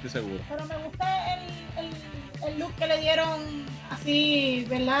algo, no estoy seguro. Pero me gusta el look que le dieron así,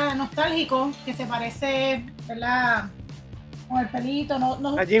 ¿verdad? Nostálgico, que se parece, ¿verdad? Con el pelito.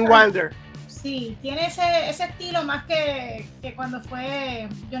 No, A Gene Wilder. Sí, tiene ese estilo más que cuando fue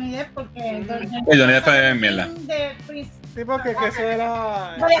Johnny Depp, porque Johnny Depp fue mierda. Sí, porque que eso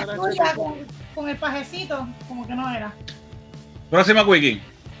era con el pajecito, como que no era. Próxima Quickie.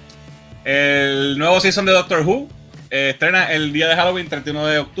 El nuevo season de Doctor Who estrena el día de Halloween, 31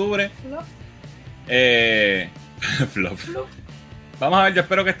 de octubre. Flop. Vamos a ver, yo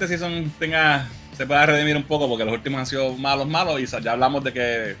espero que este season se pueda redimir un poco, porque los últimos han sido malos, y ya hablamos de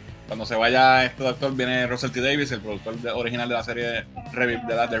que cuando se vaya este doctor viene Russell T. Davies, el productor original de la serie de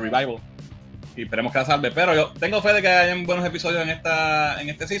Revival, y esperemos que la salve. Pero yo tengo fe de que hayan buenos episodios en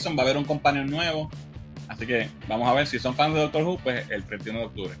este season. Va a haber un companion nuevo, así que vamos a ver. Si son fans de Doctor Who, pues el 31 de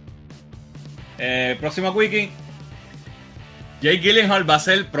octubre. Próximo Quickie. Jake Gyllenhaal va a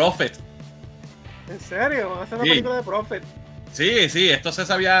ser Prophet. ¿En serio? ¿Van a hacer una película de Prophet? Sí, esto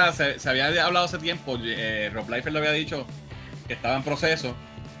se había hablado hace tiempo. Rob Liefeld lo había dicho que estaba en proceso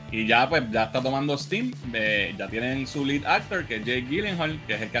y ya está tomando steam. Ya tienen su lead actor, que es Jake Gyllenhaal,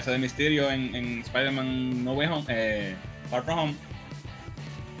 que es el que hace de Mysterio en Spider-Man No Way Home, Far From Home.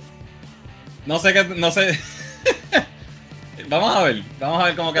 No sé. Vamos a ver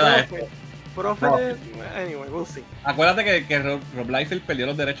cómo queda esto. Prophet, anyway, we'll see. Acuérdate que Rob Liefeld perdió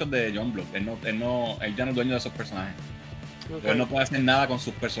los derechos de John Block. Él ya no es dueño de esos personajes. Okay. Él no puede hacer nada con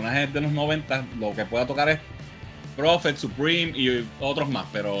sus personajes de los 90. Lo que pueda tocar es Prophet, Supreme y otros más.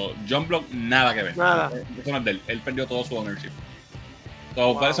 Pero John Block, nada que ver. Nada. Eso no es de él. Él perdió todo su ownership.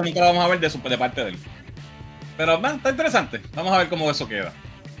 So, por eso nunca lo vamos a ver de parte de él. Pero está interesante. Vamos a ver cómo eso queda.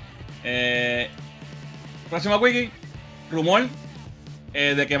 Próximo Quickie. Rumor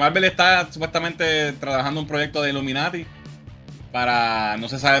de que Marvel está supuestamente trabajando un proyecto de Illuminati para, no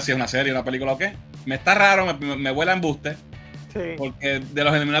se sabe si es una serie, una película o qué. Me está raro, me vuela embuste. Sí. Porque de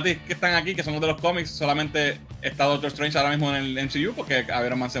los Illuminati que están aquí, que son los de los cómics, solamente está Doctor Strange ahora mismo en el MCU, porque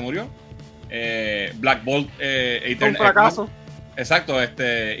Iron Man se murió. Black Bolt, un fracaso. Exacto,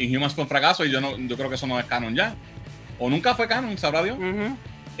 Inhumans fue un fracaso y yo creo que eso no es canon ya. O nunca fue canon, sabrá Dios.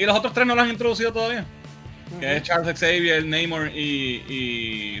 Y los otros tres no lo han introducido todavía. Que es Charles Xavier, Namor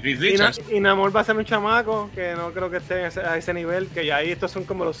y Reed Richards. Y Namor va a ser un chamaco que no creo que esté a ese nivel, que ya ahí estos son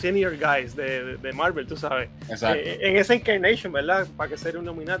como los senior guys de Marvel, tú sabes. Exacto. En esa incarnation, ¿verdad? Para que sea un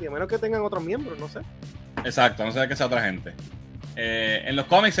Illuminati, a menos que tengan otros miembros, no sé. Exacto, no sé de qué sea otra gente. En los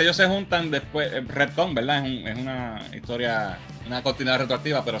cómics ellos se juntan después, Redcon, ¿verdad? Es una historia, una continuidad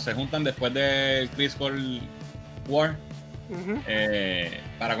retroactiva, pero se juntan después del Crisco War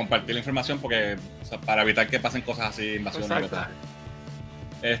para compartir la información, porque o sea, para evitar que pasen cosas así, invasiones y cosas.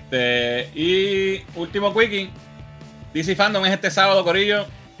 Y último quickie, DC Fandom es este sábado, corillo.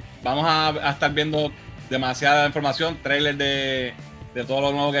 Vamos a estar viendo demasiada información, trailer de todo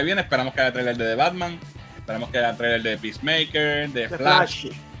lo nuevo que viene. Esperamos que haya trailer de The Batman. Esperamos que haya trailer de Peacemaker, de Flash.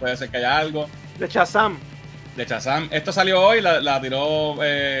 Puede ser que haya algo. De Shazam. Esto salió hoy, la tiró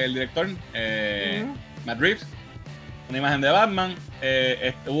el director, Matt Reeves. Una imagen de Batman.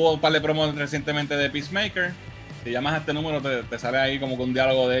 Hubo un par de promos recientemente de Peacemaker. Si llamas a este número, te sale ahí como con un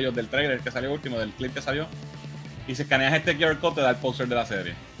diálogo de ellos del trailer que salió último, del clip que salió. Y si escaneas este QR code, te da el póster de la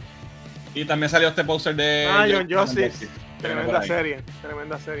serie. Y también salió este póster de John Justice. Tremenda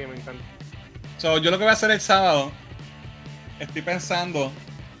serie, me encanta. So, yo lo que voy a hacer el sábado, estoy pensando,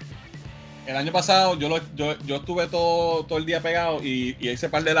 el año pasado yo estuve todo el día pegado y hice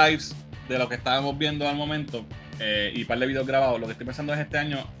un par de lives de lo que estábamos viendo al momento y un par de videos grabados. Lo que estoy pensando es este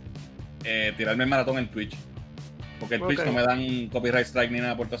año tirarme el maratón en Twitch, porque en Twitch no me dan copyright strike ni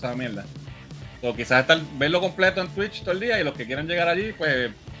nada por toda esa mierda. So, quizás verlo completo en Twitch todo el día, y los que quieran llegar allí,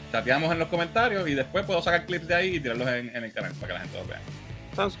 pues chateamos en los comentarios y después puedo sacar clips de ahí y tirarlos en el canal para que la gente los vea.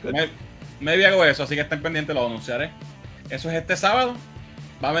 Sounds good. Maybe hago eso, así que estén pendientes, lo anunciaré. Eso es este sábado.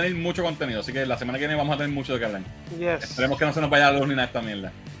 Va a venir mucho contenido, así que la semana que viene vamos a tener mucho de que hablar. Yes. Esperemos que no se nos vaya la luz ni nada esta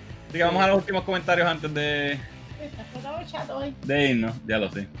mierda. Así que vamos a los últimos comentarios antes de irnos. Ya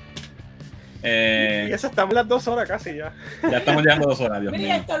lo sé. Y eso, estamos las 2 horas casi ya. Ya estamos llegando 2 horas, Dios mío.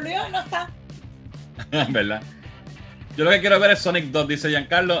 Mira, esto Luis no está. ¿Verdad? Yo lo que quiero ver es Sonic 2, dice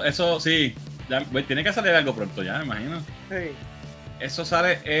Giancarlo. Eso sí, ya, tiene que salir algo pronto ya, me imagino. Sí. Eso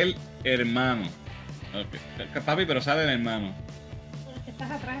sale el hermano. Okay. Papi, pero sale el hermano. Pero es que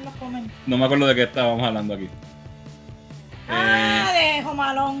estás atrás en los comentarios. No me acuerdo de qué estábamos hablando aquí. De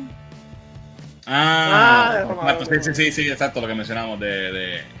Jomalón. De Jomalón. Sí, exacto, lo que mencionamos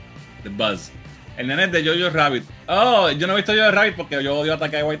de Buzz. El nene es de Jojo Rabbit. Oh, yo no he visto Jojo Rabbit porque yo odio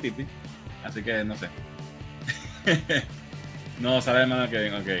Ataque de Waititi. Así que no sé. No, sale el hermano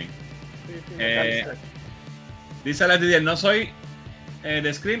Kevin, ok. Dice Alex Didier, no soy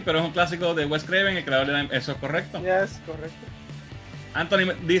de Scream, pero es un clásico de Wes Craven, el creador de... ¿Eso es correcto? Yes, correcto.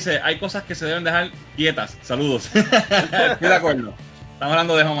 Anthony dice, hay cosas que se deben dejar quietas. Saludos. Estoy de acuerdo. Estamos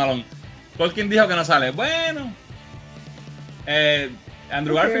hablando de Home Alone. Tolkien dijo que no sale. Bueno.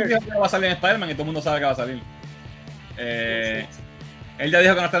 Andrew Garfield dijo que va a salir en Spider-Man y todo el mundo sabe que va a salir. Él ya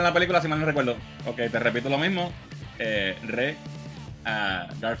dijo que no está en la película, si mal no recuerdo. Ok, te repito lo mismo.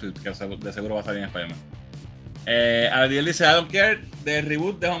 Garfield, que de seguro va a salir en Spider-Man. Adiel dice, I don't care, del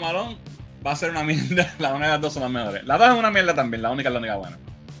reboot de Home Alone va a ser una mierda. Las una de las dos son las mejores. Las dos es una mierda también, la única es la única buena.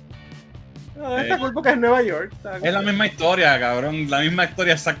 No, está cool porque es Nueva York. Es la misma historia, cabrón. La misma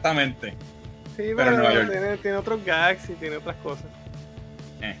historia exactamente. Sí, pero Nueva York tiene otros gags y tiene otras cosas.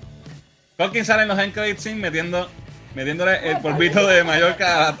 Tolkien sale en los end credits scene metiéndole el polvito de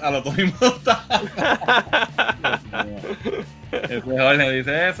Mallorca a los Tony Mosta. El Jorge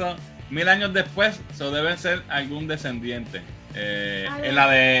dice eso. 1000 años después, deben ser algún descendiente. En la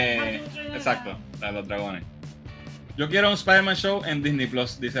de... Exacto, la de los dragones. Yo quiero un Spider-Man show en Disney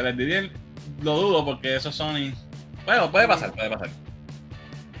Plus, dice Alex Didier. Lo dudo porque eso Sony... Bueno, puede pasar.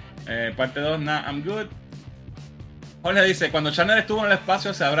 Parte 2, nah, I'm good. Jorge dice, cuando Chandler estuvo en el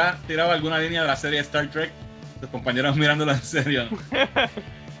espacio, ¿se habrá tirado alguna línea de la serie Star Trek? Sus compañeros mirándolo en serio.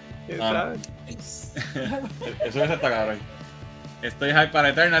 ¿Quién sabe? Eso es hasta cabrón. Estoy hype para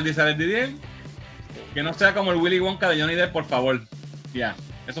Eternal, dice Alex Didier. Que no sea como el Willy Wonka de Johnny Depp, por favor. Ya,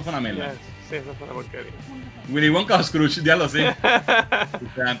 eso fue una mierda. Yes. Sí, eso fue una porquería. Willy Wonka o Scrooge, ya lo sé.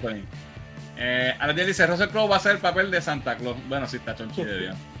 Dice Anthony. Alex Didier dice, Russell Crowe va a hacer el papel de Santa Claus. Bueno, sí, está chonchi de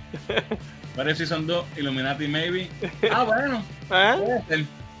Dios. What if Season 2, Illuminati maybe. Bueno.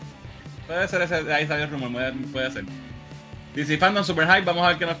 Puede ser ese, ahí salió el rumor, puede ser. DC Fandom Super Hype, vamos a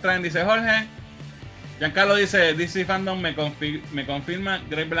ver qué nos traen, dice Jorge. Giancarlo dice, DC Fandom me confirma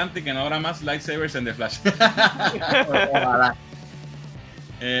Greg Berlanti que no habrá más lightsabers en The Flash.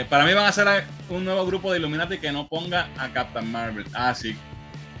 Para mí van a hacer un nuevo grupo de Illuminati que no ponga a Captain Marvel. Sí.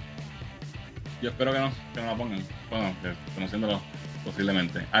 Yo espero que no la pongan. Bueno, conociéndolo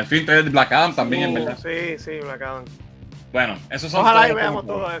posiblemente. Al fin trae Black Adam también, en verdad. Sí, Black Adam. Bueno, eso son. Ojalá y veamos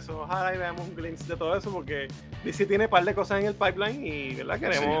todo eso. Ojalá y veamos un glimpse de todo eso porque DC tiene un par de cosas en el pipeline y ¿verdad?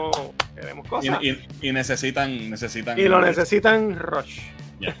 Queremos cosas. Y necesitan. Y lo necesitan rush.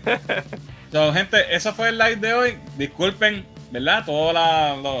 Yeah. So, gente, eso fue el live de hoy. Disculpen, ¿verdad?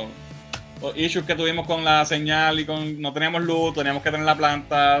 Todos los issues que tuvimos con la señal y no teníamos luz, teníamos que tener la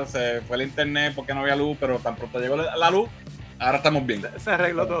planta, se fue el internet porque no había luz, pero tan pronto llegó la luz, ahora estamos bien. Se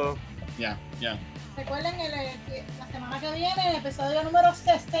arregló todo. Ya. Recuerden la semana que viene, el episodio número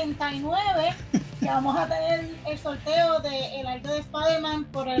 69, que vamos a tener el sorteo del arte de Spider-Man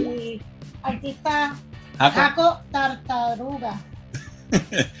por el artista Jaco Tartaruga.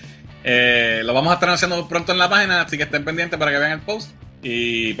 Lo vamos a estar anunciando pronto en la página, así que estén pendientes para que vean el post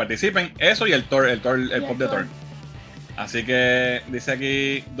y participen. Eso y el pop de Thor. Así que dice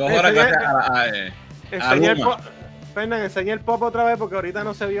aquí 2 horas gracias a Luma. Fernan, enseñé el pop otra vez porque ahorita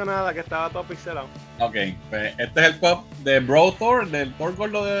no se vio nada, que estaba todo pixelado. Ok, pues este es el pop de Bro Thor, del Thor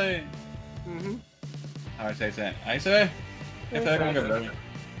gordo de... A ver si ahí se ve. Ahí se ve. Este ve como que...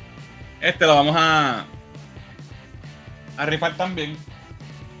 Este lo vamos a rifar también.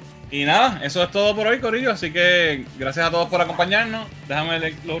 Y nada, eso es todo por hoy, corillo. Así que gracias a todos por acompañarnos. Déjame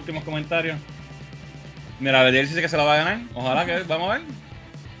leer los últimos comentarios. Mira, Belial dice que se la va a ganar. Ojalá que vamos a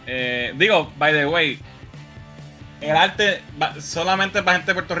ver. Digo, by the way, el arte solamente para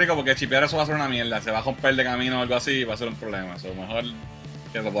gente de Puerto Rico, porque chipear eso va a ser una mierda. Se va a romper de camino o algo así y va a ser un problema. Eso mejor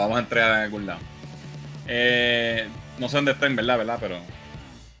que lo podamos entregar en algún lado. No sé dónde estén, ¿verdad? Pero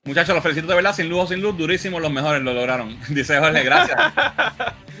muchachos, los felicito de verdad, sin luz o sin luz, durísimos, los mejores, lo lograron. Dice Jorge, gracias.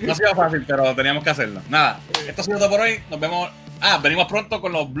 No ha sido fácil, pero teníamos que hacerlo. Nada, esto ha sido todo por hoy. Nos vemos. Venimos pronto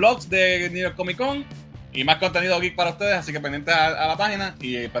con los vlogs de New York Comic Con y más contenido geek para ustedes, así que pendientes a la página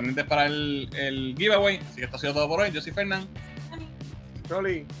y pendientes para el giveaway. Así que esto ha sido todo por hoy. Yo soy Fernan.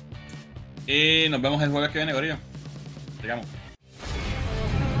 Rolly. Y nos vemos el jueves que viene, corillo. Llegamos.